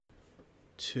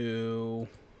2.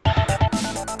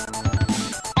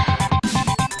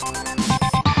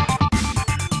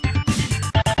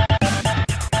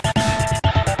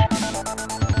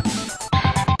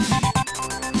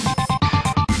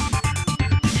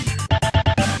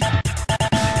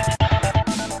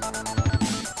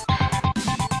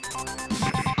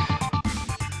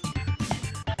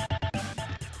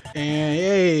 And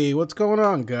hey, what's going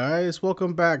on, guys?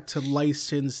 Welcome back to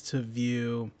License to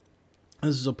View.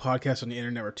 This is a podcast on the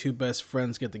internet where two best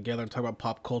friends get together and talk about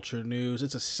pop culture news.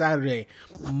 It's a Saturday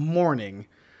morning.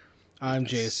 I'm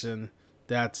Jason.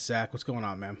 That's Zach. What's going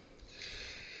on, man?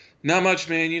 Not much,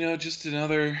 man. Just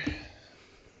another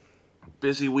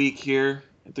busy week here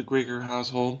at the Grieger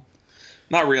household.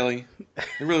 Not really.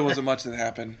 There really wasn't much that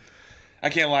happened. I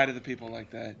can't lie to the people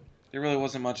like that. There really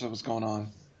wasn't much that was going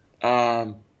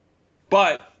on.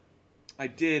 But I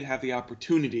did have the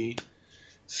opportunity,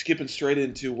 skipping straight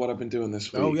into what I've been doing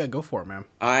this week. Oh, yeah, go for it, man.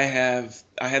 I had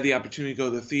the opportunity to go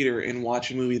to the theater and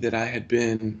watch a movie that I had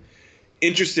been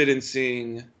interested in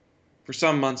seeing for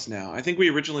some months now. I think we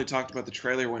originally talked about the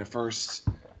trailer when it first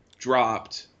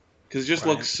dropped because it just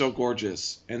looks so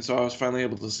gorgeous, and so I was finally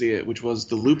able to see it, which was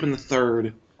The Lupin the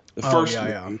Third, the first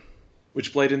movie,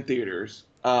 which played in theaters.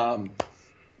 Fuck,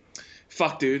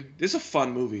 dude, this is a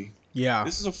fun movie. Yeah,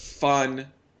 this is a fun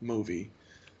movie.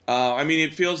 I mean,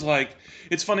 it feels like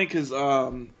it's funny because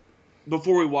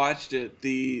before we watched it,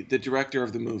 the director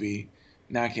of the movie,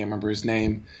 now I can't remember his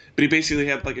name, but he basically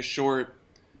had like a short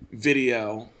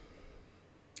video.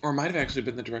 Or it might have actually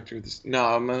been the director of this.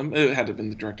 No, it had to have been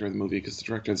the director of the movie because the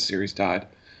director of the series died.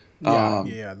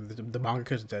 Yeah. The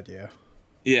mangaka's dead. Yeah.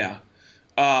 Yeah.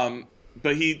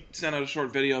 But he sent out a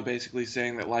short video basically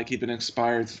saying that like he'd been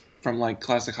inspired from like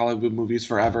classic Hollywood movies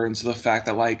forever, and so the fact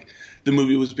that like the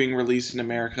movie was being released in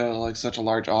America, like such a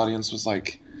large audience, was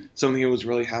like something he was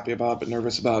really happy about but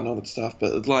nervous about and all that stuff.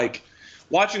 But like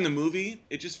watching the movie,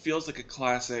 it just feels like a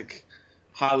classic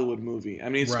Hollywood movie. I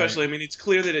mean, especially, I mean, it's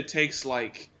clear that it takes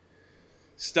like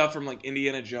stuff from like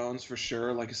Indiana Jones for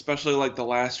sure, like especially like The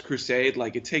Last Crusade,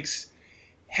 like it takes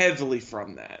heavily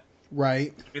from that.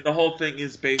 Right. I mean, the whole thing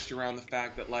is based around the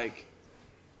fact that like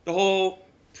the whole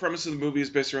premise of the movie is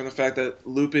based around the fact that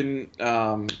Lupin,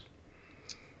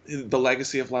 the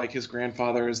legacy of like his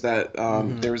grandfather is that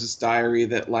there was this diary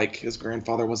that like his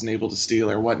grandfather wasn't able to steal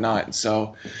or whatnot, and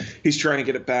so he's trying to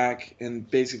get it back,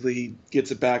 and basically he gets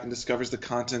it back and discovers the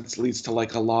contents leads to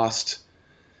like a lost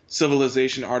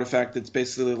civilization artifact that's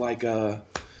basically like a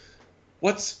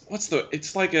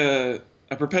it's like a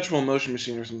perpetual motion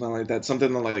machine or something like that,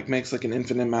 something that like makes like an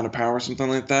infinite amount of power, something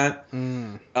like that.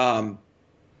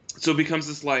 So it becomes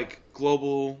this like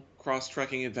global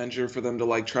cross-trekking adventure for them to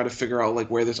like try to figure out like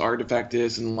where this artifact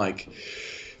is and like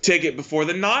take it before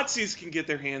the Nazis can get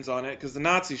their hands on it, because the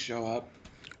Nazis show up.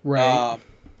 Right.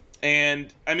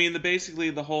 And I mean, basically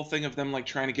the whole thing of them like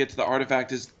trying to get to the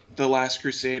artifact is The Last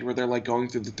Crusade, where they're like going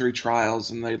through the 3 trials,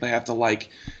 and they have to like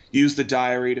use the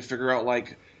diary to figure out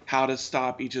like how to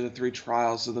stop each of the 3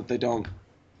 trials so that they don't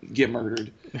get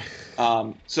murdered.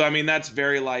 So I mean, that's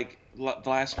very like The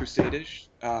Last Crusade-ish,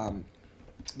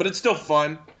 but it's still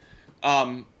fun.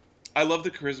 I love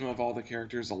the charisma of all the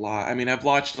characters a lot. I mean, I've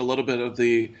watched a little bit of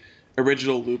the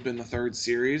original Lupin the Third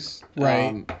series.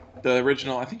 Right. The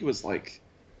original, I think it was like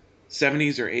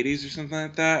 70s or 80s or something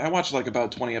like that. I watched like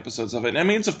about 20 episodes of it. And I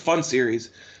mean, it's a fun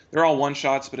series. They're all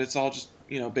one-shots, but it's all just,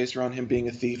 based around him being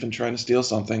a thief and trying to steal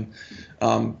something,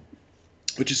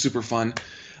 which is super fun.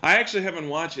 I actually haven't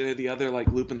watched any of the other like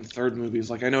Lupin the Third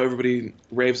movies. Like I know everybody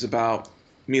raves about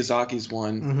Miyazaki's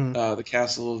one, The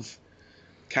Castle of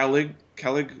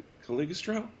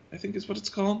Caligostro, I think is what it's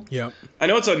called. Yep. I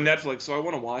know it's on Netflix, so I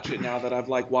want to watch it now that I've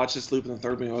like watched this Lupin the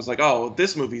Third movie. I was like, oh,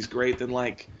 this movie's great. Then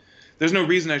like, there's no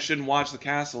reason I shouldn't watch the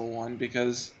Castle one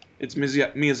because it's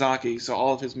Miyazaki, so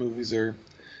all of his movies are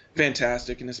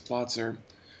fantastic and his plots are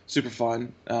super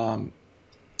fun.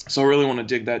 So I really want to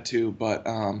dig that too. But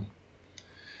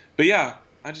yeah,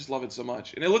 I just love it so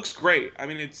much, and it looks great. I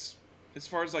mean, it's as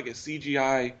far as like a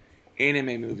CGI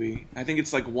anime movie, I think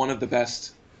it's like one of the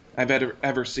best I've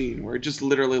ever seen, where it just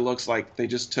literally looks like they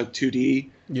just took 2D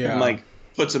and like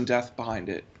put some depth behind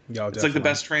it. Yeah, it's like the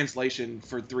best translation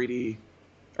for 3D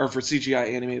or for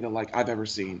CGI anime that like I've ever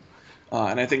seen,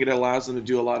 and I think it allows them to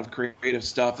do a lot of creative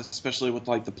stuff, especially with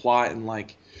like the plot and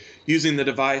like using the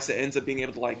device that ends up being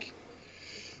able to like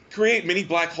create mini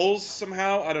black holes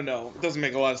somehow. I don't know. It doesn't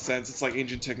make a lot of sense. It's like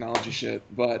ancient technology shit,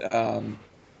 but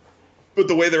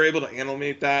the way they're able to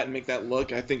animate that and make that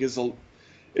look, I think it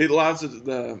allows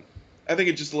I think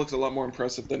it just looks a lot more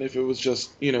impressive than if it was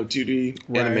just 2D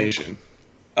animation.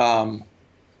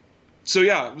 So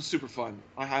yeah, it was super fun.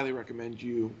 I highly recommend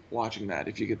you watching that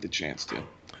if you get the chance to.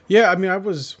 Yeah, I mean,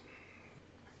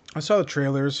 I saw the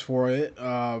trailers for it.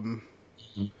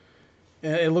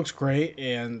 And it looks great,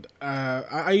 and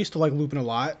I used to like Lupin a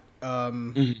lot,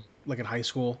 Hmm. like in high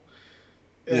school.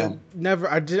 Yeah.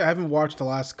 I haven't watched the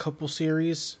last couple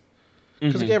series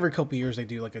because like Hmm. every couple years they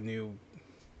do like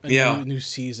Yeah. a new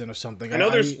season or something. I know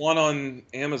there's one on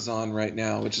Amazon right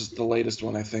now, which is the latest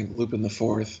one, I think, Lupin the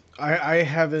Fourth. I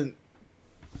haven't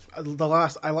the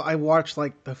last I watched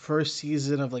like the first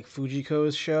season of like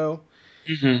Fujiko's show,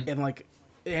 Hmm. and like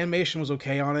the animation was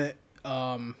okay on it. It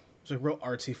was like real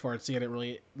artsy fartsy. I didn't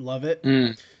really love it.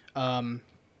 Mm. Um,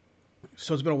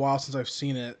 so it's been a while since I've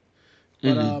seen it.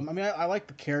 But Hmm. I mean, I like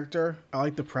the character. I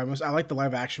like the premise. I like the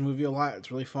live action movie a lot. It's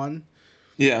really fun.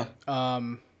 Yeah.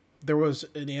 Um, there was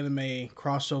an anime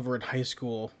crossover in high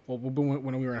school. Well,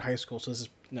 when we were in high school, so this is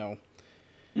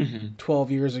Hmm.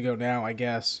 12 years ago now, I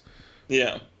guess,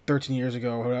 Yeah. 13 years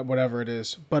ago, whatever it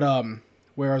is. But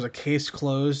where it was a case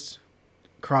closed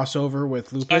crossover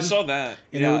with I Lupin, saw that.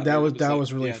 and Yeah, that it was was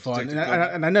like really yeah, fun. Detective Conan.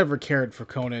 And I never cared for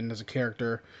Conan as a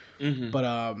character, Hmm. but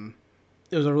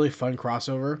it was a really fun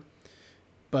crossover.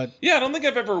 But Yeah, I don't think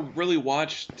I've ever really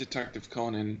watched Detective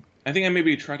Conan. I think I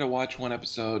maybe tried to watch one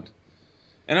episode,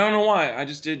 and I don't know why. I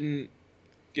just didn't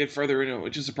get further into it,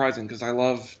 which is surprising because I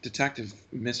love detective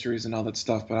mysteries and all that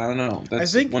stuff. But I don't know.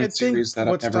 That's I one think series that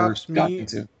I've never gotten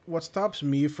into. what stops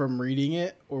me from reading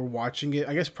it or watching it,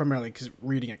 I guess primarily because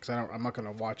reading it, because I'm not going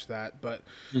to watch that. But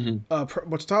Hmm.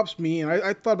 what stops me, and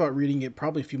I thought about reading it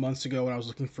probably a few months ago when I was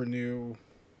looking for new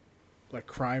like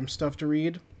crime stuff to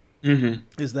read, Hmm.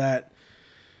 is that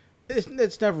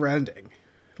it's never ending.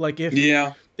 Like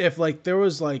Yeah. if like there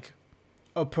was like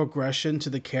a progression to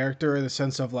the character in the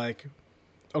sense of like,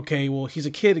 okay, well he's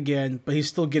a kid again, but he's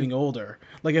still getting older.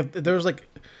 Like if there was like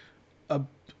a,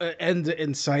 a end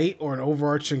in sight or an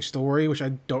overarching story, which I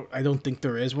don't think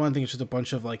there is one. I think it's just a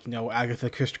bunch of like Agatha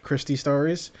Christie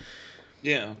stories.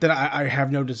 Yeah. Then I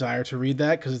have no desire to read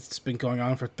that because it's been going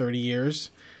on for 30 years.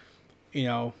 You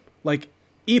know, like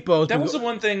Ippo's That been was the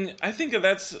one thing I think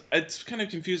that's it's kind of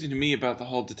confusing to me about the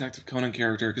whole Detective Conan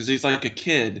character because he's like a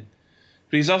kid,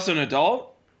 but he's also an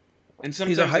adult. And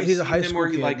sometimes I've he's a seen high him school where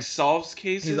he like kid. solves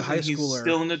He's a cases high and he's schooler.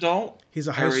 still an adult He's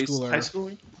a high or he's high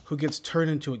schooler schooler. who gets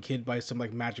turned into a kid by some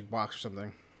like magic box or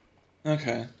something.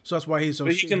 Okay. So that's why he's so.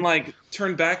 But he can like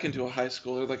turn back into a high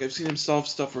schooler. Like I've seen him solve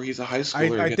stuff where he's a high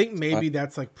schooler I again. think But maybe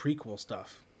that's like prequel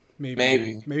stuff.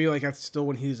 maybe. Maybe like that's still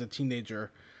when he's a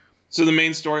teenager. So the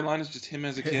main storyline is just him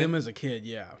as a Him kid. as a kid,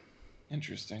 yeah.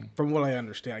 Interesting. From what I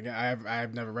understand,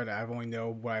 I've never read it. I've only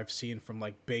know what I've seen from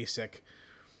like basic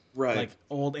Right. like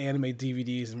old anime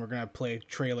DVDs, and we're gonna play a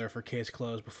trailer for Case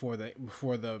Closed before the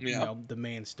Yeah. the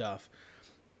main stuff.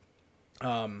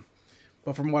 Um,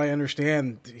 but from what I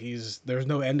understand, he's there's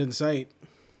no end in sight.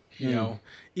 You Hmm. know,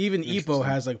 even Ippo Interesting.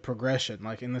 has like progression,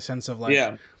 like in the sense of like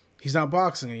Yeah. he's not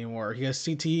boxing anymore. He has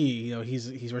CTE.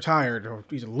 He's retired or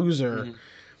he's a loser. Hmm.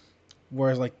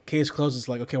 Whereas like Case Closed is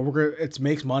like, okay, we're gonna it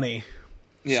makes money,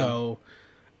 Yeah. so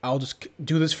I'll just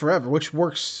do this forever, which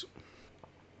works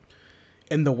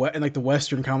in like the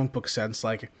Western comic book sense.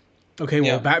 Like, okay,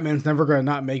 well, Yeah. Batman's never gonna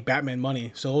not make Batman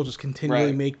money, so he'll just continually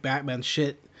Right. make Batman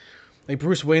shit. Like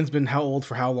Bruce Wayne's been how old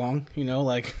for how long?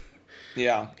 Like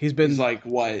Yeah. he's He's been like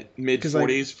what mid because like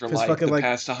 40s for because like fucking the like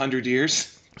past 100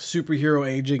 years. superhero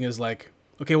aging is like,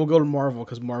 okay, we'll go to Marvel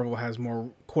because Marvel has more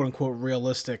quote unquote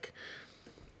realistic.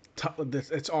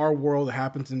 It's our world that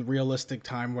happens in realistic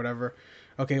time, whatever.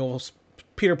 Okay, well,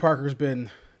 Peter Parker's been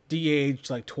de-aged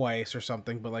like twice or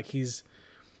something, but like he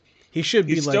should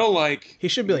be He's still like like he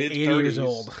should be like mid 80 years 30s.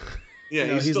 old. Yeah,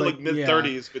 he's He's still like like mid yeah,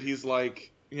 30s, but he's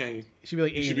like yeah, he he should be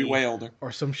like should be 80 way older.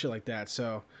 or some shit like that.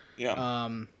 So, Yeah.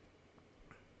 um,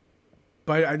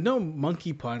 but I know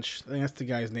Monkey Punch. I think that's the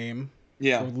guy's name for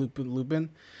Yeah. Lupin.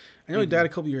 I know he Hmm. died a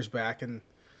couple years back, and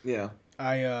Yeah.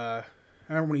 I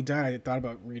remember when he died. I thought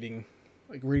about reading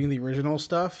the original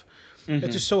stuff. It's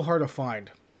Hmm. just so hard to find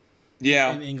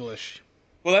Yeah. in English.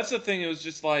 Well, that's the thing. It was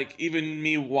just like even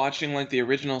me watching like the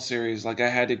original series, like I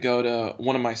had to go to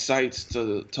one of my sites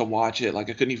to watch it. Like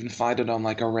I couldn't even find it on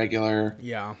like a regular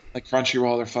Yeah, like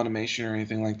Crunchyroll or Funimation or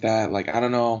anything like that. Like I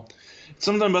don't know,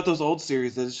 something about those old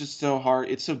series that it's just so hard.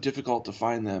 It's so difficult to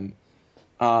find them.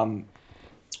 Um,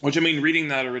 which I mean, reading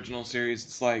that original series,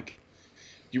 it's like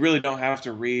you really don't have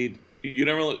to read. You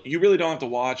really don't have to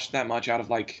watch that much out of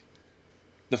like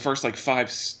the first like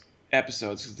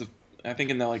episodes. 'Cause I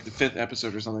think in the like the fifth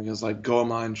episode or something is like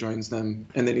Goemon joins them,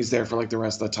 and then he's there for like the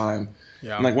rest of the time. And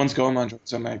yeah, like once Goemon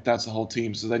joins them, like that's the whole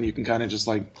team. So then you can kind of just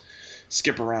like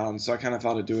skip around. So I kind of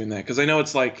thought of doing that because I know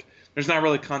it's like there's not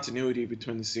really continuity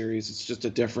between the series. It's just a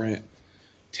different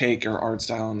take or art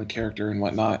style on the character and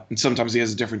whatnot. And sometimes he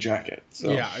has a different jacket.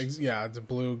 So Yeah, it's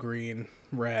blue, green,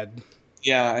 red.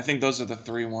 yeah, I think those are the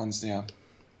three ones. Yeah.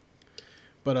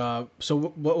 But so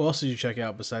what else did you check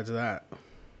out besides that?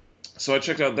 So I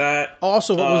checked out that.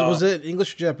 Also, what was it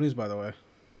English or Japanese, by the way?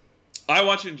 I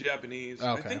watch it in Japanese.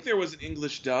 Okay. I think there was an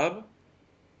English dub.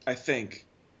 I think.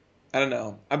 I don't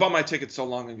know. I bought my ticket so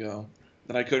long ago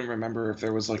that I couldn't remember if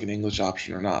there was like an English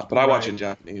option or not. But I watch it in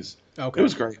Japanese. Okay. It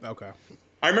was great. Okay.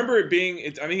 I remember it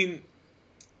being. I mean,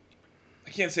 I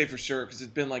can't say for sure because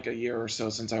it's been like a year or so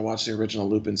since I watched the original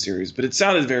Lupin series, but it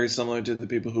sounded very similar to the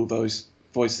people who voiced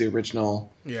the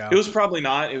original. Yeah. It was probably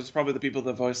not. It was probably the people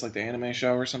that voiced like the anime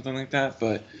show or something like that.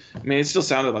 But I mean, it still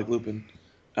sounded like Lupin.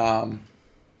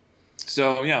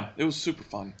 So yeah, it was super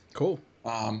fun. Cool.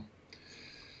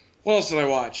 What else did I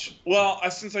watch? Well,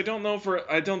 since I don't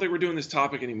think we're doing this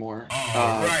topic anymore.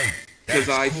 Right. Because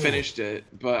I finished it,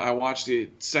 but I watched the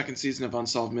second season of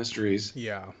Unsolved Mysteries.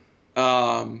 Yeah.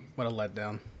 What a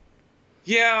letdown.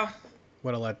 Yeah.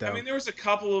 What a letdown. I mean, there was a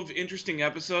couple of interesting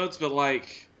episodes, but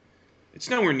like, it's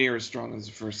nowhere near as strong as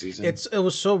the first season. It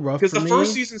was so rough because the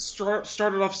first season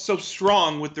started off so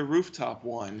strong with the rooftop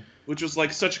one, which was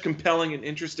like such a compelling and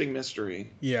interesting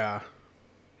mystery. Yeah.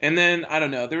 And then I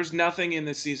don't know, there's nothing in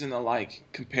this season that like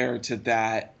compared to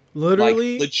that.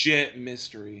 Literally, like, legit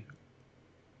mystery.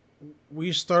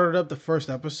 We started up the first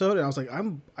episode, and I was like,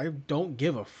 I don't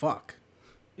give a fuck.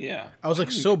 Yeah. I was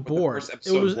like so bored.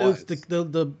 It was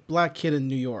the black kid in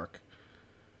New York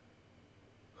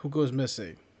who goes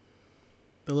missing.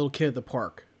 The little kid at the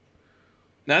park.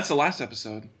 That's the last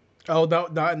episode. Oh,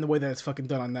 not in the way that it's fucking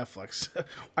done on Netflix.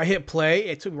 I hit play,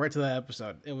 it took me right to that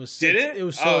episode. It was It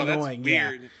was so annoying. That's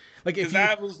weird. Yeah. Like if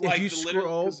that was like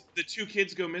the two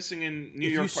kids go missing in New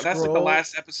York. That's like the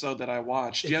last episode that I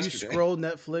watched yesterday. If you scroll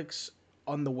Netflix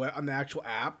on the actual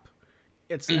app,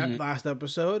 it's that last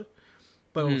episode.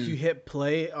 But if you hit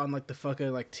play on like the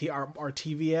fucking like our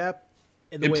TV app,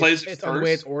 and it plays it first? On the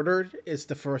way it's ordered, it's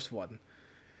the first one.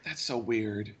 That's so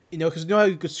weird. You know, because you know how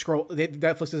you could scroll.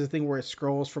 Netflix does a thing where it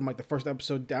scrolls from like the first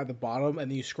episode down to the bottom, and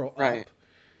then you scroll up.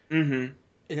 Mm-hmm.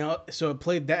 You know, so it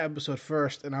played that episode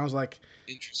first, and I was like,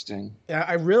 interesting.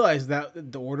 I realized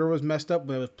that the order was messed up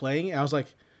when it was playing, and I was like,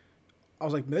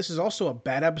 this is also a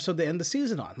bad episode to end the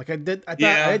season on. Like I didn't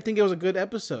think it was a good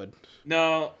episode.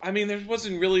 No, I mean there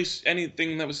wasn't really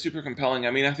anything that was super compelling.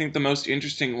 I mean, I think the most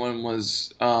interesting one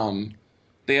was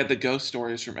they had the ghost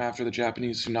stories from after the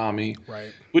Japanese tsunami,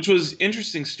 right? Which was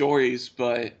interesting stories,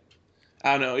 but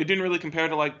I don't know, it didn't really compare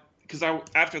to like. Because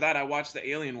after that, I watched the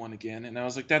Alien one again, and I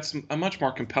was like, that's a much more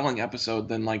compelling episode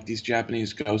than like these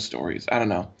Japanese ghost stories. I don't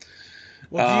know.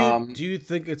 Well, do you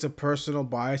think it's a personal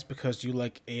bias because you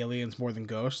like aliens more than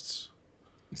ghosts?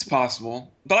 It's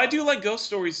possible. But I do like ghost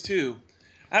stories too.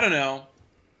 I don't know.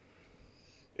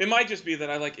 It might just be that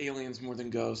I like aliens more than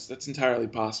ghosts. That's entirely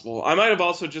possible. I might have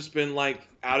also just been like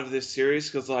out of this series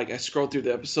because like I scrolled through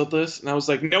the episode list and I was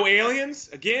like, no aliens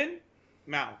again?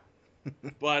 No.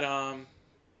 But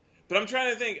I'm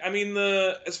trying to think. I mean,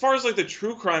 as far as like the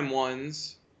true crime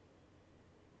ones,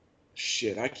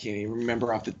 shit, I can't even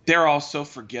remember they're all so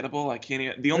forgettable. I can't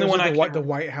even. The only one the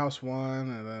White House one,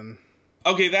 and then.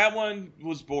 Okay, that one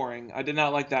was boring. I did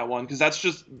not like that one because that's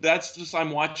just I'm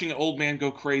watching an old man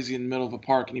go crazy in the middle of a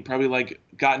park and he probably like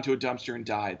got into a dumpster and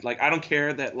died. Like I don't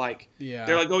care that like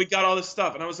they're like, oh, he got all this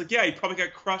stuff, and I was like, yeah, he probably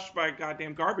got crushed by a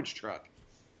goddamn garbage truck.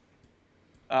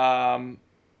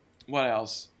 What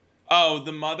else? Oh,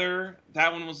 The Mother.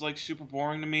 That one was like super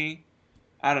boring to me.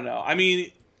 I don't know. I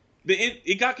mean,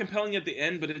 it got compelling at the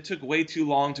end, but it took way too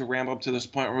long to ramp up to this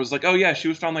point where it was like, oh yeah, she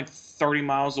was found like 30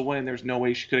 miles away and there's no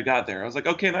way she could have got there. I was like,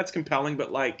 okay, that's compelling,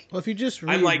 but like, well, if you just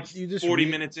read, I'm like 40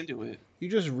 minutes into it. You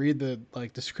just read the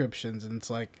like descriptions and it's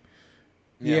like,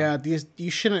 yeah,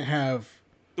 you shouldn't have.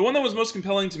 The one that was most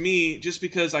compelling to me, just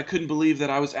because I couldn't believe that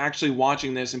I was actually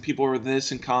watching this and people were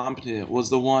this incompetent, was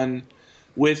the one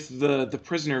with the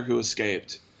prisoner who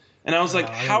escaped. And I was like,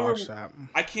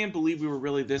 I can't believe we were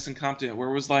really this incompetent. Where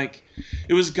it was like,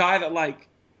 it was a guy that like,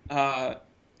 I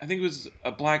think it was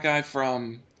a black guy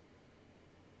from,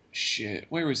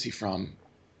 where was he from?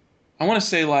 I want to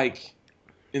say like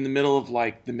in the middle of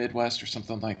like the Midwest or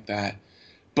something like that.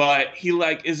 But he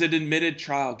like is an admitted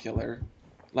child killer.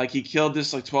 Like he killed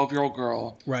this like 12-year-old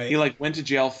girl. Right. He like went to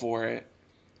jail for it.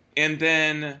 And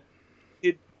then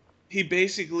he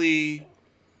basically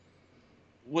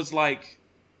was like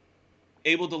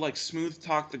able to like smooth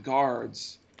talk the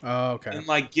guards. Oh, okay. And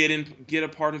like get a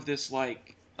part of this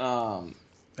like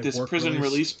this prison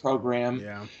release program.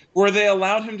 Yeah. Where they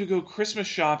allowed him to go Christmas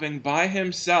shopping by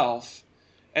himself,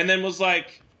 and then was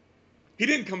like, he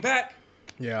didn't come back.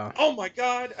 Yeah. Oh my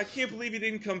God, I can't believe he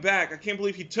didn't come back. I can't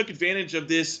believe he took advantage of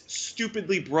this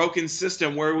stupidly broken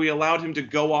system where we allowed him to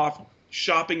go off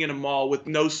shopping in a mall with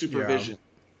no Yeah. supervision.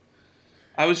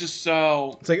 I was just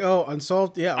so. It's like, oh,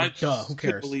 unsolved. Yeah. I Duh. Who just couldn't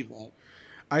cares? believe that.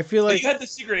 I feel But you like. had the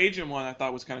secret agent one I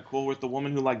thought was kind of cool with the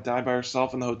woman who like died by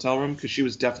herself in the hotel room because she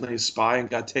was definitely a spy and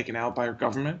got taken out by her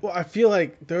government. Well, I feel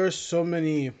like there are so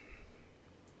many.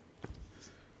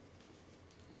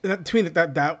 To me,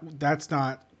 that's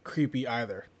not creepy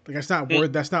either. Like that's not Mm.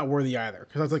 worth. That's not worthy either.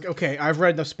 Because I was like, okay, I've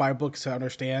read enough spy books to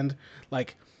understand,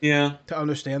 like, Yeah.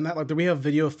 that. Like, do we have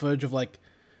video footage of like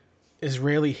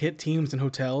Israeli hit teams in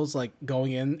hotels, like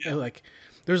going in, Yeah. and, like,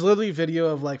 there's literally video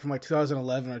of like from like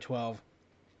 2011 or 12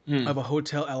 Hmm. of a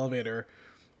hotel elevator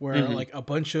where Hmm. like a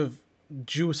bunch of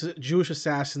Jewish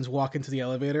assassins walk into the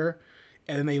elevator,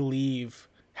 and then they leave.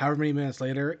 However many minutes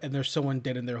later, and there's someone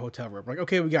dead in their hotel room. Like,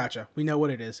 okay, we gotcha. We know what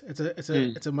it is. Hmm.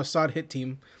 It's a Mossad hit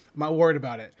team. I'm not worried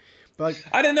about it. But like,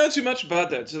 I didn't know too much about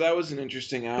that, so that was an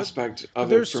interesting but aspect but of it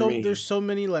for there's me. so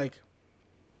many like.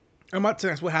 I'm not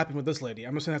saying that's what happened with this lady.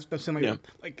 I'm just saying that's saying Yeah.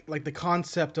 like the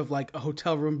concept of like a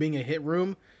hotel room being a hit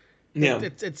room. Yeah.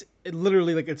 It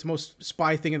literally like it's the most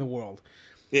spy thing in the world.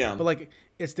 Yeah. But like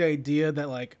it's the idea that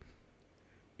like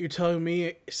you're telling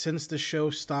me since the show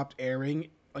stopped airing,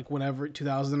 like whenever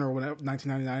 2000 or whatever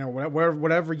 1999 or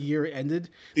whatever year it ended,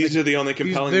 These like are the only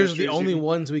compelling there's the mysteries only you.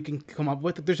 ones we can come up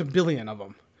with. There's a billion of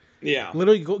them. Yeah.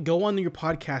 Literally, go on your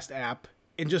podcast app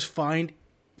and just find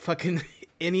fucking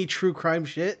any true crime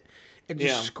shit and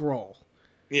just Yeah. scroll,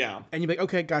 Yeah. and you're like,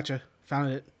 okay, gotcha,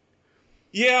 found it.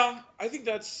 Yeah. I think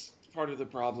that's part of the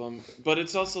problem, but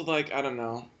it's also like I don't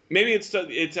know. Maybe it's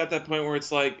at that point where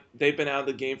it's like they've been out of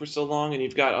the game for so long, and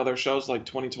you've got other shows like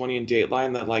 2020 and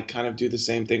Dateline that like kind of do the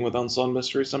same thing with unsolved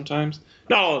mysteries sometimes.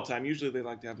 Not all the time. Usually they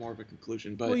like to have more of a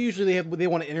conclusion, Well, but usually they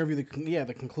want to interview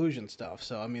the conclusion stuff.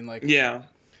 So I mean, like, yeah.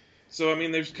 So I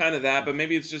mean, there's kind of that, but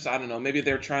maybe it's just I don't know. Maybe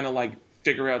they're trying to like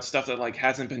figure out stuff that like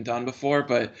hasn't been done before.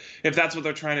 But if that's what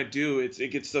they're trying to do, it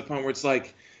gets to the point where it's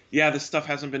like, yeah, this stuff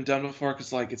hasn't been done before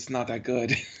because like it's not that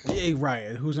good. yeah, right?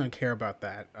 Who's gonna care about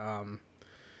that?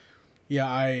 Yeah,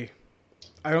 I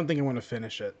don't think I want to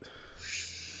finish it.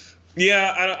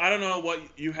 Yeah, I don't know what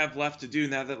you have left to do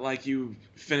now that like you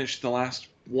finished the last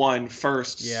one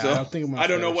first. Yeah, I So don't think I'm gonna I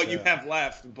don't know finish what you it. have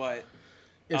left,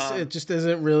 It um, just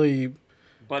isn't really.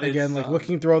 but Again, it's like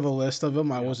looking through all the list of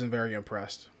them, I yeah. wasn't very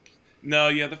impressed. No,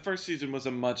 yeah, the first season was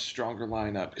a much stronger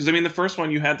lineup because I mean the first one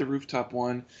you had the rooftop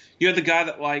one, you had the guy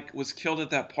that like was killed at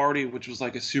that party, which was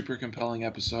like a super compelling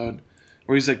episode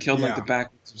where he's like killed in, like the Yeah.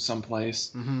 back of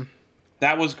someplace. Mm-hmm.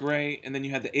 That was great, and then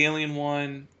you had the alien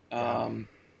one. Yeah.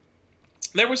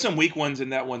 There were some weak ones in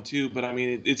that one too, but I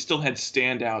mean it still had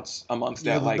standouts amongst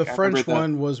Yeah. that. The Like I remember French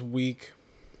one was weak.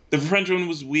 the French one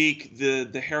was weak.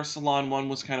 The hair salon one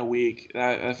was kind of weak.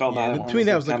 I felt Yeah. that To one me, was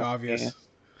that like was like kind of obvious.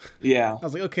 yeah. I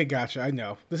was like, okay, gotcha. I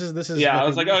know. This is Yeah, I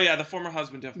was fucking. like, oh yeah, the former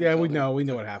husband definitely. Yeah, killed we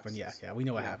know her. what happened. Yeah, yeah, we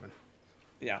know what Yeah, happened.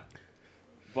 yeah.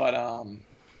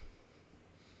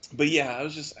 But yeah, I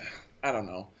was just, I don't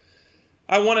know.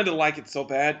 I wanted to like it so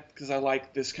bad because I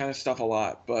like this kind of stuff a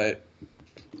lot, but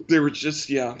there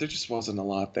just wasn't a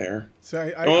lot there. So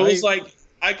And it was like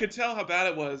I could tell how bad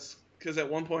it was because at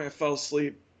one point I fell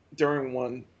asleep during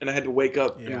one and I had to wake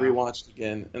up and Yeah. rewatch it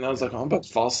again, and I was Yeah. like, oh, I'm about to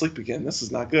fall asleep again. This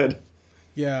is not good.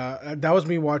 Yeah, that was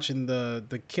me watching the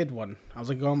kid one. I was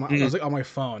like I was like on my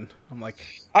phone. I'm like,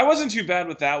 I wasn't too bad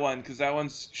with that one because that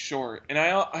one's short, and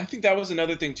I think that was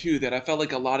another thing too that I felt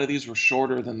like a lot of these were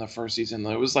shorter than the first season.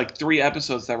 It was like 3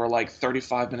 episodes that were like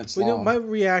 35 minutes well, long. my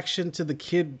reaction to the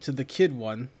kid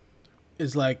one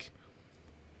is like,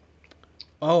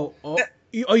 oh,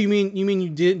 you mean you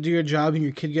didn't do your job and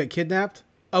your kid got kidnapped?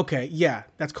 Okay, yeah,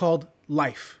 that's called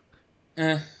life.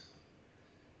 Eh,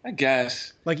 I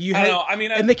guess. Like you I don't had, know. I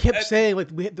mean, and they kept saying like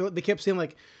they kept saying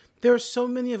like, there are so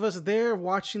many of us there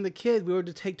watching the kid. We were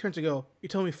to take turns to go. You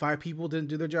telling me 5 people didn't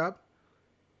do their job?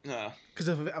 uh, Because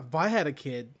if I had a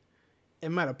kid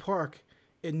and I'm at a park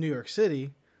in New York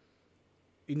City,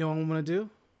 you know what I'm gonna do?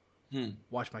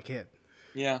 Watch my kid.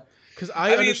 yeah. Because I I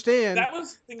mean, understand that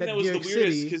was the thing that that New was the York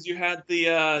weirdest City. because you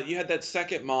had that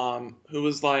second mom who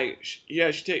was like,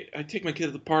 I take my kid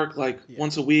to the park like Yeah.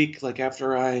 once a week, like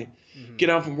after I get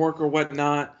out from work or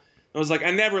whatnot. I was like,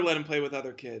 I never let him play with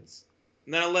other kids,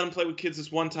 and then I let him play with kids this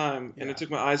one time, and Yeah. it took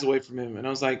my eyes away from him, and I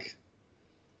was like,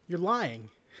 You're lying.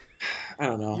 I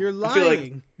don't know. You're I feel like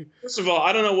lying. first of all,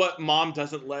 I don't know what mom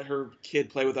doesn't let her kid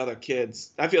play with other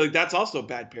kids. I feel like that's also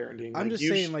bad parenting. I'm Like, just you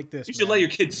saying like this. you should man. let your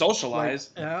kid Like,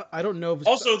 socialize. I don't know if it's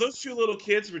Also, those two little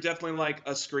kids were definitely like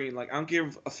a screen. Like, I don't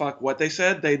give a fuck what they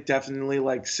said. They definitely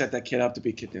like set that kid up to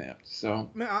be kidnapped.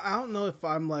 So man, I don't know if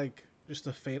I'm like just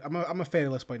a fate. I'm a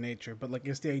fatalist by nature, but like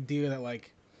it's the idea that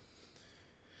like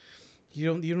you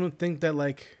don't think that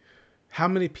like how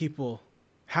many people,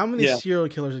 how many Yeah. serial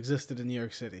killers existed in New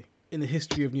York City in the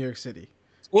history of New York City?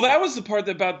 Well, that was the part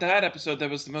about that episode that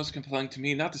was the most compelling to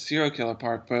me. Not the serial killer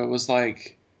part, but it was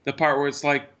like the part where it's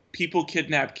like people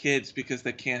kidnap kids because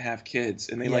they can't have kids,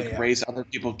 and they Yeah, like yeah, raise yeah. other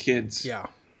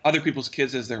people's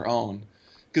kids as their own.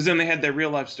 Because then they had that real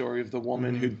life story of the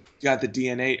woman Hmm. who got the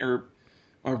DNA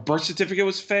or birth certificate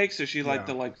was fake, so she like Yeah.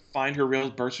 to like find her real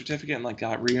birth certificate and like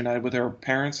got reunited with her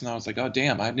parents. And I was like, oh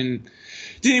damn, I didn't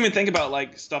even think about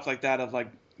like stuff like that of like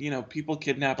people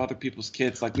kidnap other people's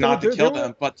kids, like There, not to there, there kill were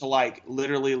them, but to like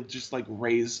literally just like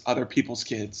raise other people's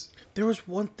kids. there was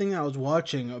one thing I was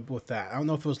watching with that. I don't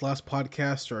know if it was last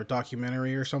podcast or a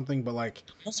documentary or something, but like,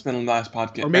 Must have been the last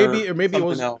podcast or maybe or or maybe it something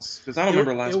was else because I don't it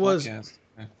remember it last was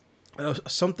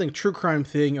podcast. something true crime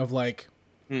thing of like,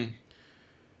 Hmm.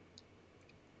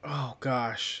 oh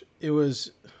gosh, it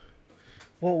was,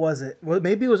 what was it? Well,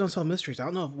 maybe it was Unsolved Mysteries. I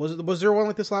don't know. Was there one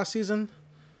like this last season?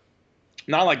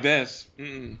 Not like this.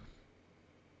 Mm-mm.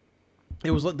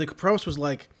 It was like the premise was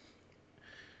like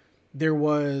there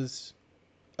was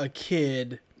a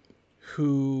kid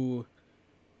who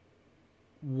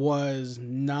was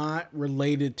not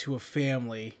related to a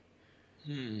family.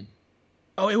 Hmm.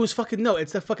 Oh, it was fucking no.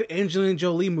 It's the fucking Angelina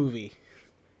Jolie movie.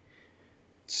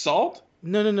 Salt?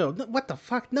 No, no, no. What the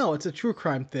fuck? No, it's a true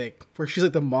crime thing where she's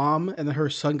like the mom and then her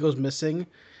son goes missing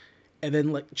and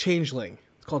then like Changeling.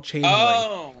 It's called Changeling.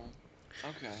 Oh.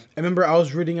 Okay. I remember I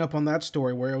was reading up on that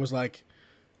story where it was like,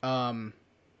 um,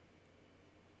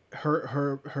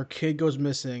 her kid goes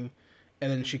missing,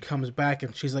 and then she comes back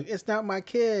and she's like, "It's not my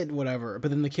kid," whatever.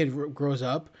 But then the kid grows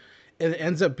up, and it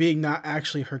ends up being not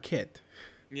actually her kid.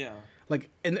 Yeah. Like,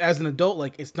 and as an adult,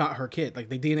 like it's not her kid. Like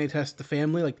they DNA test the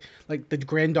family, like the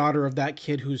granddaughter of that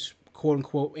kid who's quote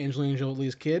unquote Angelina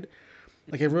Jolie's kid.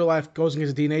 Like in real life, goes and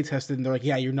gets DNA tested, and they're like,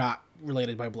 "Yeah, you're not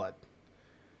related by blood."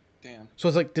 Damn. So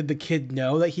it's like, did the kid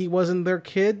know that he wasn't their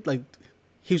kid? Like,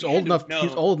 he was He old had to enough. have He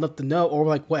was known. old enough to know, or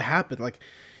like, what happened? Like,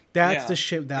 that's Yeah. the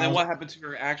shit And that I then was. what happened to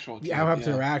her actual Yeah, kid? what happened to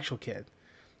Yeah. her actual kid?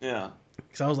 Yeah.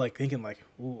 Because I was like thinking, like,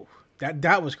 ooh,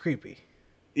 that was creepy.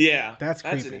 Yeah. That's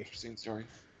That's an creepy. interesting story.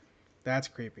 That's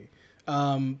creepy.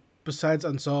 Besides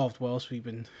Unsolved, what else have you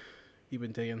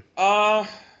been taking? Uh,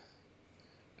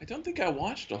 I don't think I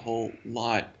watched a whole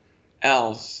lot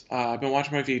else. I've been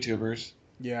watching my VTubers.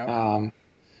 Yeah. Um,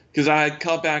 because I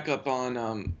caught back up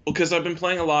on because I've been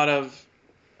playing a lot of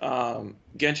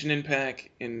Genshin Impact,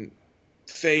 and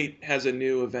Fate has a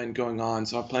new event going on,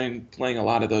 so I'm playing a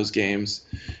lot of those games,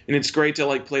 and it's great to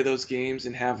like play those games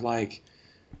and have like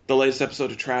the latest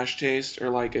episode of Trash Taste or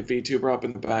like a VTuber up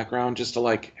in the background just to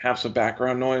like have some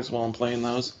background noise while I'm playing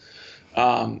those.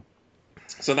 Um,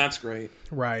 so that's great.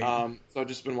 Right. So I've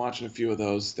just been watching a few of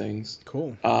those things.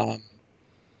 Cool. Um,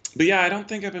 but yeah, I don't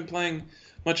think I've been playing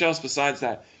much else besides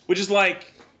that, which is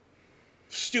like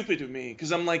stupid to me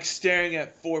because I'm like staring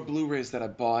at 4 Blu-rays that I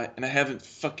bought and I haven't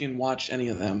fucking watched any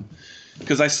of them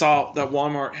because I saw that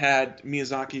Walmart had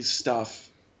Miyazaki's stuff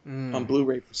on Mm.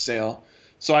 Blu-ray for sale.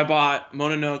 So I bought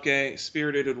Mononoke,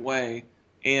 Spirited Away,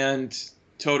 and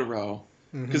Totoro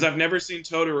because Hmm. I've never seen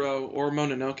Totoro or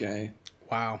Mononoke,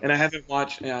 Wow. and I haven't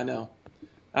watched. Yeah, I know.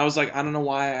 I was like, I don't know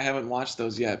why I haven't watched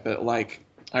those yet, but like,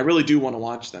 I really do want to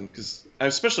watch them because,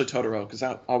 especially Totoro, because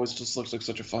that always just looks like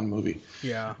such a fun movie.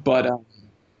 Yeah. But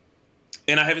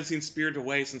and I haven't seen Spirited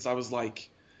Away since I was like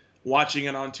watching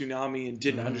it on Toonami and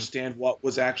didn't Hmm. understand what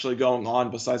was actually going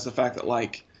on besides the fact that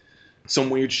like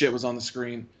some weird shit was on the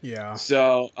screen. Yeah.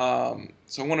 So I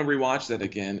want to rewatch that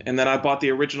again. And then I bought the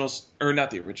original, or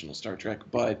not the original Star Trek,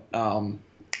 but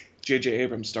J.J.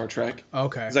 Abrams Star Trek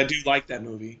Okay. because I do like that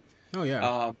movie. Oh yeah.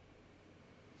 Um,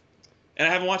 and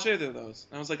I haven't watched either of those.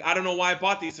 And I was like, I don't know why I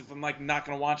bought these if I'm like not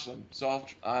gonna watch them. So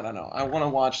I don't know. I want to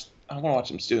watch. I want to watch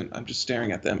them soon. I'm just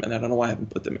staring at them, and I don't know why I haven't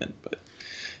put them in. But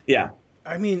yeah,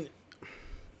 I mean,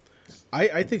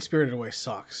 I think Spirited Away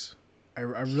sucks. I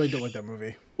really don't like that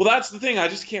movie. well, that's the thing. I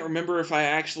just can't remember if I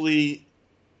actually,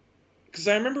 because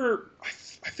I remember.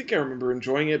 I think I remember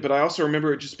enjoying it, but I also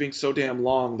remember it just being so damn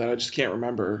long that I just can't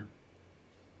remember.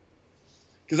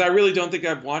 Because I really don't think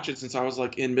I've watched it since I was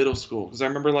like in middle school. Because I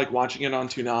remember like watching it on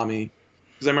Toonami.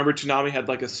 Because I remember Toonami had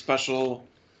like a special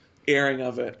airing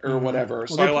of it or Mhm. whatever. Well,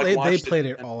 So I like they watched played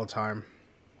it it all the time.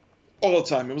 all the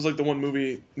time. It was like the one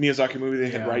movie Miyazaki movie they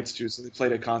had Yeah. rights to, so they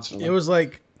played it constantly. It was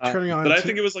like turning on. But I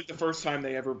think it was like the first time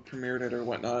they ever premiered it or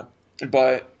whatnot.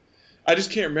 But I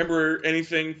just can't remember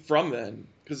anything from then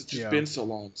because it's just Yeah. been so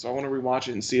long. So I want to rewatch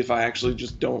it and see if I actually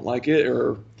just don't like it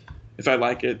or if I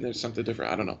like it and there's something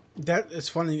different. I don't know. That is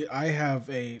funny. I have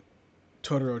a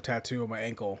Totoro tattoo on my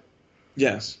ankle.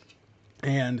 Yes.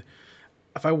 And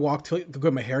if I walk to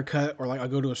get my haircut, or like I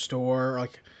go to a store, or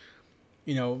like,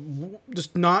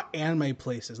 just not anime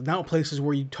places, not places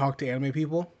where you talk to anime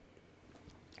people,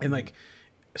 and Mm-hmm. like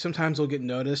sometimes they'll get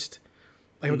noticed.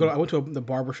 Like Mm-hmm. I went to the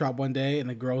barber shop one day, and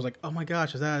the girl was like, "Oh my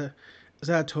gosh, is that a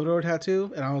Totoro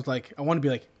tattoo?" And I was like, I want to be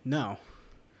like, no,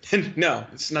 No,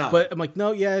 it's not. but I'm like,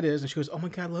 no, yeah, it is. And she goes, "Oh my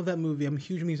god, I love that movie. I'm a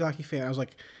huge Miyazaki fan." I was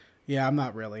like, yeah, I'm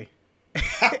not really.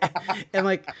 and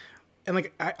like,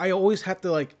 I always have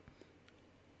to like,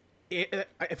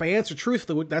 if I answer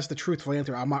truthfully, that's the truthful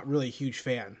answer. I'm not really a huge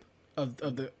fan of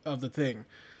the thing.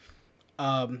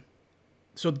 Um,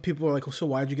 so the people are like, well, so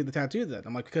why did you get the tattoo then?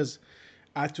 I'm like, because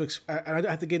I have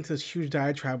to get into this huge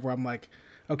diatribe where I'm like,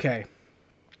 okay,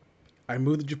 I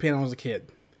moved to Japan when I was a kid,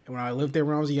 and when I lived there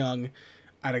when I was young,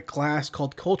 I had a class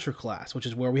called culture class, which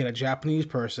is where we had a Japanese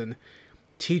person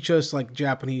teach us like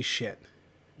Japanese shit.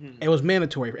 Mm-hmm. It was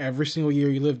mandatory every single year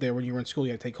you lived there. When you were in school,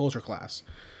 you had to take culture class.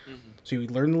 Mm-hmm. So you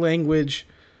would learn the language,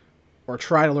 or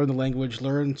try to learn the language,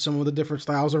 learn some of the different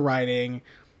styles of writing,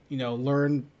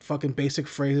 learn fucking basic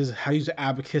phrases, how to use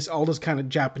abacus, all this kind of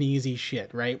Japanesey shit,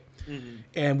 right? Mm-hmm.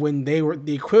 And when they were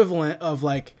the equivalent of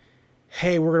like,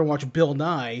 hey, we're gonna watch Bill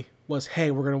Nye, was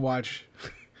hey, we're gonna watch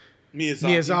Miyazaki.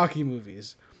 Miyazaki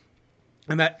movies,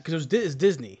 and that because it's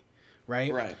Disney,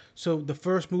 right? Right. So the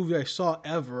first movie I saw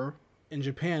ever in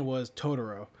Japan was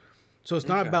Totoro. So it's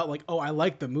not Okay. about like, oh, I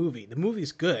like the movie. The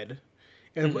movie's good,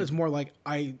 and Mm-hmm. it's more like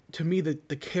to me the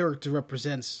character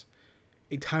represents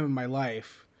a time in my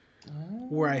life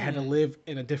where I had to Oh, live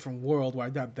in a different world where I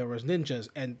thought there was ninjas,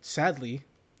 and sadly,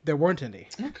 there weren't any.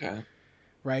 okay.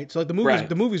 Right, so like Right.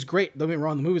 the movie's great. Don't get me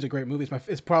wrong, the movie's a great movie.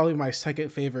 It's probably my second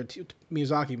favorite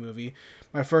Miyazaki movie.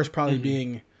 My first probably Mm-hmm.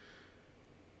 being,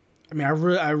 I mean,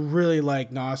 I really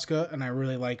like Nazca, and I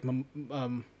really like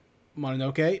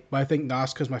Mononoke, but I think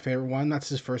Nazca's my favorite one. That's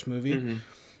his first movie. Mm-hmm.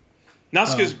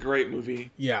 Nausicaa's Um, a great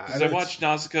movie yeah, because I've watched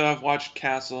Nausicaa, I've watched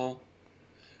Castle.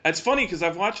 It's funny because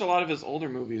I've watched a lot of his older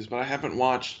movies, but I haven't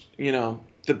watched,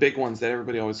 the big ones that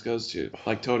everybody always goes to,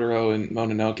 like Totoro and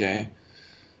Mononoke.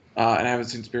 And I haven't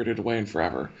seen Spirited Away in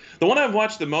forever. The one I've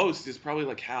watched the most is probably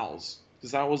like Howl's,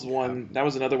 because that was yeah. one. That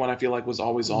was another one I feel like was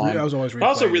always I on. was always But I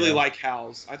also replayed. really Yeah, like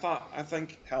Howl's. I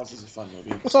think Howl's is a fun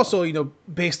movie. it's So. also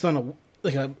based on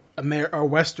a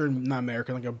Western, not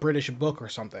American, like a British book or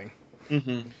something,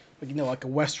 Hmm. like like a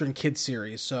Western kid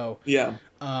series. So Yeah.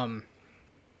 um,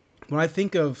 when I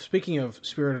think of speaking of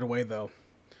Spirited Away, though,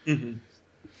 Hmm.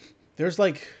 there's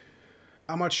like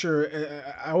I'm not sure.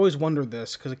 I always wonder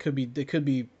this because it could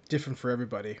be different for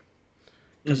everybody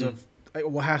because Hmm. of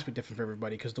well, it has to be different for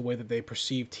everybody because the way that they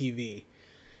perceive TV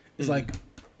is Hmm. like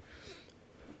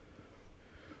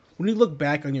when you look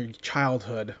back on your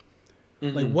childhood,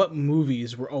 like Hmm. what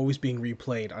movies were always being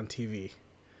replayed on TV?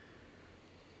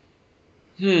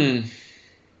 Hmm.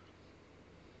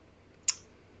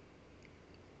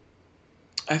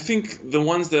 I think the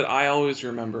ones that I always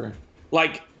remember,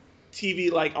 like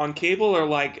TV, like on cable, or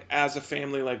like as a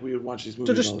family, like we would watch these So movies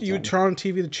all just the you would time. turn on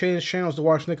TV to change channels to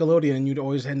watch Nickelodeon, and you'd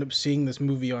always end up seeing this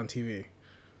movie on TV.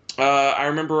 I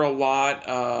remember a lot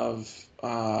of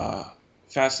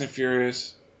Fast and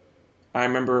Furious. I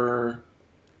remember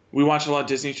we watched a lot of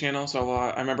Disney Channel, so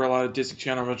I remember a lot of Disney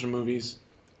Channel original movies.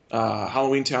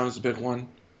 Halloween Town is a big one.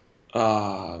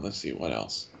 Let's see what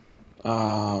else.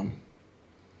 I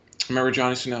remember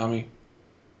Johnny Tsunami.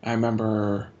 I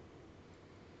remember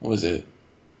what was it?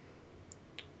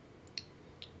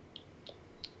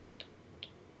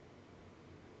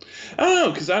 I don't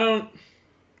know because I don't.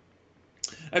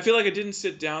 I feel like I didn't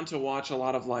sit down to watch a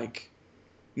lot of like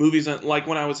movies like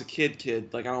when I was a kid.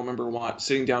 Like I don't remember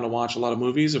sitting down to watch a lot of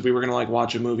movies. If we were gonna like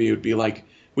watch a movie, it would be like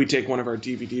we'd take one of our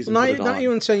DVDs Well, and put it not on.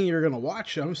 even saying you're gonna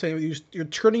watch it. I'm saying you're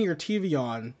turning your TV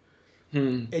on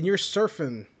Hmm. and you're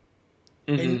surfing.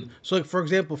 And Hmm. so, like for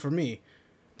example, for me,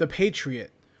 The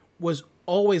Patriot was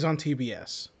always on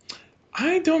TBS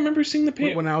I don't remember seeing the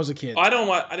when pay. I was a kid. I don't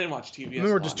watch. I didn't watch I TBS a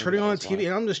remember lot. just Maybe turning that on the was why. TV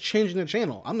and I'm just changing the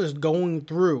channel. I'm just going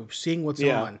through, seeing what's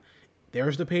Yeah. on.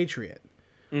 There's The Patriot.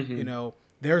 You Hmm. know,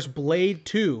 there's Blade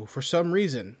 2 for some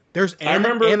reason. There's I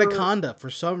remember Anaconda for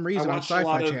some I reason on watched a Sci-Fi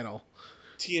lot of Channel.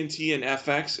 TNT and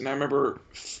FX, and I remember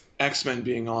X-Men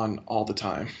being on all the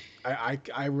time.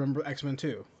 I remember X-Men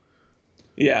 2.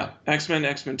 Yeah,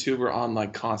 X-Men 2 were on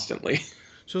like constantly.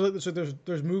 So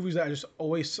there's movies that I just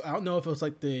always I don't know if it's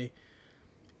like the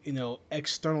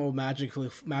external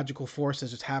magical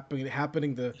forces just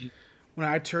happening the when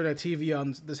I turn that TV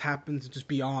on, this happens to just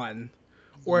be on,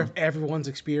 or if everyone's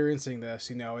experiencing this,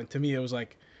 and to me it was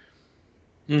like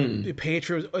the Hmm.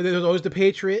 Patriot. There was always the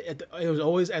Patriot. It was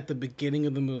always at the beginning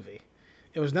of the movie.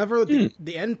 It was never Hmm.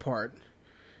 the end part.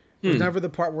 There's Hmm. never the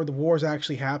part where the war is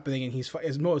actually happening and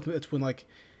it's when like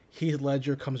Heath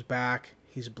Ledger comes back,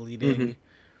 he's Mm-hmm. bleeding.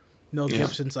 Mel Yeah.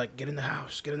 Gibson's like, get in the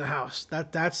house, get in the house.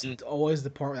 That's always the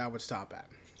part that I would stop at,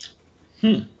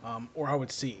 Hmm. or I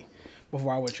would see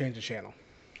before I would change the channel.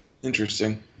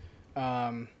 Interesting.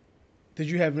 Um, did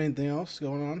you have anything else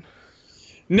going on?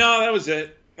 No, that was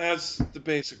it. That's the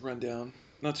basic rundown.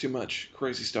 Not too much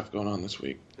crazy stuff going on this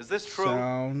week. Is this true?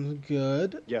 Sounds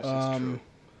good. Yes, it's true.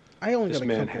 I only This got a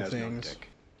man couple has no things. dick.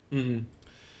 Mm-hmm.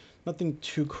 Nothing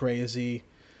too crazy.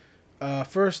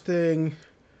 First thing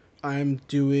I'm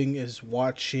doing is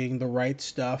watching The Right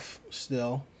Stuff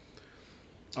still.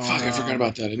 Fuck, I forgot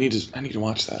about that. I need to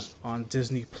watch that. On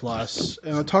Disney Plus.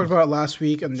 And I talked about it last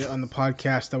week on the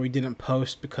podcast that we didn't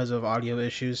post because of audio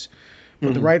issues.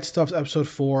 But The Mhm. Right Stuff's episode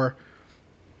 4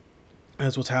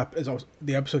 is what's happened.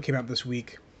 The episode came out this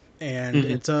week, and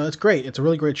it's great. It's a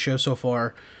really great show so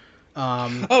far.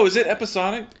 Oh, is it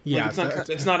episodic? Yeah, Like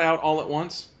it's not out all at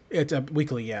once. It's a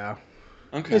weekly, yeah.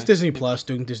 Okay. It's Disney Plus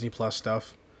doing Disney Plus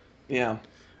stuff. Yeah.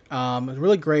 It's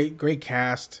really great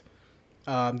cast.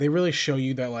 They really show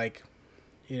you that, like,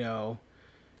 you know,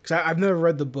 because I've never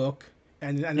read the book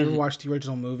and I never watched the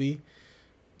original movie,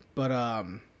 but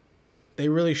they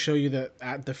really show you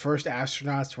that the first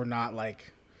astronauts were not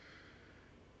like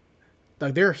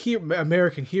they're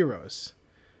American heroes,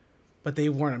 but they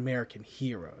weren't American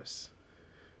heroes.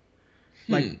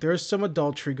 Like, there's some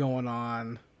adultery going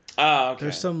on. Ah, okay.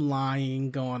 There's some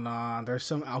lying going on. There's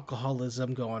some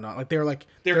alcoholism going on. Like they're heroes,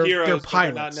 they're but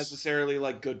pilots. they're not necessarily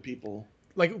like good people.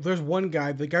 Like, there's one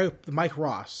guy, Mike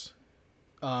Ross,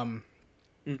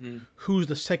 who's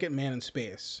the second man in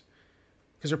space,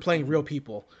 because they're playing real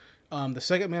people. The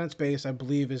second man in space, I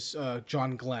believe, is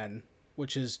John Glenn,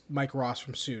 which is Mike Ross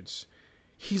from Suits.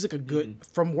 He's like a good,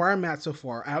 from where I'm at so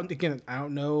far. I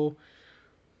don't know.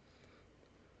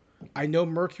 I know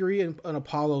Mercury and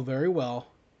Apollo very well,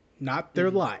 not their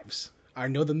lives. I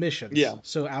know the missions. Yeah.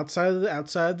 So outside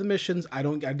of the missions, I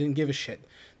didn't give a shit.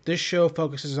 This show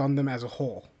focuses on them as a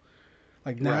whole,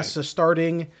 like NASA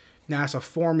starting, NASA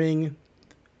forming,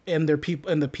 and their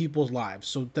people and the people's lives.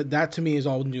 So that to me is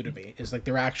all new to me. Is like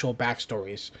their actual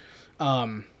backstories.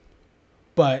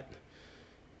 But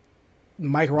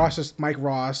Mike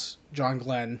Ross, John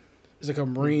Glenn, is like a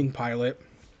Marine pilot,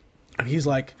 and he's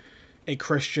like a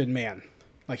Christian man.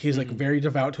 Like, he's like very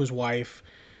devout to his wife.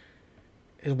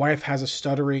 His wife has a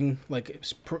stuttering, like,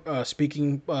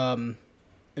 speaking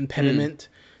impediment.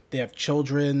 They have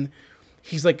children.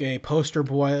 He's like a poster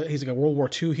boy. He's like a World War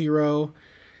II hero.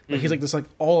 Like, he's like this like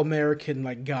all American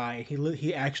like guy.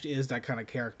 He actually is that kind of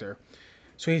character.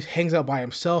 So he hangs out by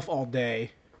himself all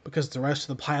day because the rest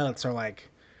of the pilots are like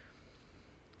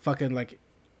fucking like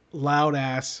loud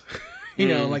ass, you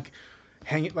know, like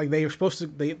hanging like they were supposed to.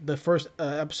 The first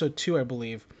episode 2, I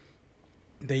believe,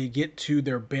 they get to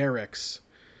their barracks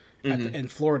in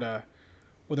Florida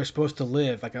where they're supposed to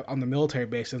live, like on the military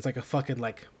base. And it's like a fucking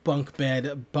like bunk bed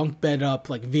up,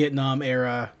 like Vietnam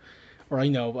era,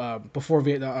 or before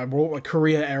Vietnam, like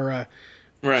Korea era,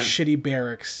 shitty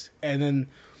barracks. And then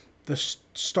the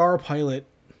star pilot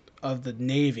of the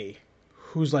Navy,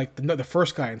 who's like the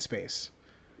first guy in space,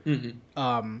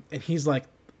 and he's like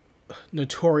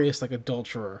notorious like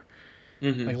adulterer,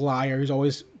 like liar. He's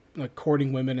always like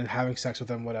courting women and having sex with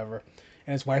them, whatever.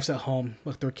 And his wife's at home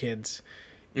with their kids.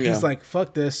 He's like,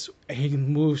 fuck this, and he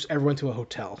moves everyone to a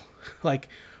hotel, like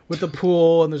with a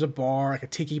pool, and there's a bar, like a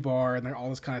tiki bar, and all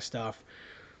this kind of stuff.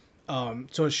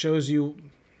 So it shows you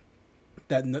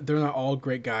that they're not all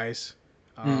great guys.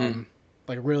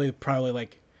 Like, really, probably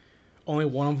like only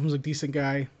one of them's a decent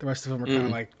guy. The rest of them are kind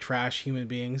of like trash human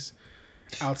beings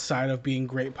outside of being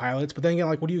great pilots. But then again,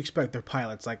 like, what do you expect? They're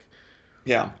pilots. Like,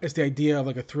 yeah, it's the idea of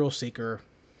like a thrill seeker.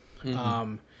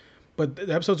 But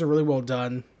the episodes are really well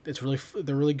done. They're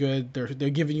really good. They're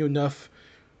giving you enough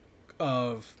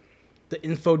of the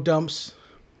info dumps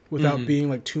without being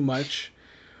like too much.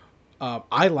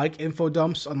 I like info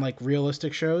dumps on like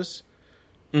realistic shows,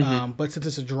 but since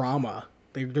it's a drama,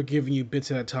 they're giving you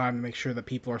bits at a time to make sure that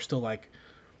people are still like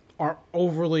aren't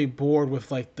overly bored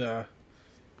with like the,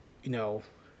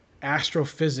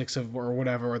 astrophysics or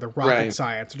whatever, or the rocket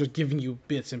science. They're just giving you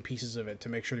bits and pieces of it to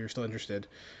make sure that you're still interested.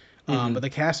 But the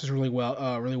cast is really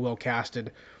well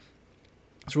casted.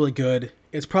 It's really good.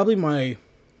 It's probably my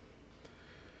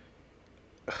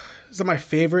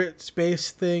favorite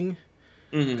space thing,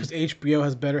 because HBO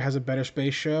has a better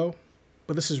space show.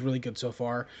 But this is really good so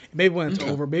far. Maybe when it's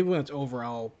over,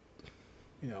 I'll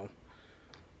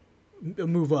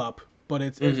move up. But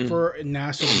it's for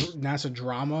NASA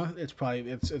drama.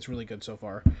 It's really good so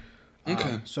far.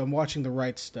 Okay. So I'm watching The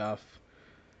Right Stuff,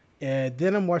 And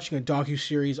then I'm watching a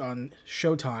docu-series on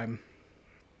Showtime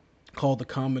called The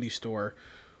Comedy Store,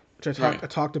 which I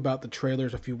talked about the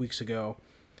trailers a few weeks ago.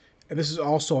 And this is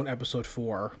also on episode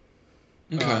 4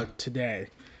 Okay. today.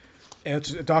 And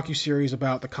it's a docu-series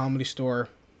about the Comedy Store,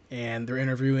 and they're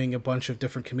interviewing a bunch of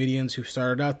different comedians who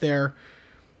started out there.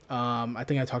 I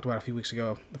think I talked about it a few weeks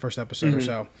ago, the first episode or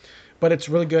so. But it's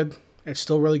really good. It's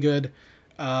still really good.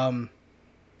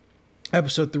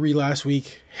 Episode 3 last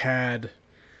week had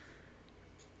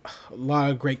a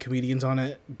lot of great comedians on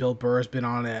it. Bill Burr has been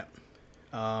on it.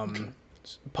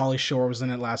 Pauly Shore was in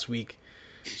it last week.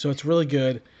 So it's really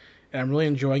good, and I'm really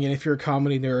enjoying it. If you're a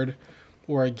comedy nerd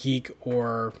or a geek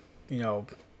or,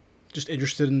 just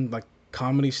interested in like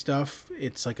comedy stuff,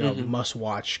 it's like a must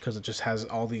watch because it just has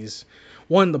all these.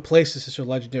 One, the place is such a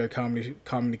legendary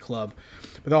comedy club,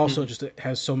 but also just it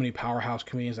has so many powerhouse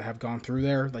comedians that have gone through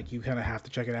there. Like, you kind of have to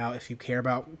check it out if you care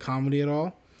about comedy at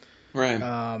all. Right.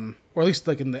 Or at least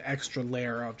like in the extra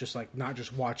layer of just like not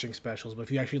just watching specials, but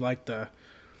if you actually like the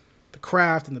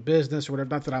craft and the business or whatever.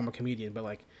 Not that I'm a comedian, but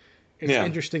like it's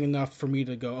interesting enough for me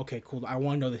to go, okay, cool. I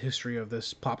want to know the history of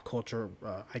this pop culture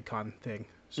icon thing.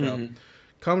 So,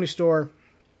 Comedy Store.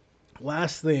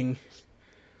 Last thing,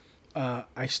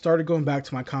 I started going back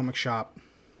to my comic shop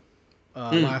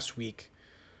last week,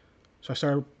 so I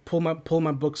started pulling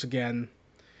my books again.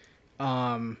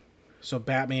 So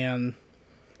Batman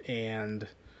and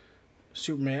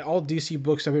Superman, all DC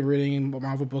books I've been reading,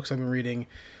 Marvel books I've been reading.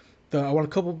 I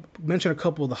want to mention a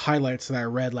couple of the highlights that I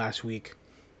read last week.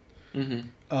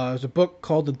 There's a book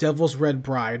called The Devil's Red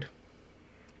Bride,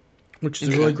 which is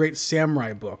a really great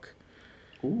samurai book.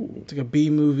 Ooh. It's like a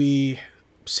B-movie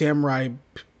samurai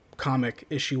comic.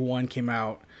 Issue 1 came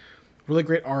out. Really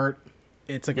great art.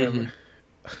 It's like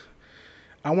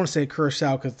I want to say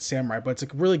Kurosawa because it's samurai, but it's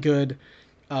like really good.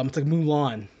 It's like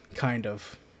Mulan, kind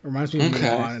of. It reminds me of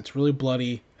Mulan. It's really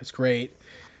bloody. It's great.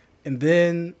 And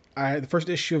then the first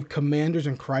issue of Commanders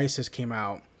in Crisis came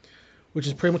out, which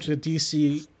is pretty much a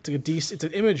DC. It's like a DC. It's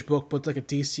an Image book, but it's like a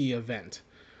DC event.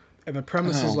 And the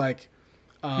premise is like,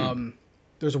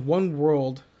 there's one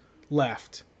world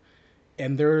left,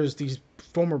 and there's these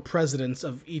former presidents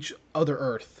of each other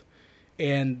Earth,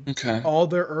 and all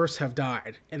their Earths have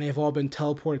died, and they've all been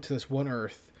teleported to this one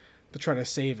Earth to try to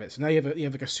save it. So now you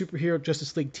have like a superhero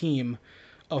Justice League team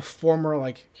of former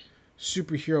like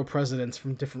superhero presidents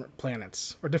from different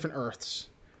planets or different Earths,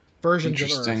 versions of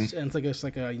Earths, and it's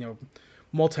like a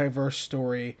multiverse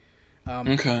story.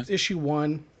 It's issue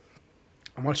 1.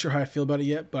 I'm not sure how I feel about it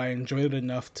yet, but I enjoyed it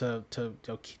enough to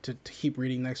keep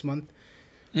reading next month.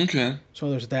 Okay. So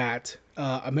there's that.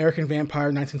 American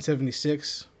Vampire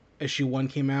 1976 issue 1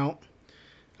 came out.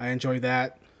 I enjoyed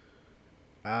that.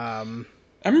 I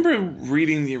remember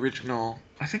reading the original.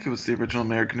 I think it was the original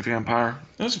American Vampire.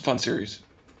 It was a fun series.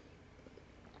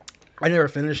 I never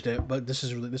finished it, but this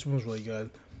one was really good.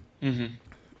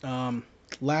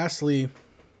 Lastly,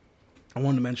 I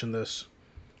wanted to mention this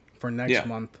for next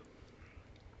month.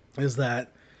 Is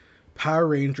that Power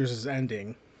Rangers is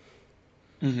ending.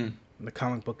 The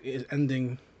comic book is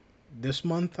ending this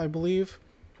month, I believe,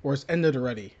 or it's ended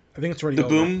already. I think it's already over.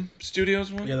 The Boom Studios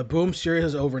one? Yeah, the Boom series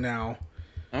is over now.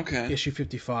 Okay. Issue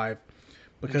 55.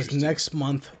 Because next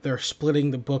month they're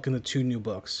splitting the book into 2 new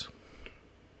books.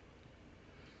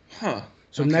 Huh.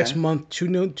 So next month, two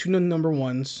new number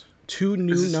ones. Still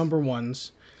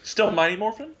Mighty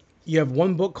Morphin? You have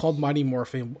one book called Mighty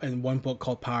Morphin and one book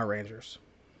called Power Rangers.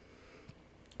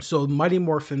 So Mighty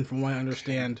Morphin, from what I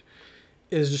understand,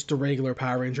 is just a regular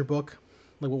Power Ranger book,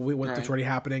 like what's already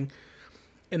happening.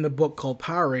 And the book called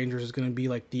Power Rangers is going to be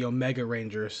like the Omega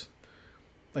Rangers,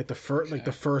 like the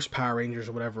first Power Rangers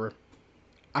or whatever.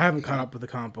 I haven't caught up with the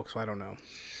comic book, so I don't know.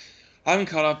 I haven't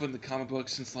caught up with the comic book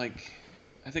since I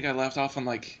think I left off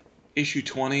on issue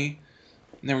 20.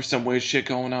 And there was some weird shit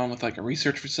going on with a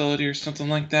research facility or something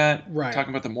like that. Right.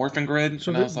 Talking about the morphin grid.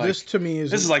 So this to me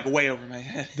is way over my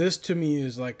head. This to me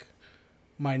is like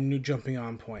my new jumping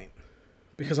on point,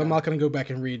 because I'm not going to go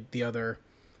back and read the other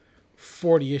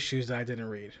 40 issues that I didn't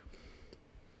read.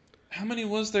 How many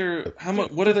was there?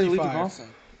 What did they leave off of?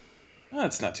 Oh,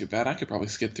 that's not too bad. I could probably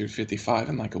skip through 55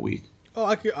 in a week. Oh,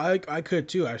 I could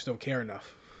too. I just don't care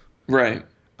enough. Right.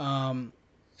 I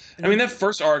mean, that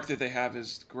first arc that they have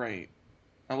is great.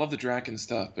 I love the Draken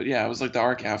stuff, but yeah, it was the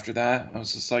arc after that. I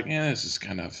was just this is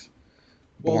kind of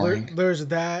boring. Well, there's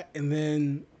that, and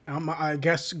then I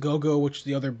guess Go-Go, which is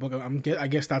the other book. I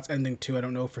guess that's ending too. I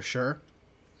don't know for sure.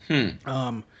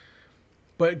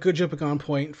 But good jumping on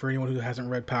point for anyone who hasn't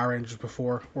read Power Rangers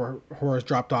before or has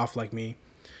dropped off like me.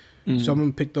 So I'm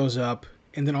gonna pick those up,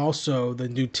 and then also the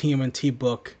new TMNT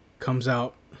book comes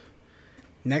out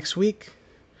next week.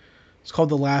 It's called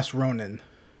The Last Ronin.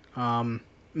 It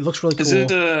looks really Is it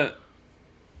cool. a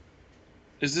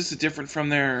is this a different from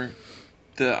the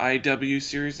IW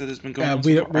series that has been going on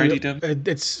so far? IDW?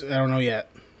 It's I don't know yet.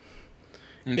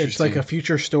 It's like a Interesting.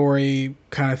 future story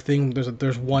kind of thing.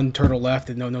 There's one turtle left,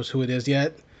 and no one knows who it is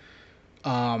yet.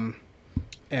 Um, I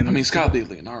and mean, it's got to be it's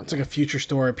like Leonardo. a future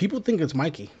story. People think it's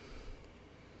Mikey.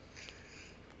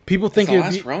 People It's think the it would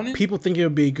last be Ronin. people think it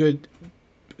would be good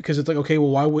because it's like, okay, well,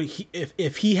 why would he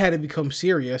if he had to become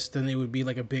serious, then it would be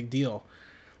like a big deal.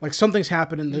 Like something's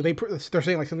happened, and Hmm. they're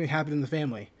saying like something happened in the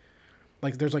family.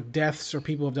 Like there's like deaths or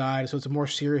people have died, so it's a more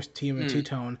serious TMNT Hmm.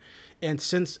 tone. And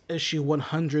since issue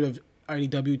 100 of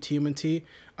IDW TMNT,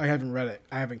 I haven't read it.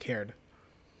 I haven't cared.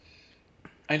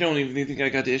 I don't even think I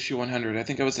got to issue 100. I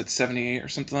think I was at 78 or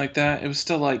something like that. It was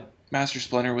still like Master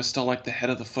Splinter was still like the head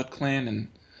of the Foot Clan, and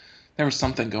there was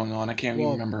something going on. I can't even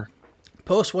Well, remember.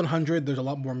 post 100, there's a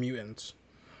lot more mutants.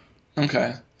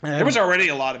 Okay. I There was haven't. already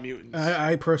a lot of mutants.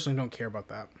 I personally don't care about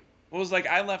that. It was like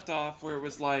I left off where it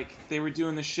was like they were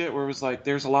doing the shit where it was like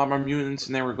there's a lot more mutants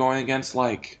and they were going against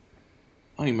like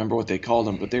I don't even remember what they called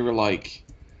them, but they were like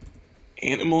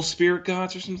animal spirit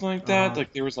gods or something like that. Uh,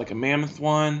 Like there was like a mammoth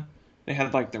one. They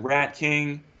had like the Rat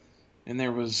King, and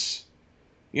there was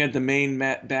you had the main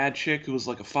bad chick who was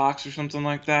like a fox or something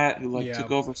like that, who like yeah.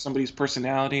 took over somebody's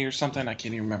personality or something. I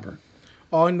can't even remember.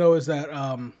 All I know is that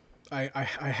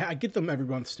I get them every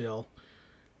month still.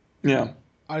 Yeah,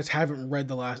 I just haven't read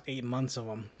the last 8 months of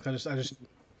them.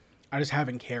 I just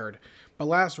haven't cared. But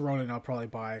Last Ronin, I'll probably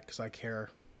buy because I care.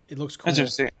 It looks that's cool,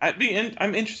 interesting.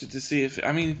 I'm interested to see if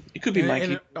I mean it could be and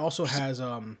Mikey. it also has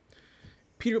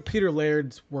Peter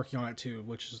Laird's working on it too,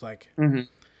 which is like Hmm.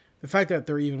 the fact that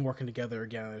they're even working together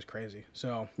again is crazy.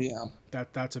 So Yeah,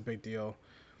 that's a big deal.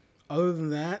 Other than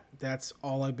that, that's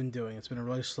all I've been doing. It's been a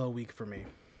really slow week for me.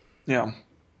 yeah.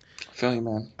 I feel you,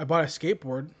 man. I bought a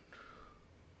skateboard.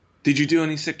 Did you do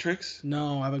any sick tricks?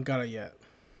 No, I haven't got it yet.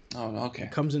 Oh, It okay.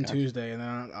 comes in Gotcha. Tuesday, and then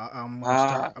I'm gonna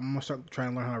start. Ah, I'm gonna start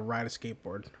trying to learn how to ride a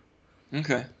skateboard.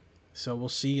 okay. So we'll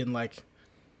see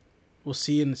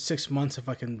in 6 months if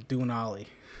I can do an ollie.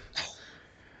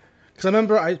 Because I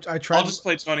remember I'll just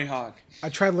play Tony Hawk. I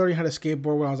tried learning how to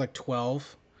skateboard when I was like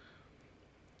 12,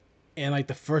 and like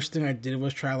the first thing I did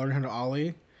was try to learn how to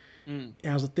ollie. Mm.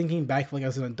 And I was thinking back like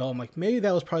as an adult, I'm like maybe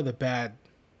that was probably the bad.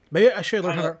 Maybe I should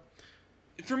learn I how don't.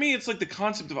 to. For me, it's like the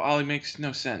concept of ollie makes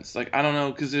no sense. Like I don't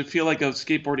know because I feel like a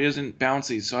skateboard isn't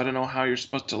bouncy, so I don't know how you're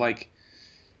supposed to like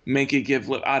make it give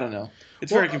lip. I don't know.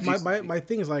 It's Well, very confusing to me. my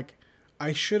thing is like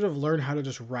I should have learned how to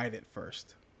just ride it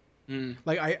first. Mm.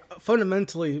 Like I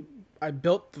fundamentally I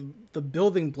built the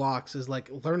building blocks is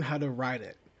like learn how to ride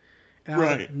it, and I was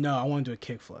like Right. no, I want to do a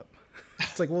kickflip.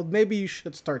 It's like well maybe you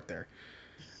should start there.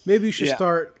 Maybe you should Yeah.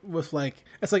 start with like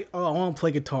it's like oh I want to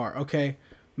play guitar. Okay,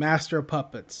 Master of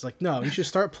Puppets. Like no, you should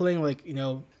start playing like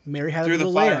Mary Had a Through the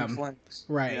Little fire and Lamb. flames.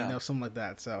 Right, Yeah. something like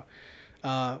that. So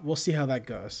we'll see how that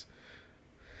goes.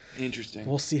 Interesting.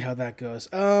 We'll see how that goes.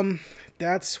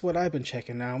 That's what I've been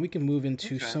checking now. We can move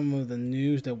into Okay. some of the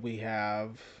news that we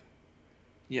have.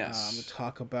 To Yes.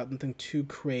 talk about nothing too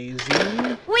crazy. We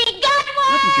got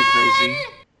Nothing too crazy.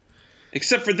 one!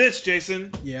 Except for this,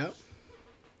 Jason. Yep,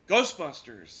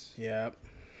 Ghostbusters. yep.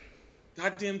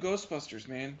 Goddamn Ghostbusters,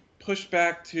 man. Pushed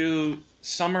back to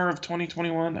summer of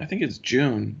 2021. I think it's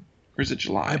June. Or is it I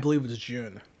July? believe it's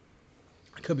June.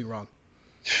 I could be wrong.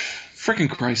 Freaking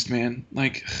Christ, man.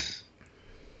 Like,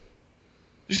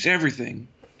 just everything.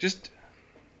 Just,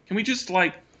 can we just,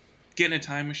 like, get in a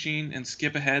time machine and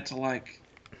skip ahead to, like,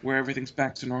 where everything's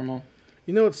back to normal?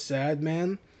 You know what's sad,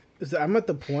 man? Is that I'm at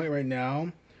the point right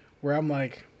now where I'm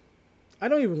like, I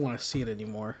don't even want to see it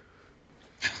anymore.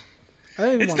 I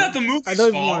don't even It's want. not the I movie's don't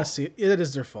even want fault. to see it. It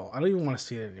is their fault. I don't even want to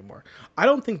see it anymore. I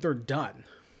don't think they're done.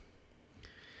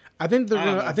 I think they're I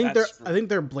don't gonna. know if that's true. I think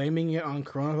they're blaming it on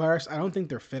coronavirus. I don't think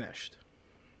they're finished.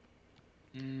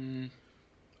 Mm,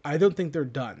 I don't think they're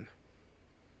done.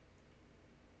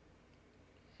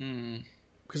 hmm.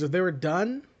 Because if they were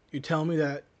done, you tell me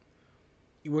that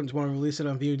you wouldn't want to release it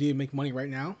on VOD and make money right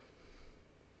now.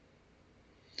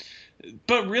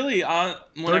 But really, when I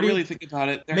 30 really think about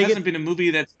it, there make hasn't it, been a movie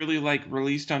that's really like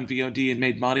released on VOD and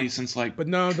made money since like but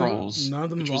Trolls, none of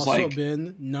them which have was also like,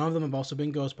 been none of them have also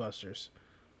been Ghostbusters.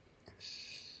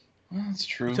 well, that's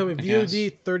You true, tell me I guess.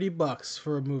 VOD $30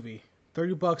 for a movie,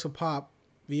 $30 a pop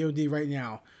VOD right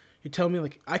now. You tell me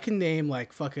like I can name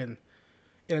like fucking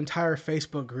an entire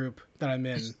Facebook group that I'm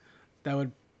in that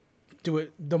would do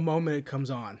it the moment it comes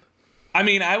on. I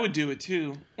mean, I would do it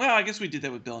too. Well, I guess we did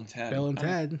that with Bill and Ted. Bill and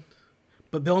Ted,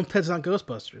 but Bill and Ted's not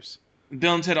Ghostbusters.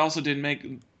 Bill and Ted also didn't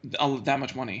make that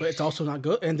much money. But it's also not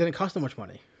good, and didn't cost that much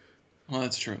money, Well,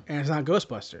 that's true. and it's not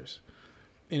Ghostbusters.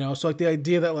 You know, so like the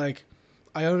idea that like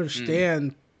I Mm.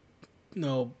 understand, you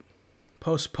know,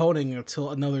 postponing until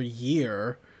another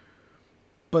year,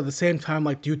 but at the same time,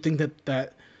 like, do you think that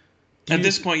do At you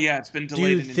this point, yeah, it's been do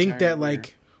delayed you an think entire that year.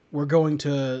 like we're going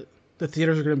to the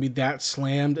theaters are going to be that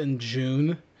slammed in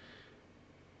June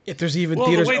if there's even Well,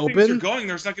 the theaters way things are open? going,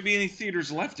 there's not going to be any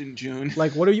theaters left in June.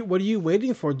 Like, what are you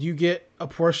waiting for? Do you get a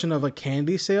portion of like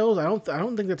candy sales? I don't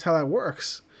think that's how that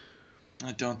works.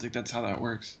 I don't think that's how that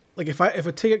works. Like if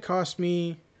a ticket costs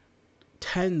me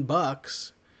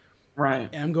 $10 Right.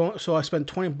 and I'm going, so I spend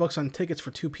 $20 on tickets for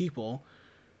two people.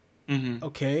 Mm-hmm.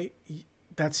 Okay,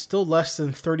 that's still less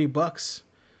than $30.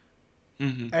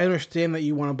 Mm-hmm. I understand that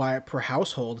you want to buy it per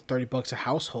household, $30 a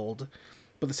household,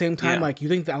 but at the same time, Yeah. like, you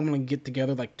think that I'm gonna get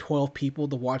together like 12 people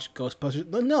to watch Ghostbusters?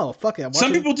 No, fuck it.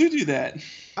 Some people do that.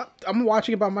 I'm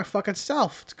watching it by my fucking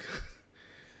self.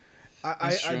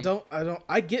 That's I true. don't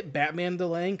I get Batman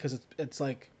delaying because it's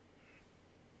like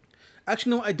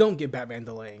actually no I don't get Batman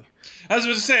delaying I was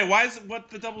going to say, why is it what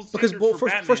the double because standard well for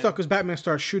first off Batman? because Batman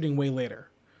started shooting way later.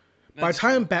 By the That's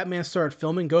time true. Batman started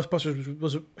filming, Ghostbusters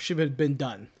was should have been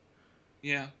done.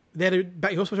 Yeah.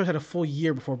 Ghostbusters had a full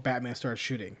year before Batman started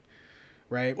shooting,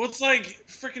 right? Well, it's like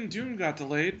freaking Dune got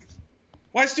delayed.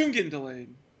 Why is Dune getting delayed?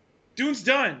 Dune's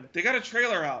done. They got a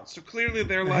trailer out, so clearly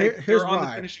they're Now like here's they're on the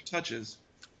why finishing touches.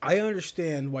 I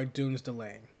understand why Dune's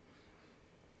delaying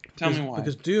Tell me why.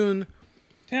 because Dune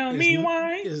Tell is me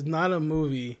why. is not a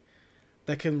movie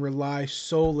that can rely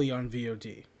solely on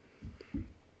VOD.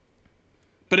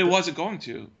 But it wasn't going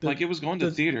to. The Like it was going to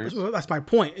the theaters. That's my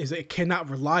point is that it cannot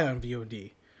rely on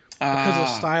VOD because of the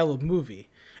Ah, style of movie.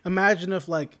 Imagine if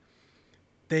like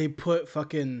they put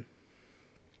fucking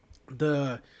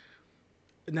the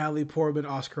Natalie Portman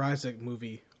Oscar Isaac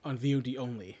movie on VOD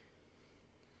only.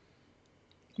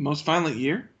 Most Violent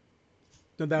Year?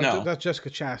 No, No. that's Jessica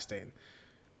Chastain.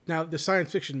 Now the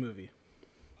science fiction movie.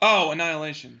 Oh,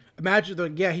 Annihilation. Imagine the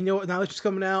yeah, you know what? Now it's just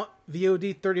coming out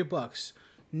VOD $30.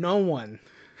 No one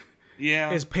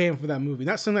Yeah. is paying for that movie.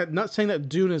 Not saying that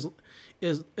Dune is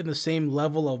in the same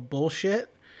level of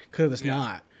bullshit because it's Yeah.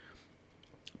 not.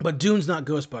 But Dune's not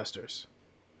Ghostbusters.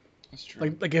 That's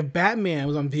true. Like if Batman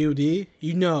was on VOD,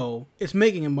 you know it's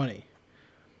making him money.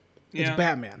 It's Yeah.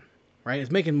 Batman, right?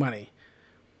 It's making money.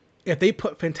 If they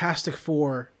put Fantastic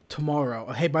Four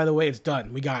tomorrow, hey, by the way, it's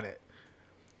done. We got it.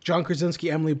 John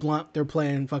Krasinski, Emily Blunt, they're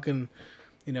playing fucking,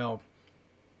 you know,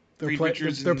 Reed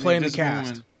Richards they're and the playing the Invisible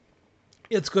cast. Woman.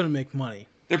 It's gonna make money.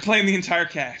 They're playing the entire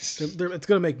cast. It's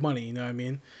gonna make money. You know what I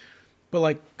mean? But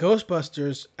like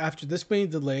Ghostbusters, after this many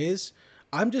delays,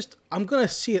 I'm gonna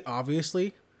see it. Obviously,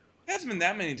 It hasn't been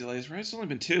that many delays, right? It's only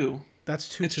been two.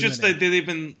 that's It's too just many. that they've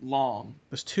been long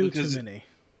That's too because many.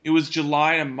 it was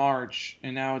July to March,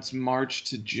 and now it's March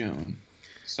to June.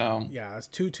 So, Yeah, that's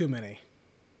too many.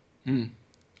 hmm.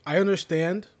 I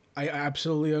understand. I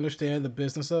absolutely understand the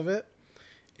business of it,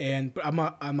 but I'm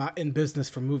not in business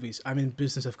for movies. I'm in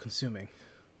business of consuming.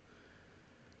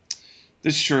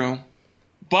 It's true.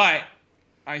 But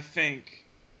I think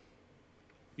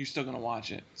you're still gonna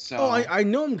watch it. Oh, So, I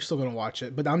know I'm still gonna watch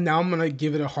it, but I'm gonna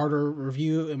give it a harder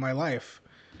review in my life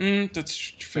that's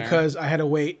fair. because I had to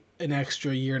wait an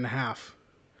extra year and a half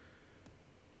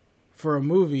for a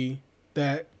movie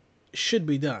that should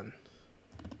be done.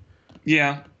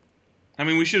 Yeah. I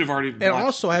mean, we should have already And watched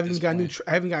also, at this point.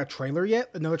 I haven't got a trailer yet.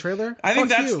 Another trailer? I think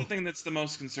Fuck that's the you, thing that's the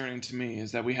most concerning to me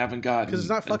is that we haven't because it's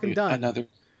gotten not fucking done.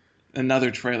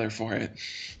 another trailer for it.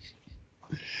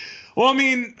 Well, I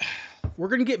mean, We're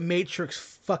gonna get Matrix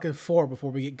fucking 4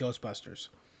 before we get Ghostbusters.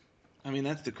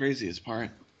 that's the craziest part.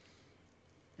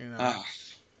 You know. Uh,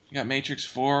 we got Matrix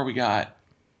 4. We got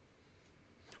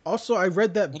Also, I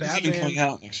read that what is even Batman. coming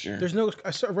out next year?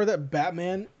 I read that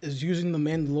Batman is using the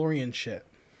Mandalorian shit,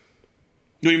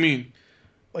 What do you mean?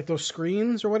 like those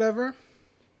screens or whatever.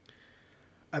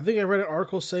 I think I read an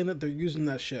article saying that they're using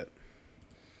that shit.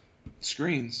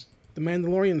 Screens. The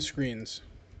Mandalorian screens.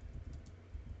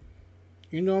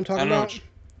 You know what I'm I talking don't know. about?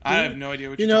 I have no idea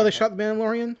what You you're know how they talking about. shot the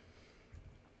Mandalorian?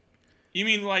 You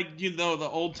mean like the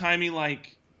old timey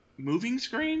like moving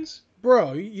screens?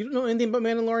 Bro, you don't know anything about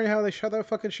Mandalorian? How they shot that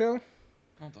fucking show?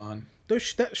 Hold on.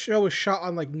 That show was shot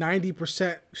on like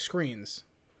 90% screens,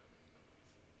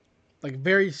 like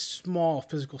very small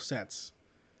physical sets.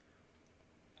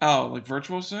 Oh, like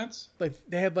virtual sets? Like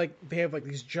they have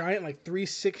these giant like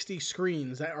 360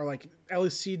 screens that are like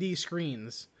LCD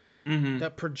screens Mm-hmm.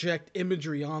 that project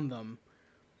imagery on them,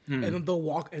 and Hmm.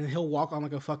 then he'll walk on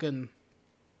like a fucking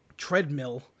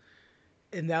treadmill,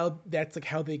 and now that's like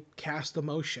how they cast the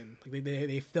motion. Like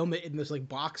they film it in this like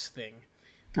box thing,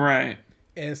 Right.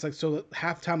 and it's like so that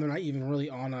half the time they're not even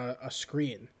really on a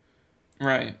screen.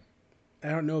 Right. I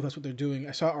don't know if that's what they're doing.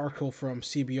 I saw an article from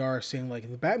CBR saying like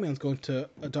the Batman's going to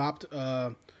adopt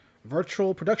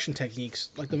virtual production techniques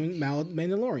like the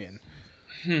Mandalorian.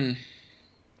 Hmm.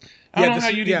 I Yeah, don't know how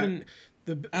this you'd yeah, even.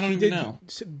 I don't he even did know.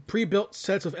 pre-built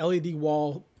sets of LED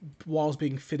walls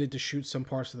being fitted to shoot some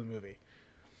parts of the movie.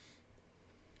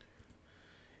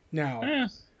 Now, Eh.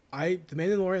 the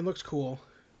Mandalorian looks cool.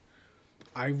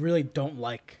 I really don't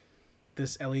like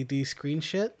this LED screen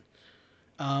shit.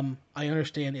 I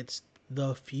understand it's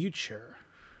the future,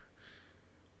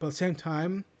 but at the same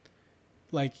time,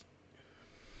 like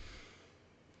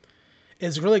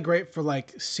it's really great for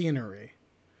like scenery,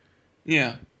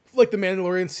 Yeah. like the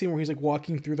Mandalorian scene where he's like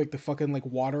walking through like the fucking like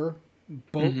water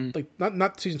boat, Mm-hmm. like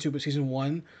not season two but season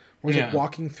one, where he's like Yeah.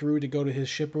 walking through to go to his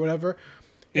ship or whatever.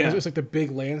 And Yeah. it's like the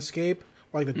big landscape,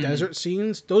 or like the Mm-hmm. desert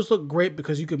scenes. Those look great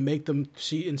because you can make them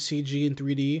see in CG and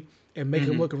 3D and make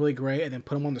them Mm-hmm. look really great, and then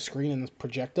put them on the screen and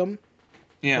project them.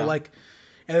 But Yeah. like,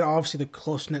 and then obviously the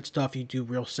close knit stuff you do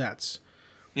real sets,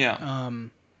 Yeah.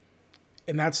 um,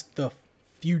 and that's the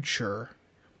future.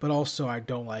 But also I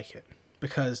don't like it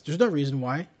because there's no reason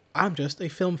why. I'm just a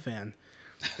film fan,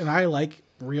 and I like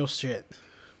real shit.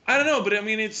 I don't know, but I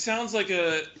mean, it sounds like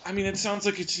a. I mean, it sounds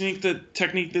like a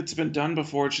technique that's been done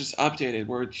before. It's just updated,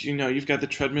 where it's, you've got the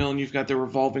treadmill and you've got the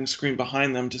revolving screen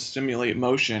behind them to stimulate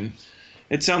motion.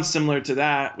 It sounds similar to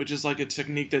that, which is like a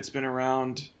technique that's been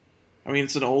around. I mean,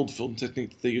 it's an old film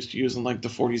technique that they used to use in like the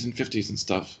 40s and 50s and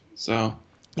stuff. So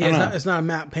I Yeah, don't know. it's not a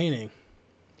matte painting,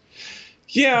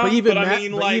 Yeah, but I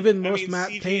mean, but like, even I most mean, matte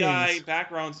CGI paintings,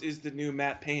 backgrounds is the new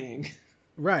matte painting.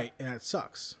 right? And it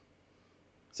sucks.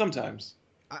 Sometimes.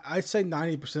 I'd say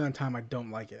 90% of the time I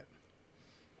don't like it.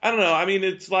 I don't know. I mean,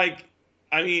 it's like,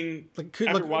 I mean, Like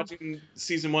after watching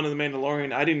season one of The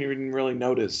Mandalorian, I didn't even really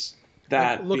notice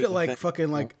that look being at a like thing. fucking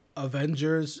So. like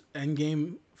Avengers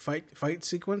Endgame fight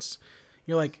sequence.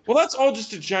 You're like Well, that's all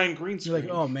just a giant green screen.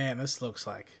 oh man, this looks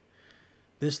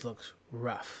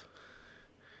rough.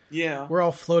 Yeah, We're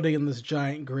all floating in this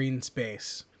giant green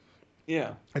space.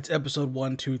 yeah, It's episode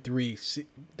one, two, three,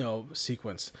 no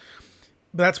sequence.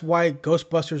 But that's why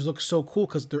Ghostbusters looks so cool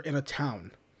because they're in a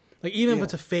town. Like even if yeah,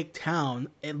 it's a fake town,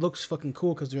 it looks fucking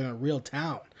cool because they're in a real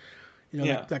town. You know,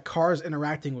 yeah. that cars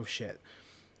interacting with shit.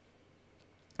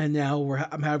 And now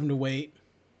I'm having to wait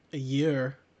a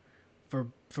year for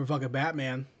fucking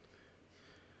Batman.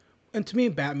 And to me,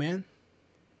 Batman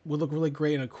would look really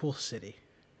great in a cool city.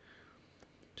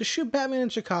 Just shoot Batman in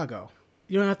Chicago.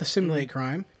 You don't have to Mm-hmm. simulate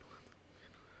crime.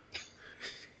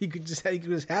 You could just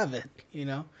have it. You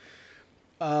know.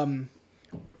 Um,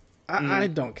 I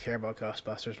Mm-hmm. don't care about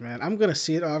Ghostbusters, man. I'm gonna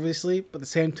see it obviously, but at the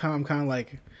same time, I'm kind of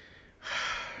like,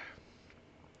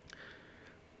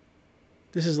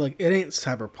 this is like it ain't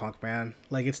Cyberpunk, man.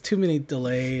 Like it's too many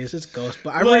delays. It's Ghost,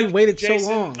 but I've already Look, waited so Jason,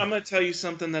 long. I'm going to tell you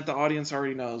something that the audience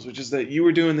already knows, which is that you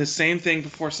were doing the same thing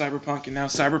before Cyberpunk, and now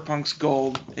Cyberpunk's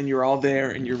gold, and you're all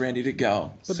there, and you're ready to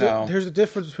go. But So, there's a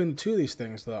difference between the two of these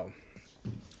things, though.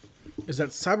 Is that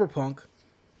Cyberpunk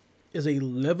is a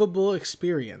livable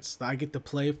experience that I get to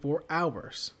play for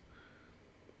hours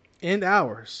and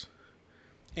hours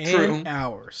and true.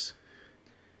 hours.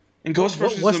 And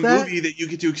Ghostbusters is What's a that? movie that you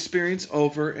get to experience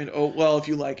over and well, if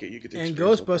you like it, you get to And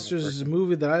experience over and Ghostbusters over is a again.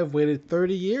 movie that I've waited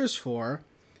 30 years for,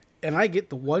 and I get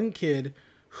the one kid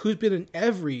who's been in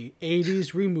every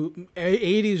 80s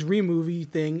removie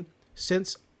thing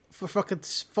since for fucking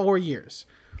 4 years.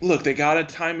 Look, they got a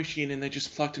time machine and they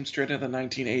just plucked him straight out of the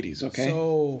 1980s. Okay.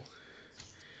 So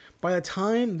by the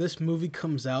time this movie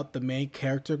comes out, the main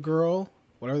character girl,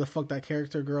 whatever the fuck that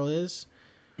character girl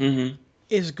Mm-hmm.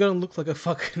 is gonna look like a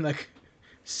fucking like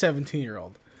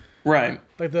 17-year-old. Right.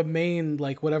 Like the main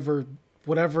like whatever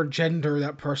gender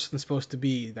that person's supposed to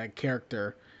be, that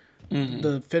character, Mm-hmm.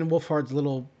 the Finn Wolfhard's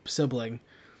little sibling.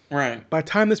 Right. By the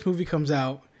time this movie comes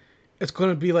out, it's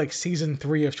gonna be like season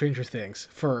 3 of Stranger Things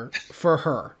for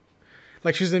her.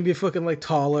 Like she's gonna be fucking like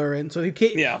taller, and so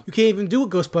Yeah. you can't even do a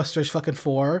Ghostbusters fucking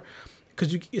 4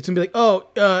 because it's gonna be like,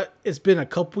 oh, it's been a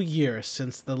couple years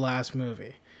since the last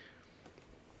movie.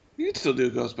 You can still do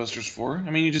Ghostbusters 4.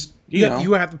 I mean, you just, you know.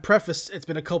 You have to preface it's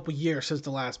been a couple years since the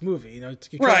last movie. You know, if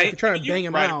Right. you're I trying mean, to you bang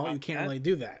can them write out, around you can't that. really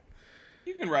do that.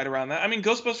 You can write around that. I mean,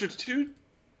 Ghostbusters 2,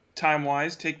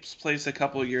 time-wise, takes place a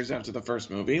couple of years after the first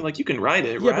movie. Like, you can write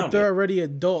it Yeah, but around they're it. already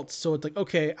adults, so it's like,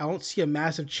 okay, I don't see a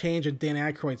massive change in Dan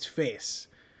Aykroyd's face.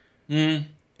 Mm.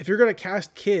 If you're going to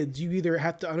cast kids, you either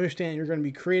have to understand you're going to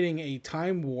be creating a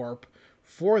time warp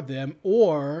for them,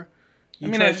 or I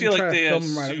mean, I you feel like try to they film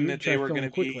them assumed you that try they to were film going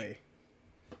them to be. quickly.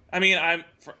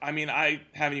 I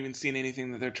haven't even seen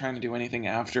anything that they're trying to do anything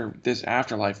after this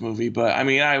Afterlife movie, but I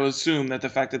mean, I would assume that the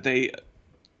fact that they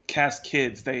cast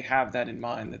kids, they have that in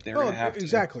mind that they're going Oh, to have to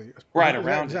exactly. ride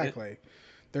around it. Exactly.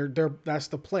 They're that's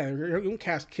the plan. You don't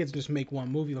cast kids to just make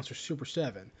one movie unless they're Super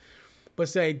Seven. But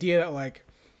it's the idea that like,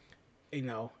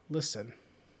 listen,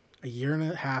 a year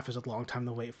and a half is a long time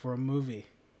to wait for a movie,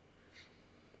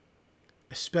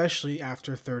 especially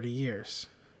after 30 years.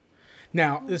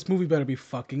 Now, this movie better be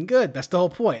fucking good. That's the whole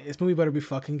point. This movie better be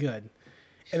fucking good.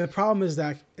 And the problem is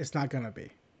that it's not gonna be.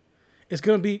 It's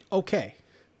gonna be okay.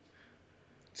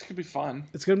 It's going to be fun.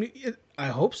 It's gonna be. I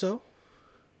hope so.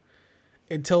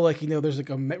 Until like there's like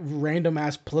a random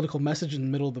ass political message in the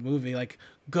middle of the movie, like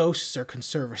ghosts are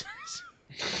conservatives.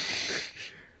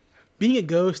 Being a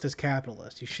ghost is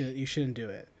capitalist. You shouldn't do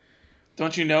it.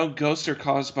 Don't you know ghosts are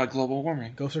caused by global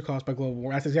warming? Ghosts are caused by global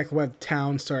warming. That's exactly why the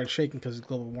town started shaking because of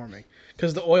global warming.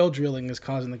 Because the oil drilling is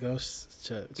causing the ghosts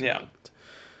to Yeah.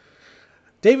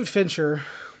 David Fincher,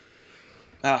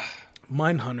 Ah.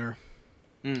 Mindhunter,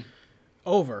 Mm.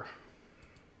 over.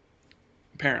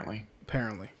 Apparently.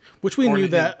 Which we Or knew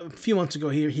did that a few months ago.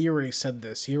 He already said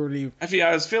this. I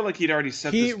feel like he'd already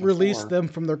said this he before. released them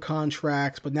from their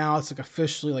contracts, but now it's like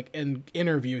officially like in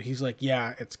interview. He's like,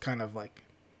 yeah, it's kind of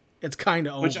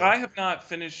over. Which I have not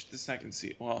finished the second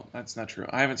season. Well, that's not true.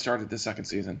 I haven't started the second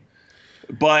season.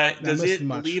 But does it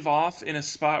leave off in a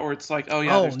spot where it's like, oh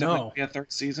yeah, there's definitely a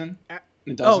third season?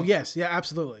 It doesn't? Oh yes, yeah,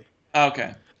 absolutely.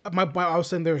 Okay. I was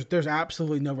saying there's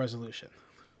absolutely no resolution.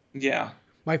 Yeah.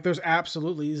 Like there's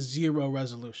absolutely zero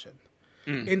resolution.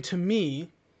 Mm. And to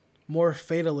me, more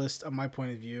fatalist on my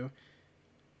point of view,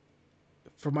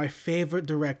 for my favorite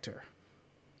director.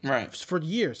 Right. For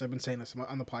years I've been saying this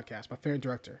on the podcast. My favorite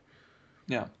director.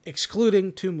 Yeah.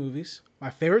 Excluding 2 movies.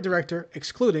 My favorite director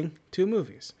excluding 2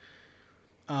 movies.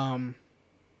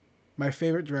 My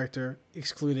favorite director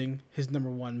excluding his number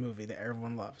 1 movie that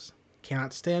everyone loves.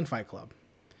 Cannot stand Fight Club.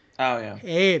 Oh yeah.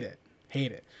 Hate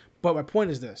it. But my point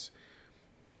is this.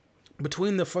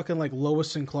 Between the fucking like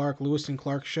Lewis and Clark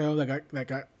show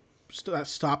that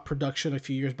stopped production a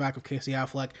few years back of Casey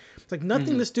Affleck, it's like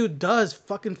nothing this dude does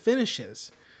fucking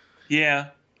finishes. Yeah.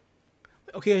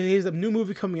 Okay, he has a new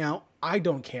movie coming out. I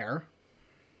don't care.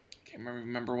 Can't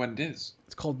remember what it is.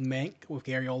 It's called Mank with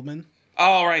Gary Oldman.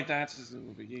 Oh right, that's his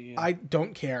movie. Yeah. I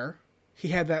don't care. He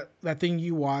had that thing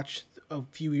you watched a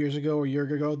few years ago or a year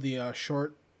ago, the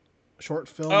short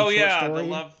film. Oh short yeah, story.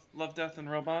 the Love, Death, and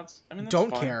Robots. I mean, that's Don't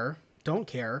fine.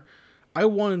 care. I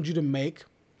wanted you to make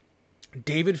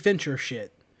David Fincher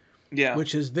shit. Yeah.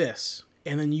 Which is this.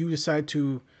 And then you decide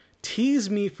to tease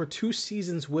me for 2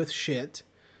 seasons with shit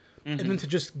and then to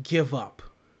just give up.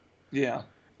 Yeah.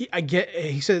 I get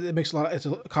he said it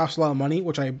costs a lot of money,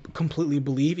 which I completely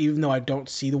believe, even though I don't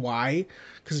see the why.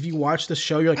 Because if you watch the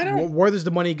show, you're like, where does the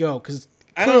money go? Because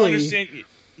I don't understand.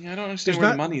 Yeah, I don't understand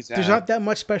where the money's at. There's not that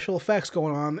much special effects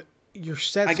going on. Your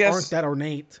sets aren't that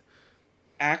ornate.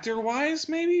 Actor-wise,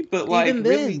 maybe, but like even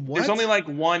then, really, there's only like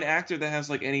one actor that has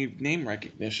like any name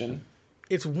recognition.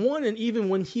 It's one, and even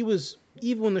when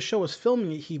the show was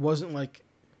filming it, he wasn't like.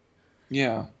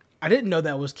 Yeah. I didn't know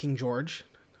that was King George.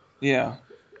 Yeah.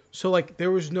 So like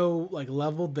there was no like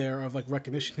level there of like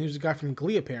recognition. He was a guy from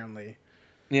Glee apparently.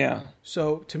 Yeah.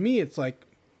 So to me, it's like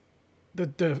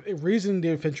the reason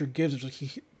David Fincher gives is like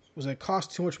he was like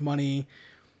cost too much money.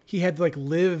 He had to like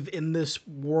live in this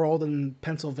world in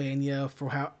Pennsylvania for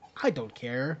how I don't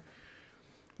care.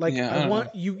 Like I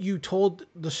want you told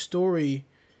the story,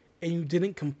 and you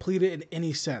didn't complete it in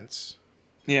any sense.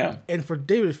 Yeah. And for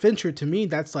David Fincher, to me,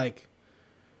 that's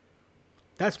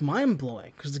mind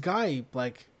blowing because the guy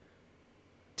like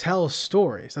tells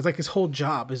stories. That's like his whole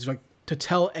job is like to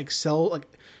tell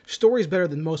stories better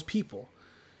than most people.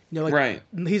 Right.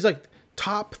 He's like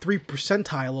top 3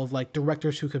 percentile of like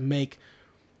directors who can make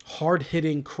hard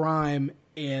hitting crime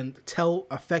and tell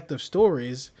effective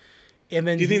stories. And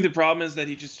then do you think the problem is that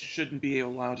he just shouldn't be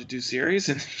allowed to do series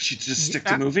and he should just stick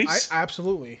to movies?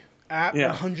 Absolutely.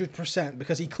 100%,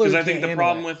 because he clearly can't. Because I think the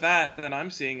problem with that I'm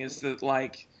seeing is that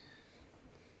like,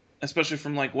 especially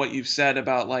from like what you've said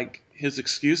about like his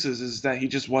excuses, is that he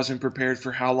just wasn't prepared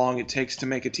for how long it takes to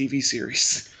make a TV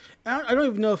series. I don't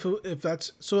even know if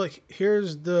that's so. Like,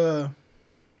 here's the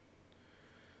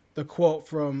quote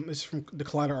from the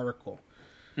Collider article.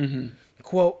 Mm-hmm.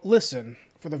 Quote: "Listen,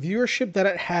 for the viewership that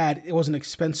it had, it was an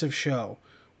expensive show.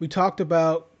 We talked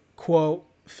about quote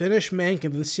finish Mank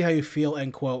and then see how you feel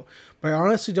end quote. But I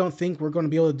honestly don't think we're going to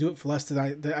be able to do it for less than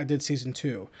I did season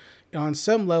 2. And on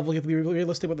some level, you have to be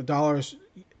realistic with the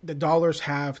dollars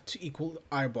have to equal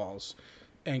eyeballs,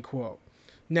 end quote.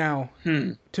 Now,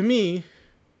 to me,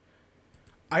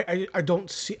 I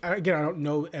don't see, again, I don't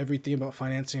know everything about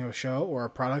financing a show or a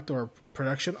product or a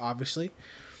production, obviously.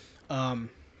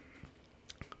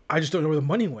 I just don't know where the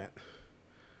money went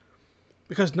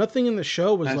because nothing in the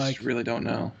show was I just like really don't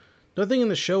know. nothing in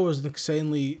the show was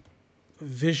insanely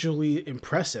visually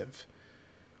impressive.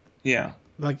 Yeah.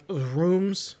 Like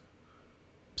rooms,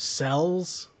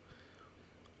 cells,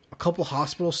 a couple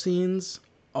hospital scenes,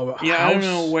 a Yeah, I don't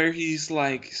know house. where he's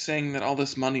like saying that all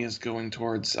this money is going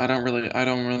towards. I don't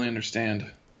really understand.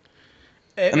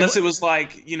 Eh, Unless it was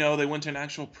like, they went to an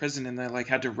actual prison and they like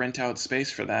had to rent out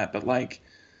space for that, but like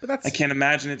but I that's can't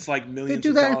imagine it's like they millions do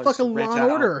of that in dollars to fucking Law rent and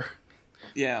out. Order.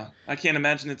 Yeah, I can't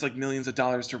imagine it's like millions of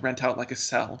dollars to rent out like a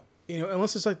cell.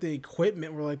 Unless it's like the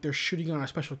equipment where like they're shooting on a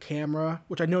special camera,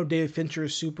 which I know David Fincher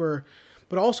is super,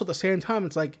 but also at the same time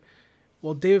it's like,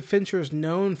 well, David Fincher is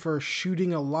known for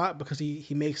shooting a lot because he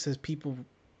makes his people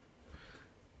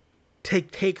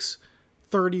take takes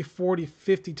 30, 40,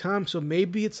 50 times. So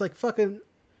maybe it's like fucking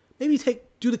maybe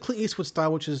do the Clint Eastwood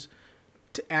style, which is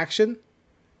to action,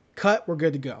 cut, we're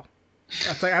good to go.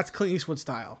 That's Clint Eastwood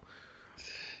style.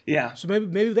 Yeah. So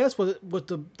maybe that's what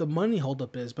the money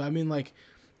holdup is. But I mean, like,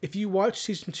 if you watch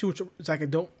season two, which it's like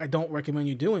I don't recommend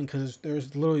you doing because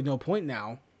there's literally no point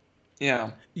now.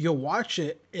 Yeah. You'll watch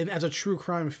it, and as a true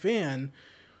crime fan,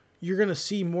 you're gonna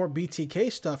see more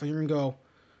BTK stuff, and you're gonna go,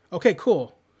 okay,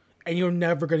 cool, and you're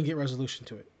never gonna get resolution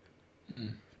to it.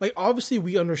 Mm. Like, obviously,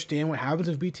 we understand what happens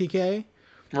with BTK.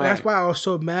 And that's Right. why I was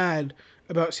so mad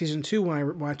about season two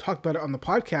when I talked about it on the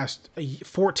podcast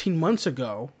 14 months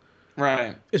ago.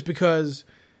 Right. Is because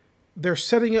they're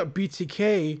setting up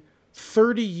BTK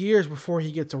 30 years before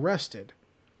he gets arrested.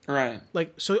 Right.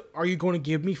 Like, so are you going to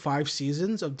give me 5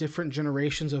 seasons of different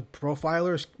generations of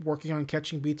profilers working on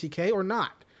catching BTK or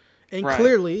not? And Right.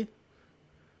 clearly,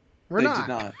 we're They did not.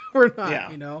 not. We're not, Yeah.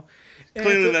 And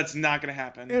Clearly that's not going to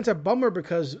and happen. it's a bummer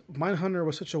because Mindhunter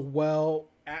was such a well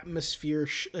atmosphere.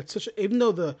 It's such even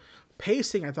though the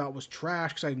pacing I thought was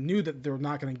trash because I knew that they were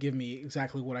not going to give me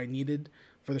exactly what I needed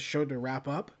for the show to wrap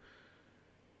up.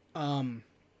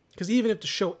 Because even if the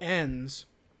show ends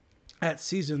at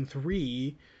season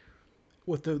three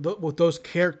with with those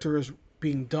characters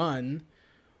being done,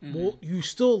 Hmm. well, you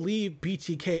still leave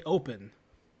BTK open.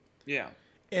 Yeah.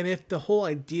 And if the whole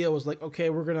idea was like, okay,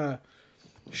 we're gonna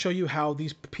show you how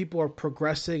these people are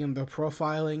progressing and they're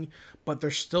profiling, but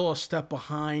they're still a step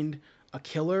behind a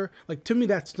killer. Like to me,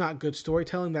 that's not good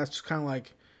storytelling. That's kind of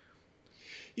like,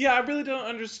 Yeah, I really don't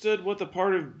understood what the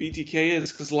part of BTK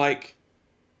is because like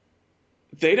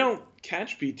they don't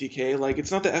catch BTK. Like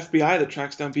it's not the FBI that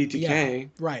tracks down yeah, BTK.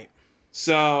 right.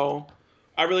 So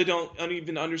I really don't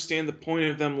even understand the point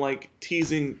of them like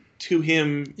teasing to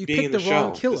him You being picked in the the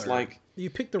wrong show because killer. like You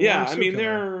picked the yeah, wrong I serial mean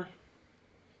killer.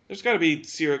 there's got to be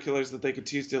serial killers that they could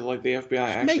tease to like the FBI Just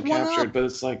actually make one captured, up. but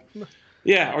it's like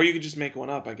yeah, or you could just make one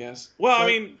up, I guess. Well, I Like,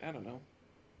 mean, I don't know.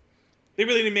 They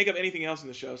really didn't make up anything else in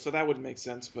the show, so that wouldn't make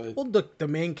sense. But well, the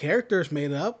main character is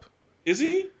made up. is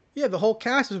he? Yeah, the whole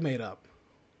cast is made up.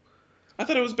 I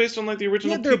thought it was based on like the Yeah,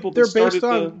 original they're people that they're based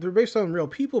started on the. they're based on real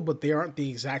people, but they aren't the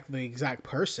exact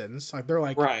persons. Like they're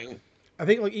like Right. I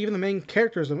think like even the main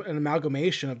character is an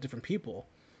amalgamation of different people.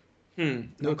 Hmm.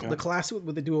 The Okay. classic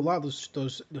what they do a lot of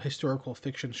those historical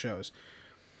fiction shows,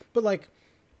 but like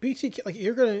BTK, like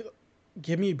you're gonna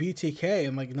give me BTK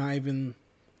and like not even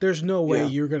there's no way Yeah.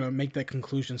 you're gonna make that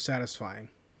conclusion satisfying.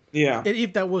 Yeah. And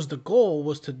if that was the goal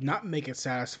was to not make it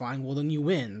satisfying, well then you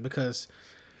win because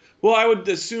Well, I would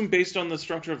assume based on the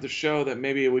structure of the show that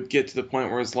maybe it would get to the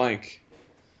point where it's like,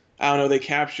 I don't know, they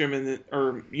capture him and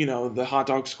or the hot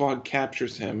dog squad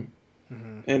captures him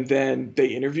mhm, and then they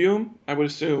interview him. I would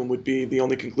assume would be the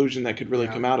only conclusion that could really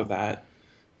yeah, come out of that.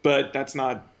 But that's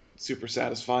not super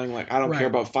satisfying. Like I don't care right.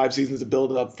 about 5 seasons of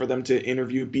build up for them to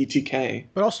interview BTK.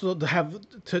 But also to have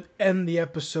to end the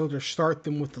episode or start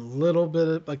them with a little bit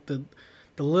of like the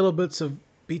little bits of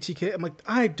BTK. I'm like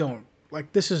I don't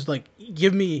like this is like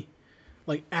give me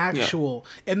like Yeah. actual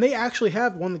and they actually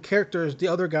have one of the characters the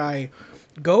other guy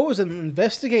goes and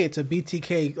investigates a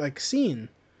BTK like scene.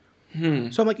 Hmm.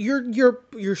 So I'm like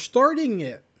you're starting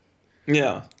it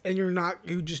Yeah. and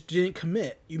you just didn't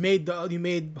commit. You made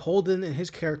Holden and his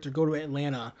character go to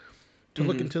Atlanta to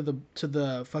look Hmm. into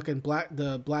the fucking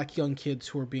black young kids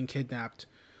who are being kidnapped,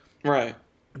 Right.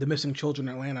 the missing children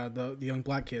in Atlanta, the young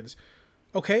black kids.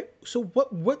 Okay, so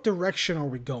what direction are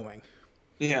we going?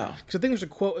 Yeah. Because I think there's a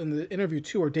quote in the interview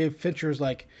too where Dave Fincher is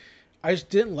like, "I just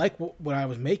didn't like what I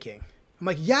was making." I'm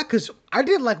like, "Yeah, because I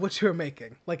didn't like what you were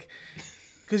making. Like,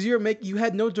 because you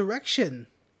had no direction.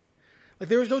 Like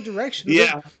there was no direction.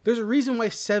 Yeah. There's a reason why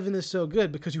Seven is so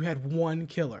good because you had one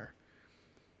killer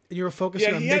and you were Yeah, focusing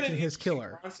he on had an making his interesting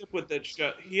killer. concept with that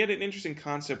show. He had an interesting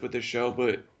concept with this show,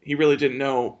 but he really didn't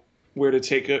know where to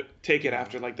take it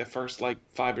after like the first like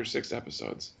 5 or 6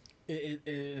 episodes. it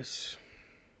is.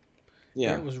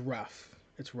 Yeah. It was rough.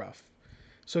 It's rough.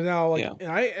 So now, like,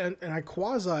 Yeah. and I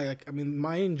quasi like. I mean,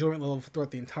 my enjoyment level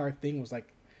throughout the entire thing was like,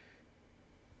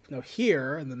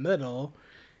 here in the middle,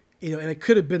 and it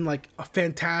could have been like a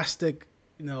fantastic,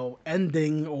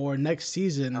 ending or next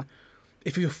season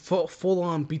if you full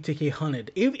on BTK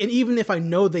hunted. And even if I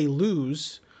know they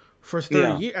lose for 30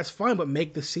 Yeah. years, that's fine. But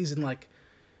make the season like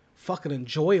fucking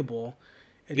enjoyable.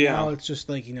 And now Yeah. it's just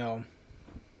like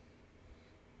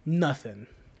nothing.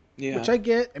 Yeah. Which I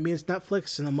get. I mean, it's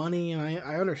Netflix and the money, and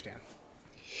I understand.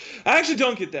 I actually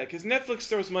don't get that because Netflix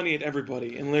throws money at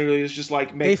everybody and literally is just like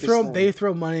They make this throw thing. they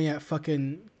throw money at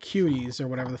fucking cuties or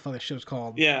whatever the fuck that shit's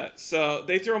called. Yeah, so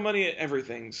they throw money at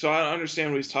everything. So I don't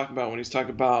understand what he's talking about when he's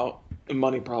talking about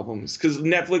money problems because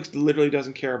Netflix literally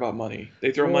doesn't care about money.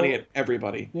 They throw money Well, at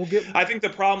everybody. we'll get. I think the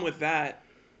problem with that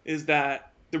is that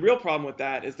the real problem with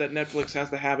that is that Netflix has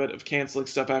the habit of canceling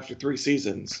stuff after 3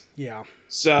 seasons. Yeah,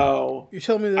 So you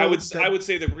telling me I though would that I would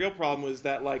say the real problem was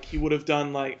that like he would have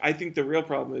done like I think the real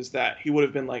problem is that he would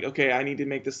have been like, okay, I need to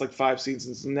make this like 5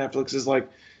 seasons, and Netflix is like,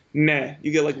 nah,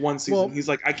 you get like 1 season. well, He's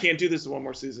like, I can't do this in one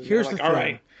more season. here's They're the like, all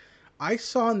thing. right. I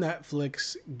saw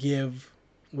Netflix give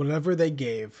whatever they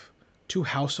gave to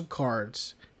House of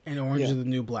Cards and Orange Yeah. is the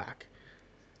New Black.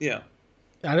 Yeah.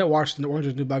 I didn't watch the Orange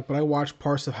is the New Black, but I watched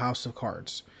parts of House of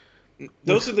Cards.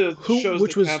 Those are the shows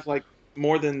Which that was have like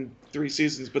more than 3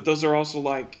 seasons, but those are also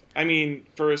like, I mean,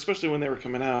 for especially when they were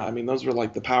coming out, I mean, those were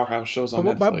like the powerhouse shows on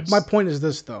but my Netflix. point is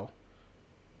this though.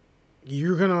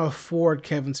 You're gonna afford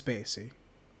Kevin Spacey.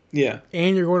 Yeah.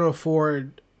 And you're going to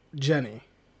afford Jenny.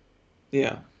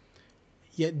 Yeah.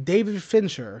 Yet David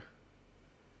Fincher,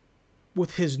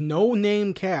 with his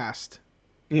no-name cast,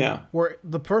 Yeah. where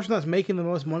the person that's making the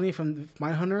most money from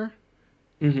Mindhunter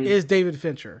Hmm. is David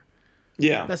Fincher.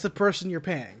 Yeah. That's the person you're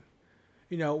paying.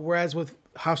 Whereas with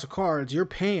House of Cards, you're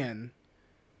paying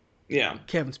Yeah.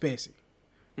 Kevin Spacey,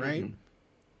 right? Mhm.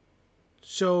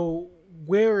 So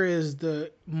where is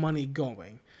the money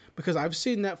going? Because I've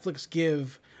seen Netflix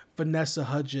give Vanessa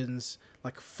Hudgens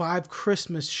like 5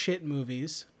 Christmas shit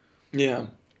movies Yeah.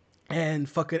 and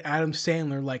fucking Adam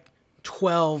Sandler like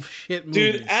 12 shit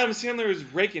movies. Dude, Adam Sandler is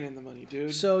raking in the money,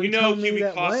 dude. So You you know, telling me Hubie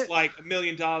that costs what? like $1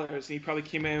 million, and he probably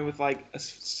came in with like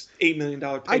 $8 million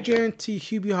I paycheck. guarantee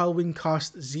Hubie Halloween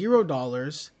cost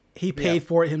 $0. He Yeah. paid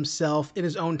for it himself in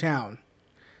his own town,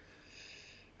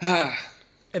 oh,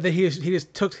 and then he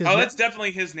just took his. that's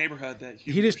definitely his neighborhood that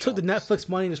Hubie He just was took the showing. Netflix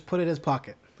money and just put it in his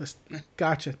pocket.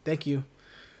 Gotcha. Thank you.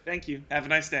 Thank you. Have a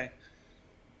nice day.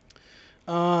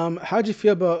 How'd you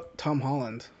feel about Tom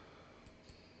Holland?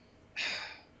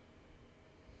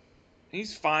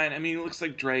 He's fine. I mean, he looks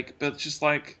like Drake, but it's just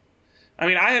like, I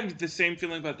mean, I have the same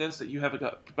feeling about this that you have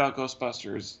about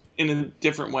Ghostbusters in a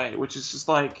different way, which is just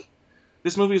like,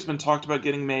 this movie has been talked about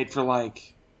getting made for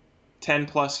like 10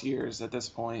 plus years at this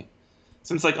point.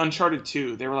 Since like Uncharted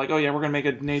 2, they were like, oh yeah, we're gonna make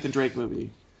a Nathan Drake movie.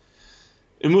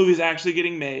 The movie's actually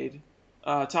getting made.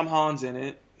 Tom Holland's in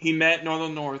it. He met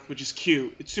Nolan North, which is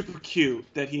cute. It's super cute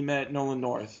that he met Nolan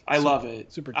North. I love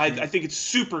it. Super I cute. think it's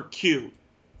super cute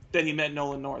that he met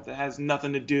Nolan North. It has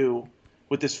nothing to do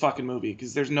with this fucking movie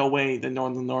because there's no way that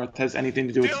Nolan North has anything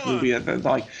to do with this movie.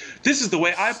 Like, this is the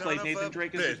way I played Nathan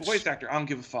Drake as a voice actor. I don't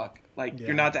give a fuck. Like, Yeah.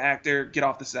 you're not the actor. Get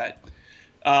off the set.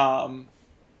 I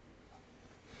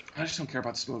just don't care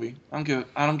about this movie. I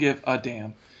don't give a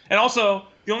damn. And also,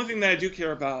 the only thing that I do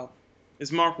care about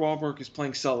is Mark Wahlberg is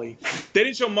playing Sully. They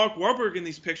didn't show Mark Wahlberg in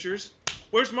these pictures.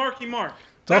 Where's Marky Mark?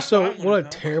 It's also I wanna what a know.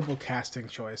 terrible casting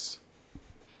choice.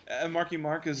 Marky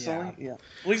Mark is Yeah. Sully? Yeah.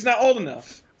 Well, he's not old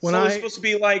enough. When Sully's I- supposed to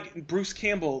be like Bruce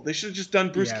Campbell. They should have just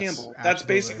done Bruce Yes, Campbell. That's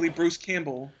absolutely. basically Bruce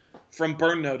Campbell from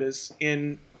Burn Notice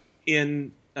in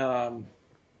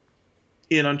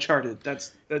Uncharted.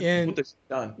 That's And- what they've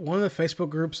done. One of the Facebook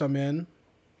groups I'm in,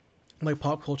 like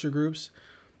pop culture groups,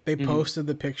 they Mhm. posted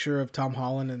the picture of Tom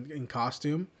Holland in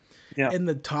costume. Yeah. And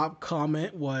the top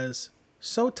comment was,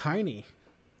 so tiny.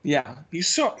 Yeah.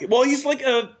 He's like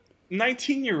a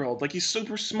 19-year-old. Like, he's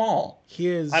super small. He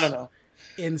is I don't know.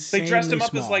 insanely They dressed him up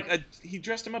small. as like they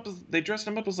dressed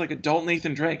him up as like adult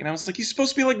Nathan Drake, and I was like, he's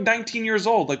supposed to be like 19 years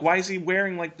old. Like, why is he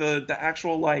wearing like the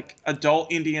actual like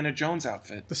adult Indiana Jones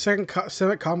outfit? The second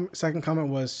comment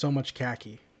was so much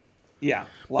khaki. Yeah.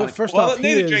 First off, he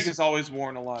Nathan is- Drake has always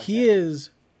worn a lot of He khaki. is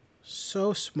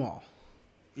so small.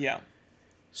 Yeah.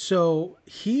 So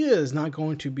he is not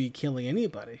going to be killing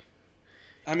anybody.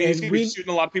 I mean, he's And gonna be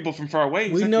shooting a lot of people from far away.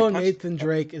 He's We not know gonna punch- Nathan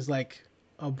Drake is like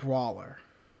a brawler,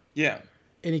 Yeah.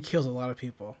 and he kills a lot of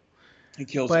people. He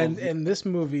kills. But all in, of them. in this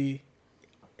movie,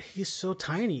 he's so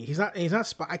tiny. He's not.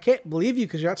 I can't believe you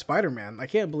because you're not Spider-Man. I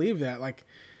can't believe that. Like,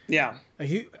 Yeah. Like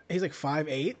he's like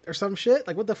 5'8" or some shit.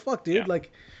 Like what the fuck, dude? Yeah.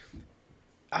 Like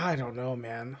I don't know,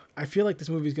 man. I feel like this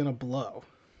movie's gonna blow.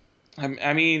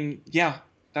 I mean, yeah,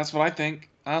 that's what I think.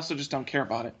 I also just don't care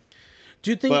about it.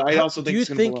 Do you think? But I also Do think you it's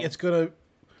gonna think blow. it's gonna?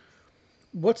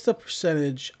 What's the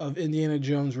percentage of Indiana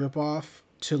Jones ripoff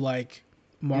to like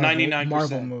Marvel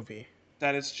 99%. movie?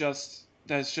 That is just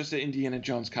an Indiana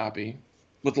Jones copy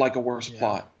with like a worse Yeah.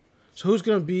 plot. So who's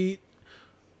gonna be?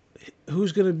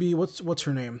 Who's gonna be? What's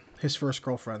her name? His first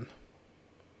girlfriend.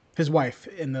 His wife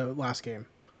in the last game.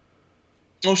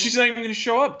 Well, she's not even going to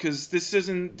show up because this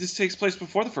takes place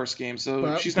before the first game,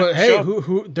 so she's not But going to hey, show up.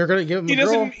 who they're gonna give him He a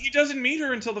girl? doesn't meet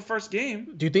her until the first game.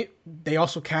 Do you think they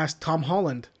also cast Tom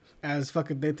Holland as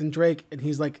fucking Nathan Drake and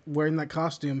he's like wearing that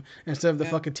costume instead of the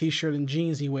Yeah. fucking t-shirt and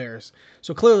jeans he wears?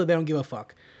 So clearly they don't give a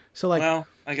fuck. So like Well,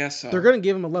 I guess so. they're gonna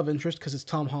give him a love interest because it's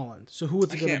Tom Holland. So who is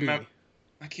I it gonna can't be? remember.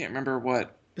 I can't remember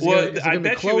what. Is Well, it I gonna be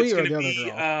bet you Chloe it's or going the to other be.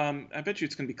 girl? I bet you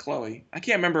it's going to be Chloe. I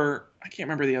can't remember. I can't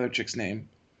remember the other chick's name.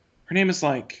 Her name is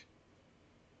like.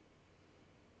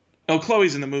 Oh,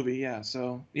 Chloe's in the movie. Yeah.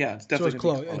 So yeah, it's So definitely it's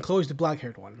gonna be Chloe, Chloe. and Chloe's the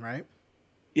black-haired one, right?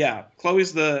 Yeah,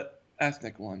 Chloe's the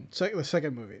ethnic one. The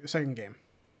second movie, the second game.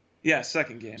 Yeah,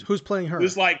 second game. So who's playing her?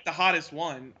 Who's like the hottest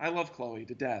one? I love Chloe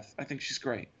to death. I think she's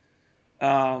great.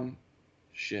 Um,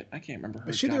 shit, I can't remember her.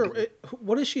 Is she goddamn-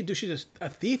 what does she do? She just a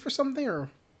thief or something or?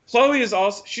 Chloe is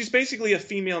also. She's basically a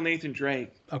female Nathan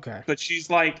Drake, Okay. but she's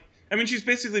like. I mean, she's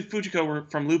basically Fujiko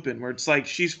from Lupin, where it's like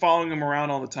she's following him around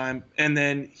all the time, and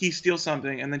then he steals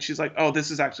something, and then she's like, "Oh,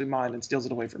 this is actually mine," and steals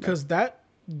it away from him. Because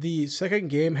the second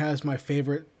game has my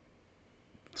favorite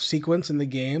sequence in the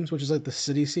games, which is like the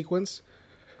city sequence.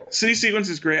 City sequence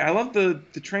is great. I love the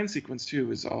train sequence too.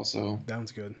 Is also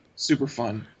Sounds good. super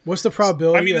fun. What's the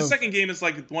probability? I mean, the second game is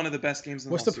like one of the best games in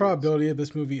the What's whole the series. probability of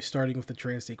this movie starting with the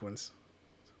train sequence?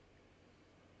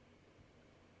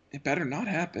 It better not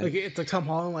happen. Like it's like Tom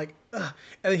Holland, like, ugh,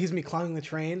 and then he's gonna be climbing the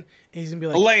train, and he's gonna be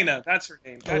like Elena, that's her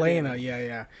name. God damn Elena, it.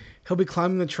 yeah. He'll be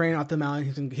climbing the train out the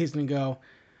mountain. He's gonna go.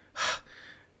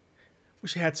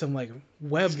 Wish I had some like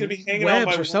He's gonna be hanging out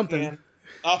webs by or something. hand.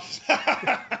 Oh.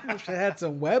 Wish I had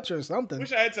some webs or something.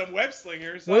 Wish I had some web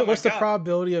slingers. Oh What's my the God.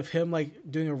 probability of him like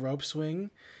doing a rope swing,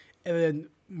 and then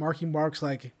Mark's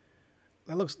like,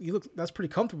 that's pretty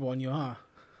comfortable on you, huh?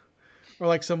 Or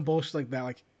like some bullshit like that.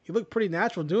 Like you look pretty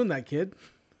natural doing that, kid.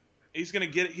 He's gonna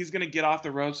get off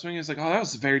the rope swing. He's like, oh, that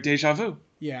was very deja vu.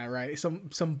 Yeah, right.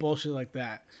 Some bullshit like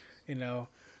that, you know.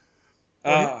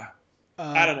 I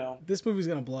don't know. This movie's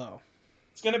gonna blow.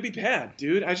 It's gonna be bad,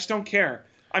 dude. I just don't care.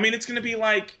 I mean, it's gonna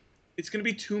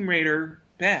be Tomb Raider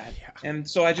bad, Yeah. and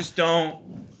so I just don't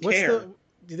care. Do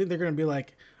you think they're gonna be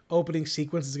like opening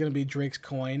sequence is gonna be Drake's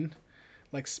coin,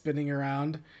 like spinning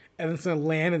around, and it's gonna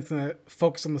land. And it's gonna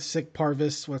focus on the sick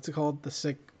Parvis. What's it called? The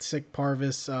sick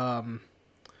Parvis.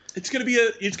 It's gonna be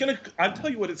I'll tell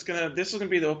you what it's gonna. This is gonna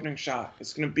be the opening shot.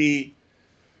 It's gonna be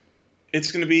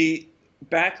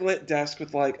backlit desk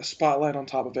with like a spotlight on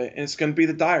top of it, and it's gonna be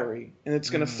the diary, and it's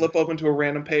gonna flip open to a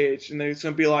random page, and then it's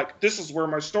gonna be like, "This is where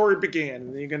my story began," and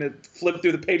then you're gonna flip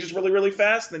through the pages really, really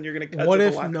fast, and then you're gonna cut. What to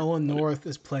if the line. Nolan North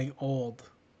is playing old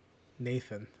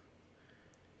Nathan?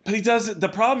 But he doesn't. The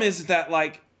problem is that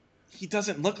like he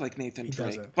doesn't look like Nathan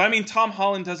Drake. doesn't. But I mean, Tom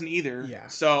Holland doesn't either. Yeah.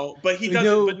 So, but he You doesn't.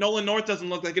 know- but Nolan North doesn't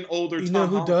look like an older You Tom know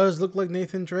who Holland. does look like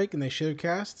Nathan Drake, and they should have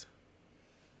cast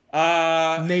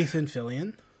Nathan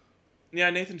Fillion. Yeah,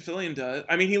 Nathan Fillion does.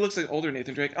 I mean, he looks like older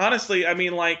Nathan Drake. Honestly, I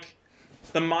mean, like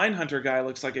the Mindhunter guy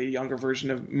looks like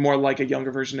more like a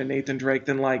younger version of Nathan Drake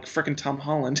than like frickin' Tom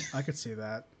Holland. I could see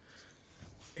that.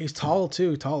 He's taller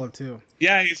too.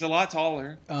 Yeah, he's a lot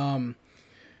taller.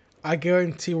 I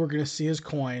guarantee we're gonna see his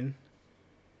coin.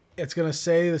 It's gonna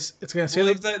say this. It's gonna say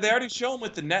Well, that they already show him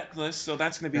with the necklace, so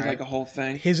that's gonna be Right. like a whole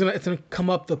thing. it's gonna come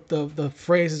up. The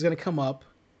phrase is gonna come up.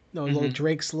 No, little Mhm.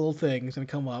 Drake's little thing is gonna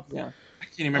come up. Yeah, I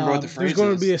can't even remember what the There's phrase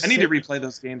gonna is. be a I need to sick- replay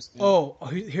those games. Man. Oh,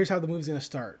 here's how the movie's gonna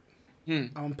start. Hmm.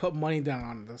 I'm gonna put money down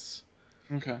on this.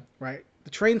 Okay. Right, the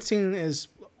train scene is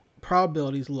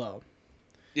probabilities low.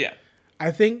 Yeah.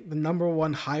 I think the number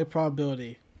one high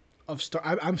probability of start.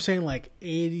 I'm saying like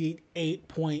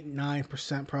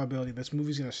 88.9% probability this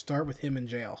movie's gonna start with him in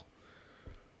jail.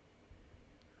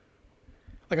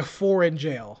 Like a 4 in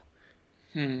jail.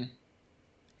 Hmm.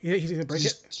 He's gonna break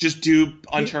it Just do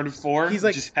Uncharted 4. he's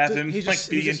like- just have him he's like just-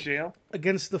 be he's in just- jail.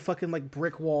 against the fucking like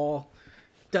brick wall,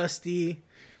 dusty.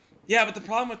 Yeah, but the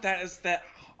problem with that is that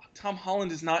Tom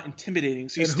Holland is not intimidating.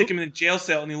 So you And stick who- him in a jail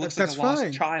cell and he looks That's like a lost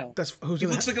fine. child. That's who's He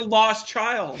gonna. looks like a lost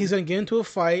child. He's gonna get into a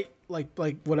fight, like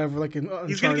whatever, like in Uncharted,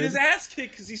 He's gonna get his ass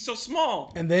kicked because he's so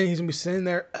small. and then he's gonna be sitting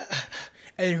there,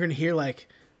 and you're gonna hear like,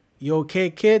 "You okay,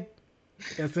 kid?"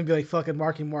 And it's gonna be like fucking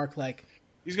Marky Mark, like,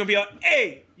 He's gonna be like,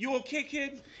 "Hey, you okay,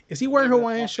 kid?" Is he wearing Whatever that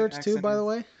Hawaiian Boston shirts too, accent by the is.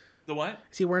 way? The what?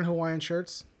 Is he wearing Hawaiian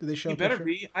shirts? Did they show He a better picture?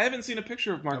 be. I haven't seen a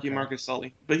picture of Okay. Marcus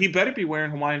Sully, but he better be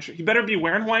wearing Hawaiian shirts. He better be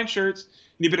wearing Hawaiian shirts, and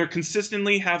he better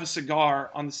consistently have a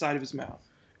cigar on the side of his mouth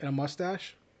And a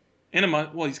mustache? and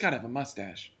well, he's got to have a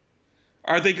mustache.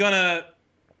 Are they gonna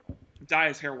dye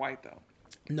his hair white though?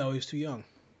 No, he's too young.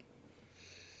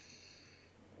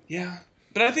 Yeah,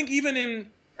 but I think even in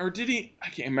or did he? I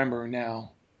can't remember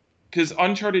now. Because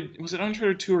Uncharted was it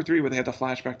Uncharted 2 or 3 where they had the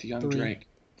flashback to young 3. Drake?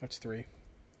 That's 3.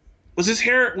 Was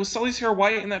Sully's hair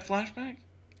white in that flashback?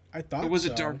 I Or thought was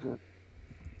so. it darker?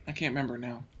 I can't remember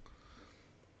now.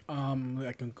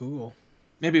 I can Google.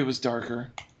 Maybe it was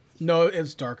darker. No,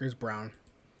 it's darker. It's brown.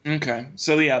 Okay.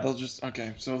 So yeah,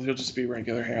 so he'll just be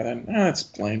regular hair then. That's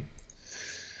plain.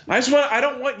 I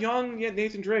don't want young yet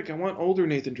Nathan Drake. I want older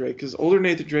Nathan Drake because older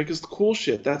Nathan Drake is the cool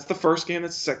shit. That's the first game,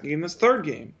 that's the second game, that's the third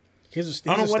game. He's a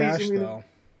I don't know what he's stash, doing. though.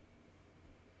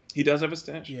 He does have a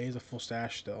stash? Yeah, he's a full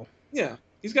stash still. Yeah.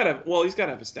 He's gotta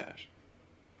have a stash.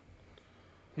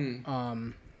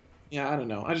 Yeah, I don't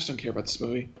know. I just don't care about this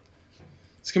movie.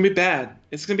 It's gonna be bad.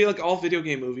 It's gonna be like all video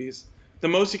game movies. The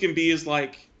most it can be is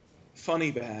like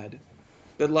funny bad,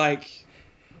 but like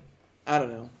I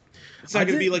don't know. It's not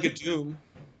gonna be like a Doom.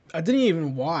 I didn't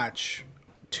even watch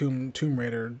Tomb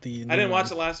Raider. I didn't watch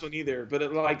the last one either,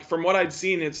 but like from what I'd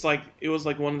seen, it was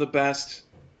like one of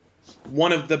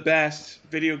the best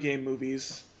video game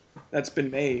movies that's been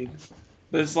made.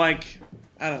 But it's like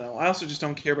I don't know. I also just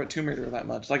don't care about Tomb Raider that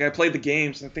much. Like I played the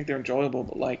games, and I think they're enjoyable,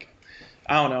 but like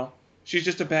I don't know. She's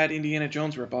just a bad Indiana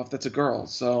Jones ripoff. That's a girl,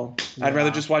 so I'd rather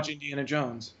just watch Indiana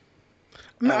Jones.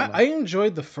 I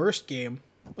enjoyed the first game,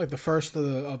 like the first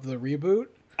of the reboot.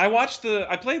 I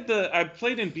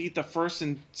played and beat the first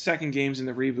and second games in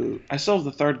the reboot. I still have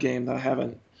the third game that I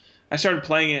haven't. I started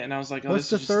playing it and I was like, oh, What's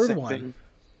this is the just third the same one? thing.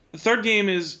 The third game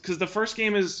is because the first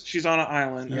game is she's on an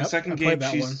island, and the second game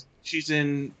she's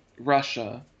in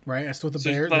Russia. Right, that's what the So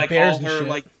bears. like The bears all and her shit.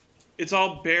 like, it's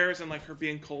all bears and like her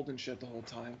being cold and shit the whole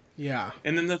time. Yeah.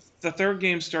 And then the third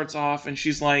game starts off and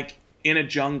she's like in a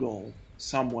jungle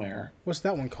somewhere. What's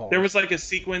that one called? There was like a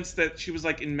sequence that she was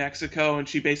like in Mexico and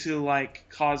she basically like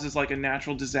causes like a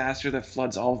natural disaster that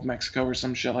floods all of Mexico or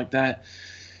some shit like that.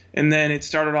 And then it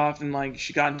started off and like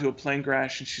she got into a plane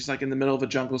crash and she's like in the middle of a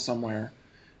jungle somewhere.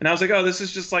 And I was like, oh, this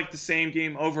is just like the same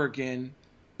game over again,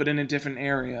 but in a different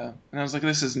area. And I was like,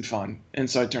 this isn't fun. And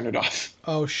so I turned it off.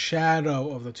 Oh, Shadow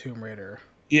of the Tomb Raider.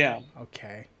 Yeah.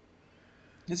 Okay.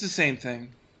 It's the same thing.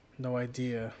 No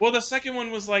idea. Well, the second one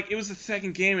was like, it was the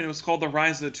second game and it was called The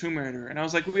Rise of the Tomb Raider. And I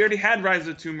was like, we already had Rise of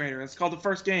the Tomb Raider. It's called the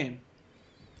first game.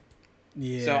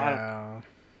 Yeah. So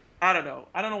I don't know.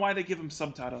 I don't know why they give them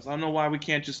subtitles. I don't know why we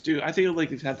can't just do. I feel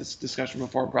like we've had this discussion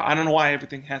before, but I don't know why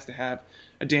everything has to have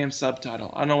a damn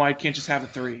subtitle. I don't know why I can't just have a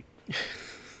 3.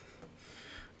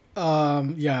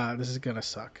 Yeah, this is gonna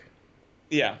suck.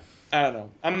 Yeah, I don't know.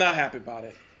 I'm not happy about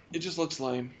it. It just looks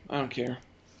lame. I don't care.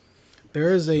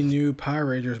 There is a new Power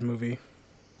Rangers movie.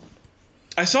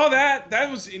 I saw that. That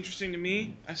was interesting to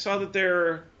me. I saw that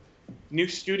their new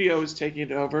studio is taking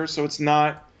it over, so it's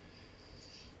not.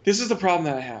 This is the problem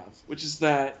that I have, which is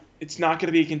that it's not going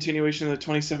to be a continuation of the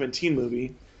 2017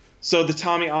 movie. So the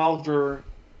Tommy Oliver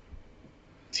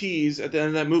tease at the end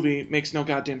of that movie makes no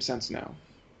goddamn sense now.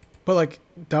 But like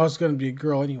that was gonna be a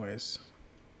girl anyways.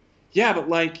 Yeah, but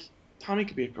like Tommy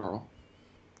could be a girl.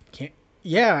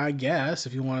 Yeah, I guess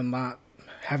if you want to not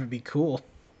have it be cool.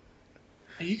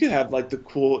 You could have like the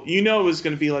cool. It was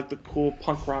going to be like the cool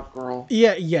punk rock girl.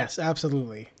 Yeah. Yes.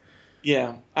 Absolutely.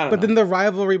 Yeah, I don't know. But then the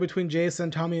rivalry between Jason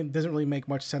and Tommy doesn't really make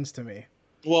much sense to me.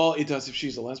 Well, it does if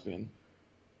she's a lesbian.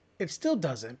 It still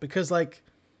doesn't because like.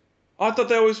 I thought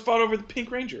they always fought over the Pink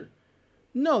Ranger.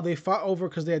 No, they fought over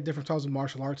because they had different styles of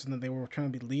martial arts and then they were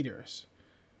trying to be leaders.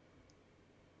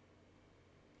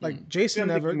 Like Jason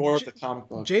never more of the comic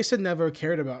book. Jason never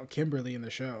cared about Kimberly in the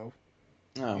show.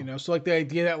 Oh. You know, so like the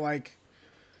idea that like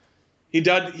he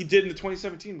did in the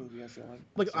 2017 movie, I feel like.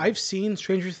 Like I've seen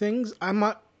Stranger Things.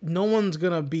 No one's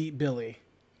gonna beat Billy.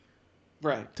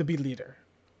 Right. To be leader.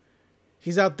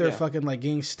 He's out there fucking like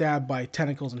getting stabbed by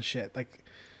tentacles and shit. Like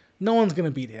no one's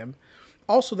gonna beat him.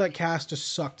 Also that cast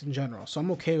just sucked in general, so I'm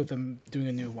okay with them doing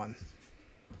a new one.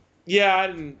 Yeah, I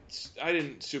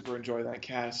didn't super enjoy that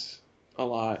cast a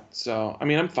lot. So I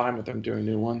mean, I'm fine with them doing a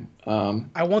new one.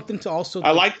 I want them to also.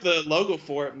 I like the logo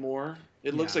for it more.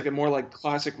 It looks like a more like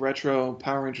classic retro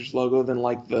Power Rangers logo than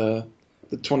like the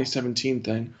 2017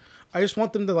 thing. I just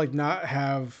want them to like not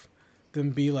have them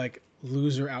be like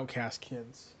loser outcast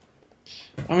kids.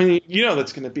 I mean,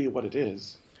 that's going to be what it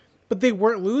is. But they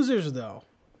weren't losers though.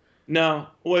 No,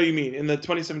 what do you mean in the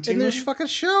 2017? In this fucking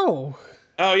show.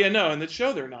 Oh yeah, no, in the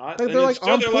show they're not. Like In they're the like show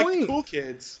on they're like the point. cool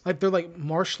kids. Like they're like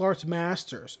martial arts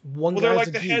masters. One Well, they're guy's like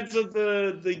a the heads geek.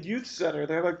 of the youth center.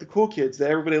 They're like the cool kids that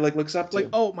everybody like looks up Like, to.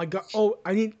 oh my god. Oh,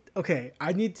 I need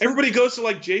Everybody goes to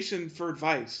like Jason for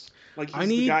advice. Like I he's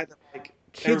the need guy that like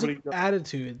kids with everybody goes.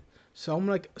 attitude. So I'm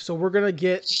like, so we're gonna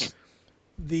get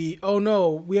the oh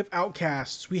no, we have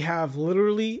outcasts. We have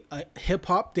literally a hip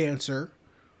hop dancer.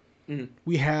 Mhm.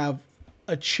 We have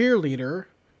a cheerleader.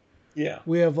 Yeah.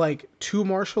 We have like two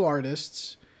martial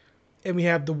artists, and we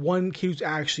have the one kid who's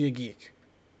actually a geek.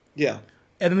 Yeah.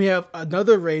 And then we have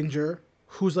another ranger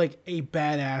who's like a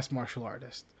badass martial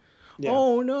artist. Yeah.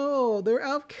 Oh no, they're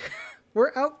out.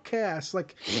 We're outcasts.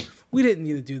 Like, we didn't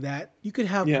need to do that. You could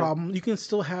have Yeah. problems. You can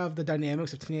still have the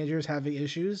dynamics of teenagers having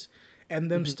issues,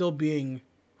 and them Mhm. still being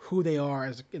who they are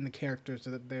as in the characters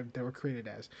that they were created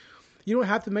as. You don't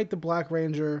have to make the Black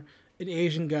Ranger an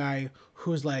Asian guy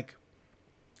who's like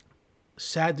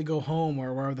sad to go home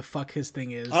or wherever the fuck his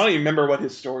thing is. I don't even remember what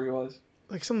his story was.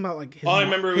 Like something about like his. All I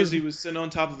remember was his, he was sitting on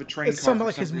top of a train it's car. something For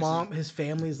like some his reason. mom, his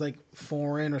family's like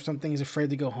foreign or something. He's afraid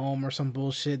to go home or some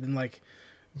bullshit. And like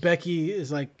Becky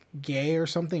is like gay or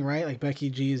something, right? Like Becky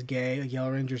G is gay. Like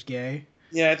Yellow Ranger's gay.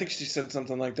 Yeah, I think she said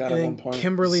something like that And at then one point.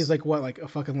 Kimberly's like what, like a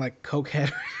fucking like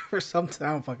cokehead or something.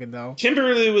 I don't fucking know.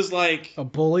 Kimberly was like A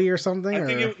bully or something. I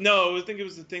think or... I think it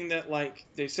was the thing that like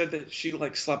they said that she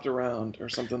like slept around or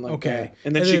something like Okay. that,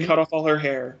 and then she cut off all her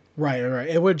hair. Right.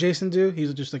 And what did Jason do?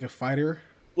 He's just like a fighter.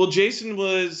 Well, Jason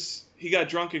he got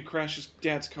drunk and crashed his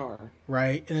dad's car.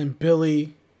 Right. And then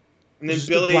Billy. And then just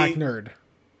Billy, a black nerd.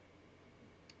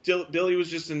 Billy was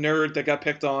just a nerd that got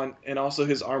picked on, and also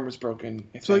his arm was broken.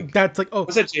 So like, that's like, oh,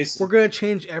 was that Jason? we're gonna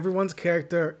change everyone's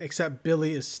character except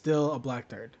Billy is still a black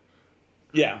nerd.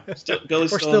 Yeah,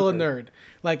 Billy's or still a nerd.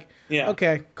 Like, yeah,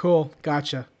 okay, cool,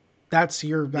 gotcha. That's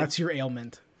your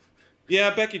ailment.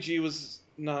 Yeah, Becky G was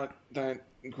not that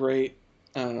great.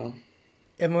 I don't know.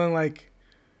 And then like,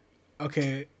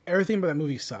 okay, everything about that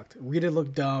movie sucked. Rita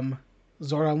looked dumb.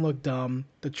 Zordon looked dumb.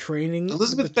 The training.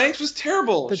 Elizabeth Banks was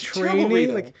terrible. The She's training,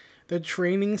 terrible, like the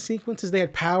training sequences, they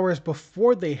had powers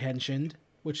before they henshined,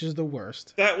 which is the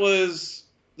worst. That was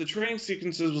the training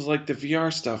sequences was like the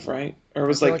VR stuff, right? Or it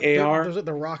was They're like AR. Those are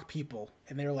the rock people,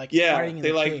 and they were like Yeah, fighting in they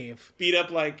the like cave. beat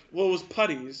up like it was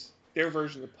putties, their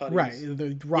version of putties, Right?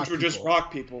 The rock which were people. just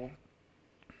rock people,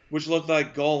 which looked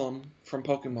like Golem from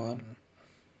Pokemon.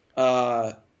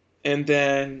 And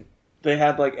then they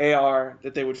had like AR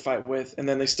that they would fight with, and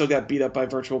then they still got beat up by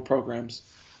virtual programs.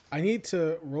 I need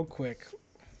to real quick.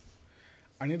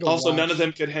 I need to Also, watch none of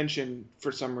them could henshin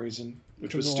for some reason,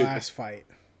 which was the stupid. last fight.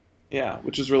 Yeah,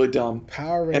 which was really dumb.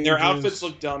 Power Rangers. And their outfits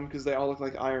looked dumb because they all look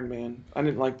like Iron Man. I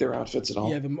didn't like their outfits at all.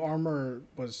 Yeah, the armor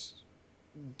was.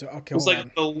 Okay, it was hold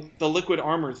like on. the liquid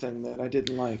armor thing that I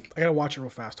didn't like. I gotta watch it real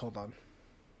fast. Hold on.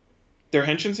 Their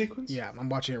henshin sequence? Yeah, I'm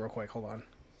watching it real quick. Hold on.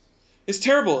 It's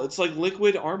terrible. It's like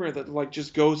liquid armor that like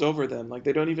just goes over them. Like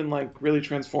they don't even like really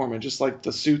transform. It just like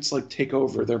the suits like take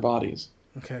over their bodies.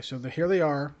 Okay, so here they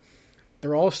are.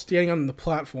 They're all standing on the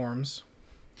platforms.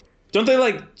 Don't they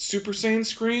like Super Saiyan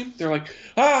scream? They're like,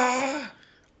 ah!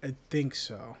 I think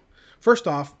so. First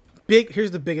off,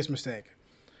 here's the biggest mistake.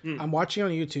 Hmm. I'm watching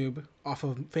on YouTube off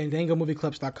of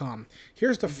FandangoMovieClips.com.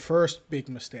 Here's the first big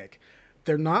mistake.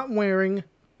 They're not wearing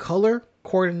color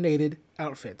coordinated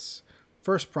outfits.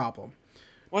 First problem.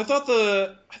 Well, I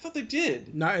thought they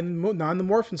did. Not in the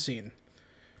morphin scene.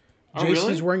 Oh, Jason's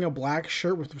really? wearing a black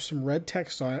shirt with some red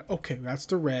text on it. Okay, that's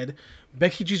the red.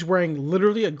 Becky G's wearing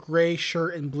literally a gray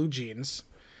shirt and blue jeans.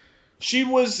 She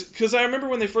was because I remember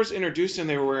when they first introduced him,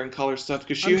 they were wearing color stuff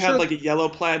because she I'm had sure- like a yellow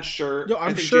plaid shirt. Yo, I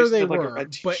I'm think sure Jason they had, like, a were,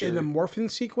 red but in the t-shirt. morphin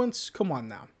sequence, come on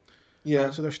now. Yeah,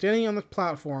 So they're standing on the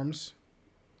platforms.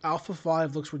 Alpha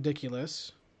 5 looks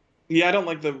ridiculous. yeah, I don't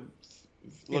like the. look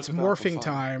It's of morphing Alpha 5.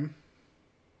 time.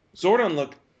 Zordon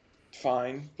looked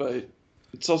fine, but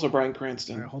it's also Bryan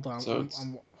Cranston. All right, hold on. So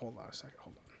Hold on a second.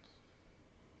 Hold on.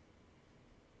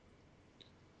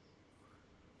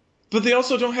 But they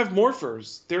also don't have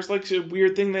morphers. There's like a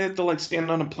weird thing they have to like stand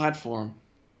on a platform,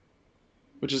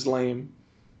 which is lame.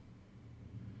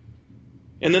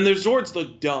 And then their Zords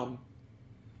look dumb.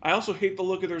 I also hate the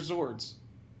look of their Zords.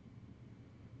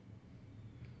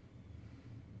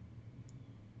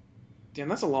 Damn,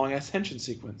 that's a long ass henshin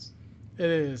sequence. It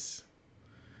is.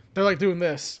 They're like doing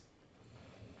this.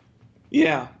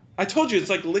 Yeah, I told you it's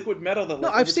like liquid metal that. No,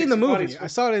 like, I've seen the overtakes movie. bodies. I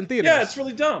saw it in theaters. Yeah, it's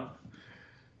really dumb.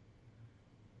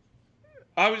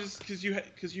 I was just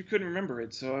because you couldn't remember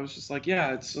it, so I was just like,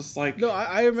 yeah, it's just like. No,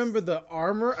 I remember the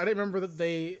armor. I didn't remember that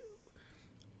they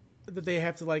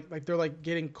have to like they're like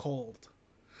getting cold.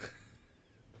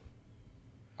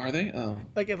 Are they? Oh.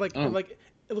 Like Oh. like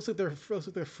it looks like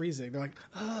they're freezing. They're like,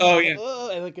 Oh yeah,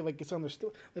 and like it's on their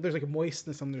like there's like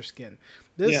moistness on their skin.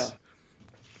 yeah, This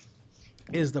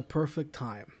is the perfect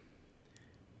time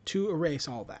to erase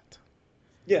all that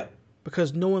yeah.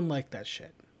 because no one liked that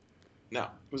shit. No, it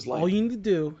was All lame. you need to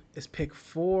do is pick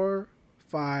 4,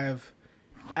 5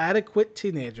 adequate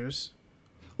teenagers.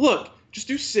 Look, just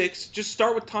do 6. Just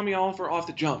start with Tommy Oliver off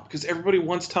the jump because everybody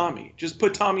wants Tommy. Just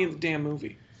put Tommy in the damn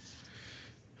movie.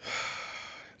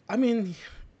 I mean,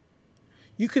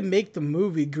 you could make the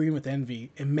movie Green with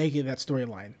Envy and make it that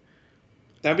storyline.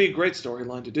 That'd be a great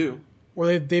storyline to do.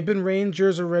 Or they've been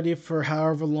Rangers already for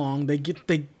however long. They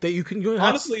you can you don't have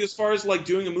Honestly, as far as like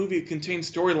doing a movie that contains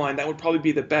storyline, that would probably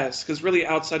be the best because really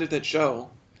outside of that show,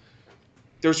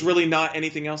 there's really not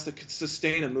anything else that could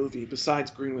sustain a movie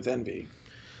besides Green with Envy.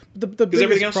 the Because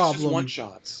everything biggest else is just one problem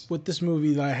shots. with this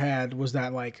movie that I had was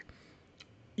that like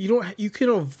you can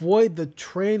avoid the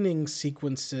training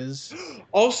sequences.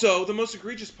 Also, the most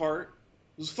egregious part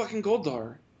was fucking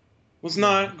Goldar. Was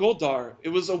not Goldar. It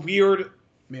was a weird,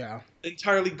 Yeah,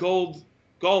 entirely gold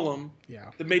golem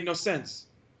yeah. that made no sense.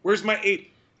 Where's my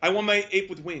ape? I want my ape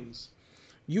with wings.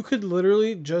 You could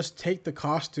literally just take the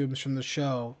costumes from the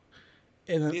show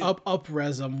and then Yeah,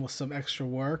 up-res them with some extra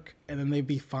work, and then they'd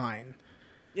be fine.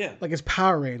 yeah, Like it's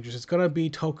Power Rangers. It's gonna be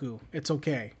Toku. It's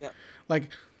okay. yeah. Like,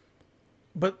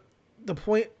 but the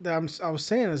point that I was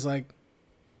saying is like,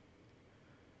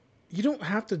 you don't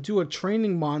have to do a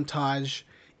training montage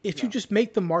if you No. just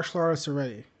make the martial artists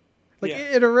already. Like Yeah.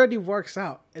 it already works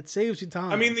out. It saves you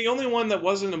time. I mean, the only one that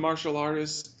wasn't a martial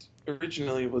artist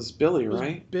originally was Billy, it was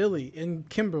right? Billy and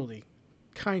Kimberly,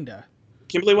 kinda.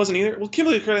 Kimberly wasn't either. Well,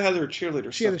 Kimberly could have had her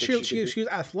cheerleader She had stuff a that she could do. she was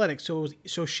athletic, so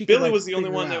she could Billy like was the only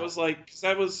figure one it that out. was like, because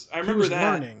I He remember was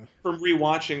that learning. from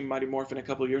rewatching Mighty Morphin a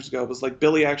couple of years ago. It was like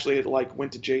Billy actually had like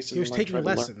went to Jason He was and like taking tried to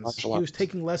learn lessons. martial He was arts.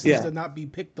 taking lessons Yeah, to not be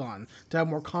picked on, to have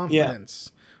more yeah,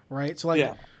 confidence, right? So like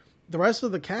yeah, the rest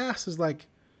of the cast is like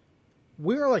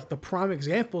we're like the prime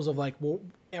examples of like well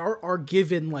our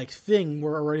given like thing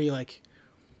we're already like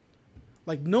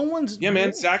no one's yeah,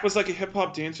 man. Zach was like a hip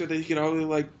hop dancer that he could only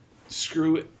like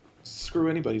screw screw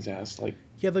anybody's ass. Like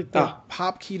he had like the ah,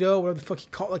 pop keto whatever the fuck he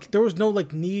called like there was no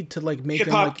like need to like make hip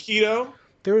them hop like keto,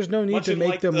 there was no need much to in make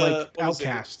like them like the what was it,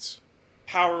 outcasts.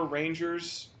 Power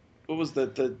Rangers. What was the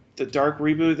dark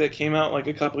reboot that came out like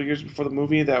a couple of years before the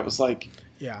movie? That was like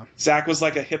Yeah, Zach was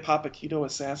like a hip hop Aikido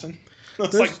assassin.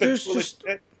 It's there's like the there's coolest just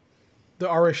shit. the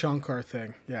Ari Shankar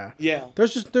thing. Yeah, Yeah,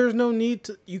 there's no need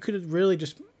to you could really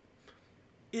just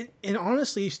and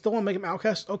honestly, you still want to make them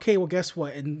outcasts? Okay, well, guess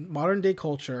what? In modern day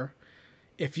culture,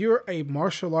 if you're a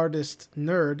martial artist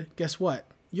nerd, guess what?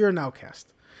 You're an outcast.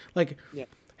 Like, yeah.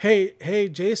 hey,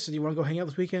 Jason, you want to go hang out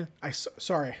this weekend?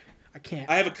 Sorry, I can't.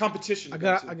 I have a competition. I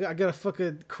got a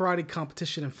fucking karate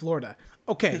competition in Florida.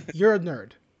 Okay, you're a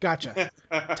nerd. Gotcha.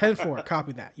 10-4,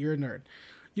 copy that. You're a nerd.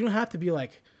 You don't have to be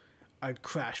like, I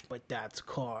crashed my dad's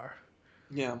car.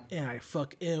 Yeah. And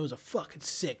it was a fucking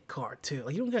sick car too.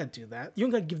 Like you don't gotta do that. You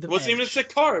don't gotta give It them wasn't even a edge.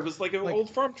 sick car. It was like an Like old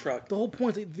farm truck. the whole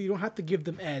point is that you don't have to give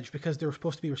them edge because they're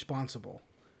supposed to be responsible.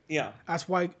 Yeah. That's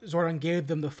why Zordon gave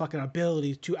them the fucking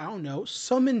ability to, I don't know,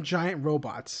 summon giant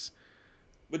robots.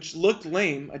 Which looked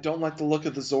lame. I don't like the look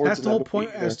of the Zords. That's in the that whole movie point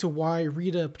either. as to why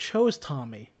Rita chose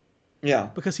Tommy. Yeah.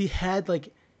 Because he had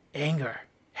like anger,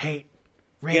 hate,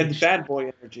 He had the rage. bad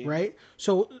boy energy. Right?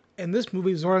 So in this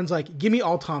movie, Zordon's like, give me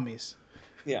all Tommies.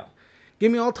 Yeah.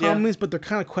 Give me all Yeah. Tommies, but they're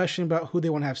kind of questioning about who they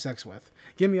want to have sex with.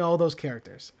 Give me all those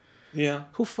characters. Yeah.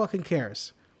 Who fucking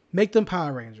cares? Make them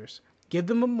Power Rangers. Give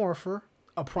them a morpher,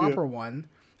 a proper one,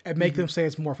 and make them say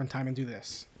it's morphin time and do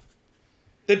this.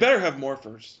 They better have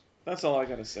morphers. That's all I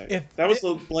gotta say. If That was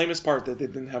the lamest part that they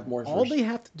didn't have morphers. All they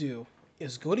have to do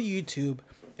is go to YouTube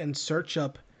and search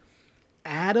up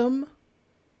Adam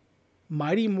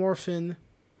Mighty Morphin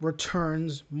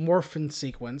Returns Morphin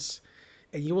Sequence,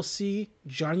 and you will see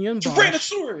Johnny and Bosch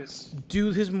Tyrannosaurus.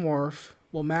 do his morph,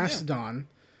 well, Mastodon,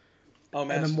 Oh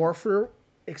man. and the morpher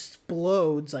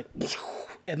explodes like,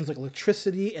 and there's like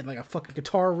electricity and like a fucking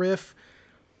guitar riff.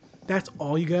 That's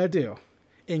all you gotta do.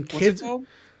 And What's it kids, called?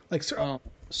 like, Oh.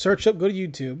 search up, go to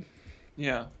YouTube,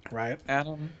 Yeah. right?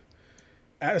 Adam.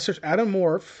 Search Adam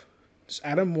Morph, just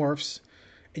Adam Morphs,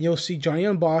 and you'll see Johnny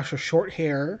and Bosch with short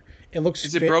hair. It looks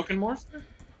Is it Broken Morpher?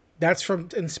 That's from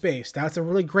In Space. That's a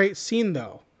really great scene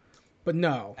though. But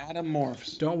no, Adam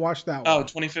Morphs. don't watch that Oh, one.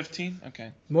 2015?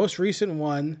 Okay. Most recent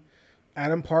one,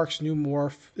 Adam Park's new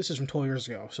morph. This is from 12 years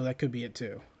ago, so that could be it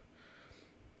too.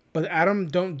 But Adam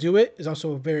Don't Do It is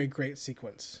also a very great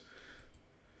sequence.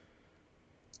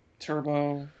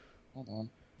 Turbo. Hold on.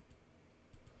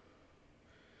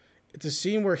 It's a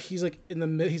scene where he's like in the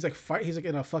mid. He's like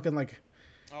in a fucking like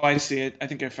Oh, I see it. I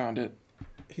think I found it.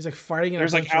 He's like fighting in a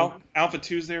There's like bunch of. Alpha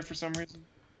 2's there for some reason.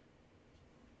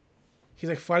 He's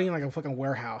like fighting in like a fucking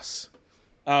warehouse.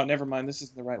 Oh, never mind. This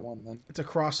isn't the right one then. It's a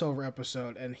crossover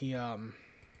episode, and he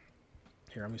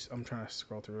Here, I'm trying to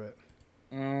scroll through it.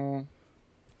 Um,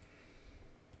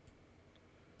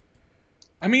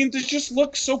 I mean, this just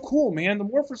looks so cool, man. The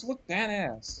morphers look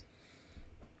badass.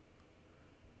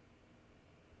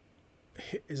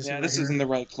 Is this Yeah, right this here? isn't the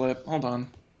right clip. Hold on.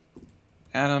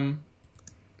 Adam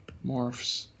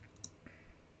morphs.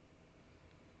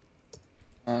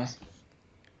 There's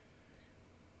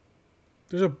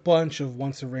a bunch of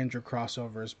Once a Ranger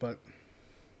crossovers, but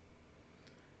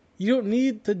you don't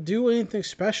need to do anything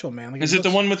special, man. Like, Is it the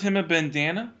one with him a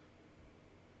bandana?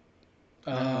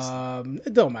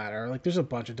 It don't matter. Like, there's a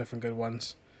bunch of different good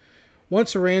ones.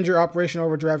 Once a Ranger, Operation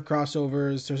Overdrive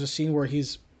crossovers. There's a scene where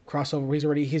he's crossover.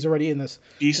 He's already in this.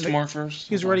 Beast like, morphers.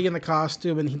 He's already in the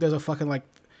costume, and he does a fucking like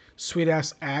sweet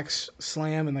ass axe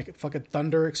slam, and like fucking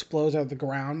thunder explodes out of the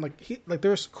ground. Like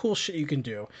there's cool shit you can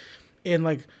do, and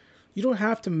like you don't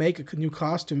have to make a new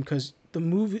costume because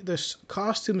the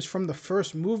costumes from the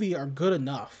first movie are good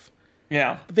enough.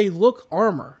 Yeah. They look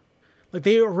armor, like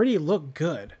they already look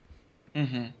good.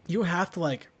 Mm-hmm. You don't have to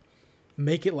like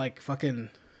make it like fucking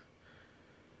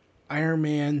Iron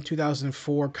Man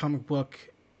 2004 comic book.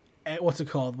 What's it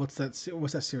called? What's that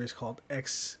series called?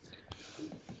 X,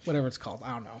 whatever it's called.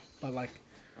 I don't know. But like,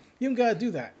 you don't gotta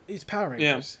do that. It's Power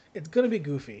Rangers. Yeah. It's gonna be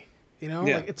goofy. You know,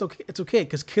 like it's okay. It's okay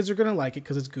because kids are gonna like it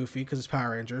because it's goofy because it's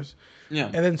Power Rangers. Yeah.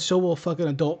 And then so will fucking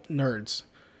adult nerds.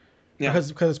 Yeah. Because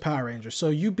it's Power Rangers. So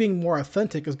you being more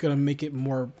authentic is gonna make it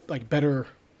more like better.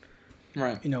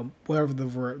 Right. You know, whatever the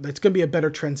word. It's gonna be a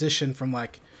better transition from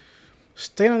like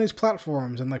stand on these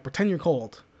platforms and like pretend you're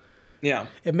cold. Yeah.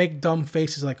 And make dumb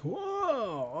faces like, whoa,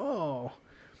 oh.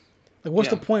 Like, what's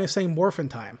the point of saying morphin'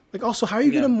 time? Like, also, how are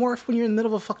you gonna morph when you're in the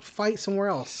middle of a fucking fight somewhere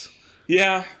else?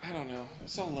 Yeah, I don't know.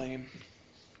 It's so lame.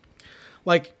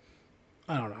 Like,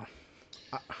 I don't know.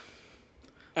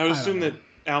 I would assume that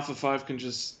Alpha 5 can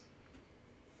just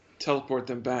teleport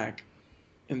them back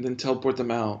and then teleport them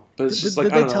out. But it's just like, I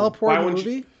don't know. Did they teleport in the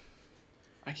movie?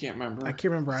 I can't remember. I can't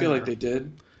remember. I feel like they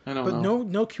did. I don't know. But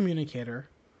no communicator.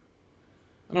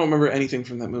 I don't remember anything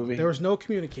from that movie. There was no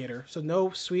communicator, so no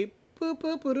sweep, boop,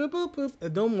 boop, boop, boop,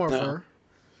 boop. No morpher.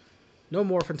 No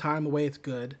morphin' time the way it's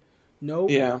good.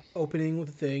 No opening with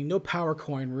the thing. No power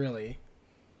coin, really.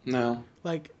 No.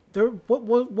 Like, what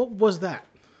was that?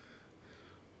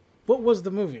 What was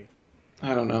the movie?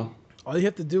 I don't know. All you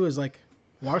have to do is, like,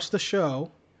 watch the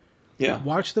show. Yeah.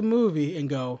 Watch the movie and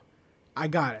go, I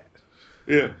got it.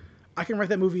 Yeah. I can write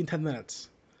that movie in 10 minutes.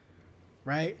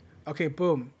 Right? Okay,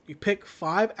 boom. You pick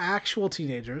 5 actual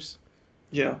teenagers.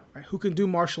 Yeah. Right, who can do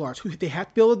martial arts. They have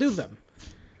to be able to do them.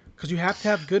 Because you have to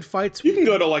have good fights. You can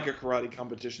go to like a karate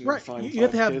competition and find you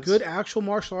have to have good actual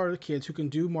martial art kids who can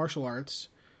do martial arts.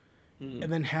 And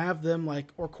then have them like,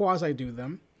 or quasi do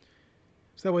them.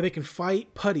 So that way they can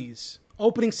fight putties.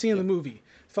 Opening scene of the movie.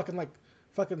 Fucking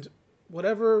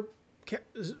whatever,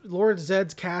 Lord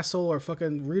Zed's castle or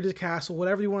fucking Rita's castle,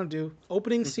 whatever you want to do.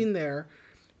 Opening scene there.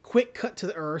 Quick cut to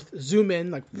the earth, zoom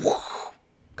in, like, whoosh,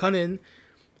 cut in.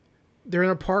 They're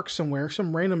in a park somewhere,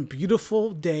 some random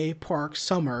beautiful day, park,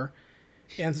 summer,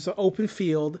 and it's an open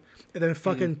field, and then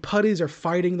fucking putties are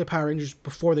fighting the Power Rangers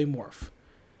before they morph.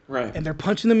 Right. And they're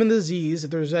punching them in the Z's, if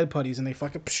they're Zed putties, and they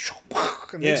fucking,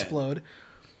 and they explode.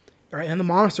 All right, and the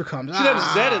monster comes. You should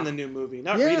have Zed in the new movie,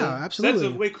 not Rita. Yeah, absolutely.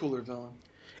 Zed's a way cooler villain.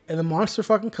 And the monster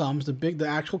fucking comes, the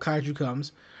actual kaiju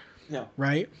comes. Yeah.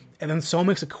 Right? And then Soul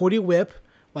makes a Cody whip.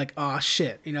 Like, oh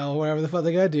shit, you know, whatever the fuck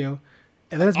they gotta do,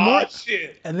 and then it's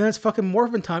shit, and then it's fucking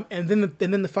morphin' time, and then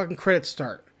the fucking credits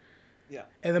start. Yeah.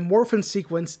 And the morphin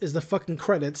sequence is the fucking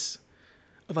credits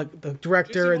of like the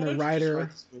director and the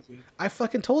writer. I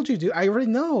fucking told you, dude. I already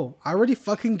know. I already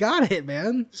fucking got it,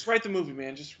 man. Just write the movie,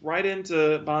 man. Just write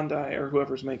into Bandai or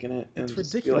whoever's making it, and it's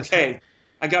ridiculous. Be like, hey,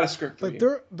 I got a script for you.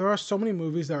 Like there are so many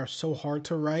movies that are so hard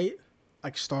to write,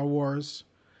 like Star Wars.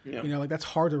 Yeah. You know, like that's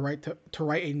hard to write to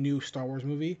write a new Star Wars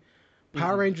movie.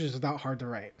 Power Rangers is not hard to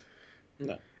write.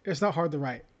 No. It's not hard to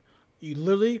write. You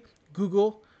literally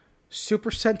Google Super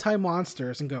Sentai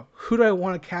monsters and go, who do I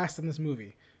want to cast in this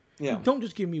movie? Yeah. Don't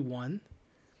just give me one.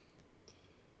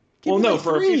 Well, no,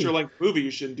 for a feature-length movie, you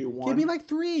shouldn't do one. Give me like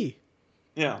 3.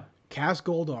 Yeah. Cast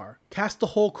Goldar. Cast the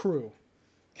whole crew.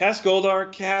 Cast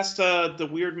Goldar. Cast the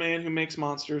weird man who makes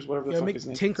monsters, whatever the fuck his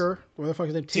name is. Tinker. Whatever the fuck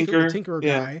his name is. Tinker. The Tinker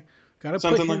guy. Got to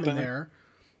put him in there.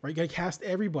 Right? You got to cast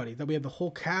everybody. That we have the whole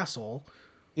castle.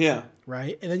 Yeah.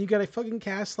 Right? And then you got to fucking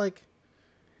cast like...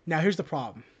 Now, here's the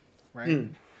problem. Right?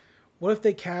 What if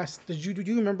they cast... Do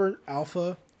you remember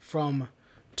Alpha from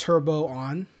Turbo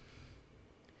On?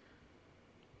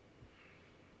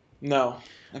 No,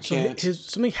 I So can't. his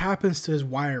something happens to his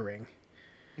wiring,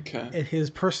 Okay. and his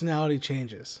personality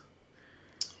changes,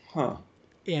 Huh.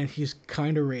 and he's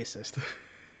kind of racist.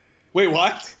 Wait,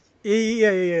 what?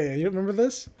 Yeah. You don't remember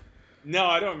this? No,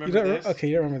 I don't You remember don't. this. Okay,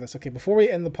 you don't remember this. Okay, before we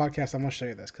end the podcast, I'm gonna show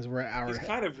you this because we're an hour He's ahead.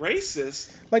 kind of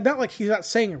racist. Like not like he's not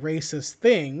saying racist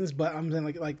things, but I'm saying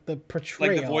like the Like the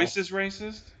portrayal. voice is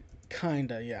racist.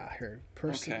 Kinda, yeah. Here,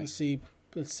 person. Okay.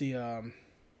 Let's see.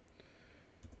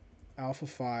 Alpha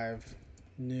 5,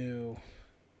 new.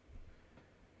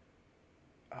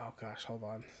 Oh gosh, hold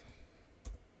on.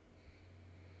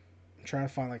 I'm trying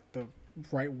to find like the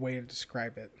right way to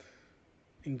describe it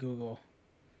in Google.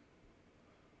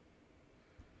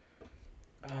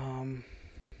 I'm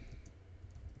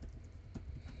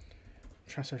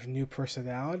trying to search new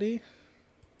personality.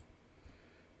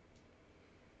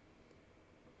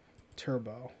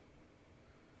 Turbo.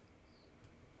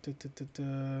 Da, da, da,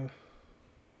 da.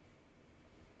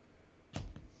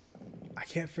 I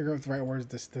can't figure out the right words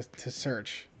to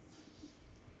search.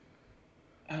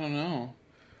 I don't know.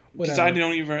 Because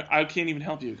Whatever. I can't even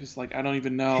help you because like I don't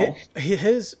even know.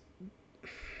 His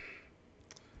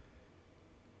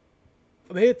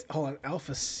maybe it's, hold on,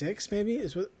 Alpha 6 maybe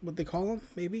is what they call him,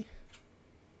 maybe.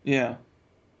 Yeah.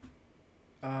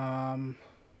 Um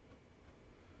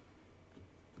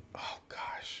oh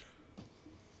gosh.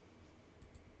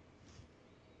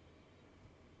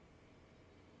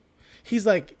 He's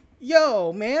like,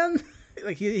 "Yo, man."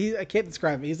 Like he I can't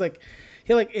describe it. He's like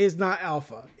he like is not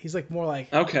alpha. He's like more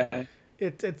like Okay.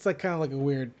 it's like kind of like a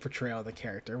weird portrayal of the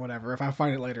character, whatever. If I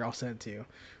find it later, I'll send it to you.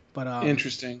 But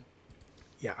Interesting.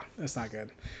 yeah, that's not good.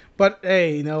 But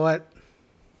hey, you know what?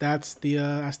 That's the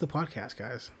podcast,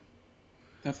 guys.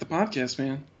 That's the podcast,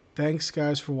 man. Thanks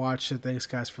guys for watching. Thanks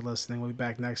guys for listening. We'll be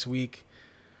back next week.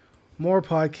 More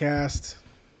podcast,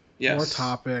 more Yes.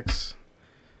 topics.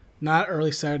 Not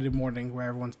early Saturday morning where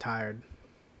everyone's tired.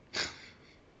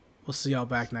 We'll see y'all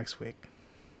back next week.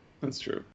 That's true.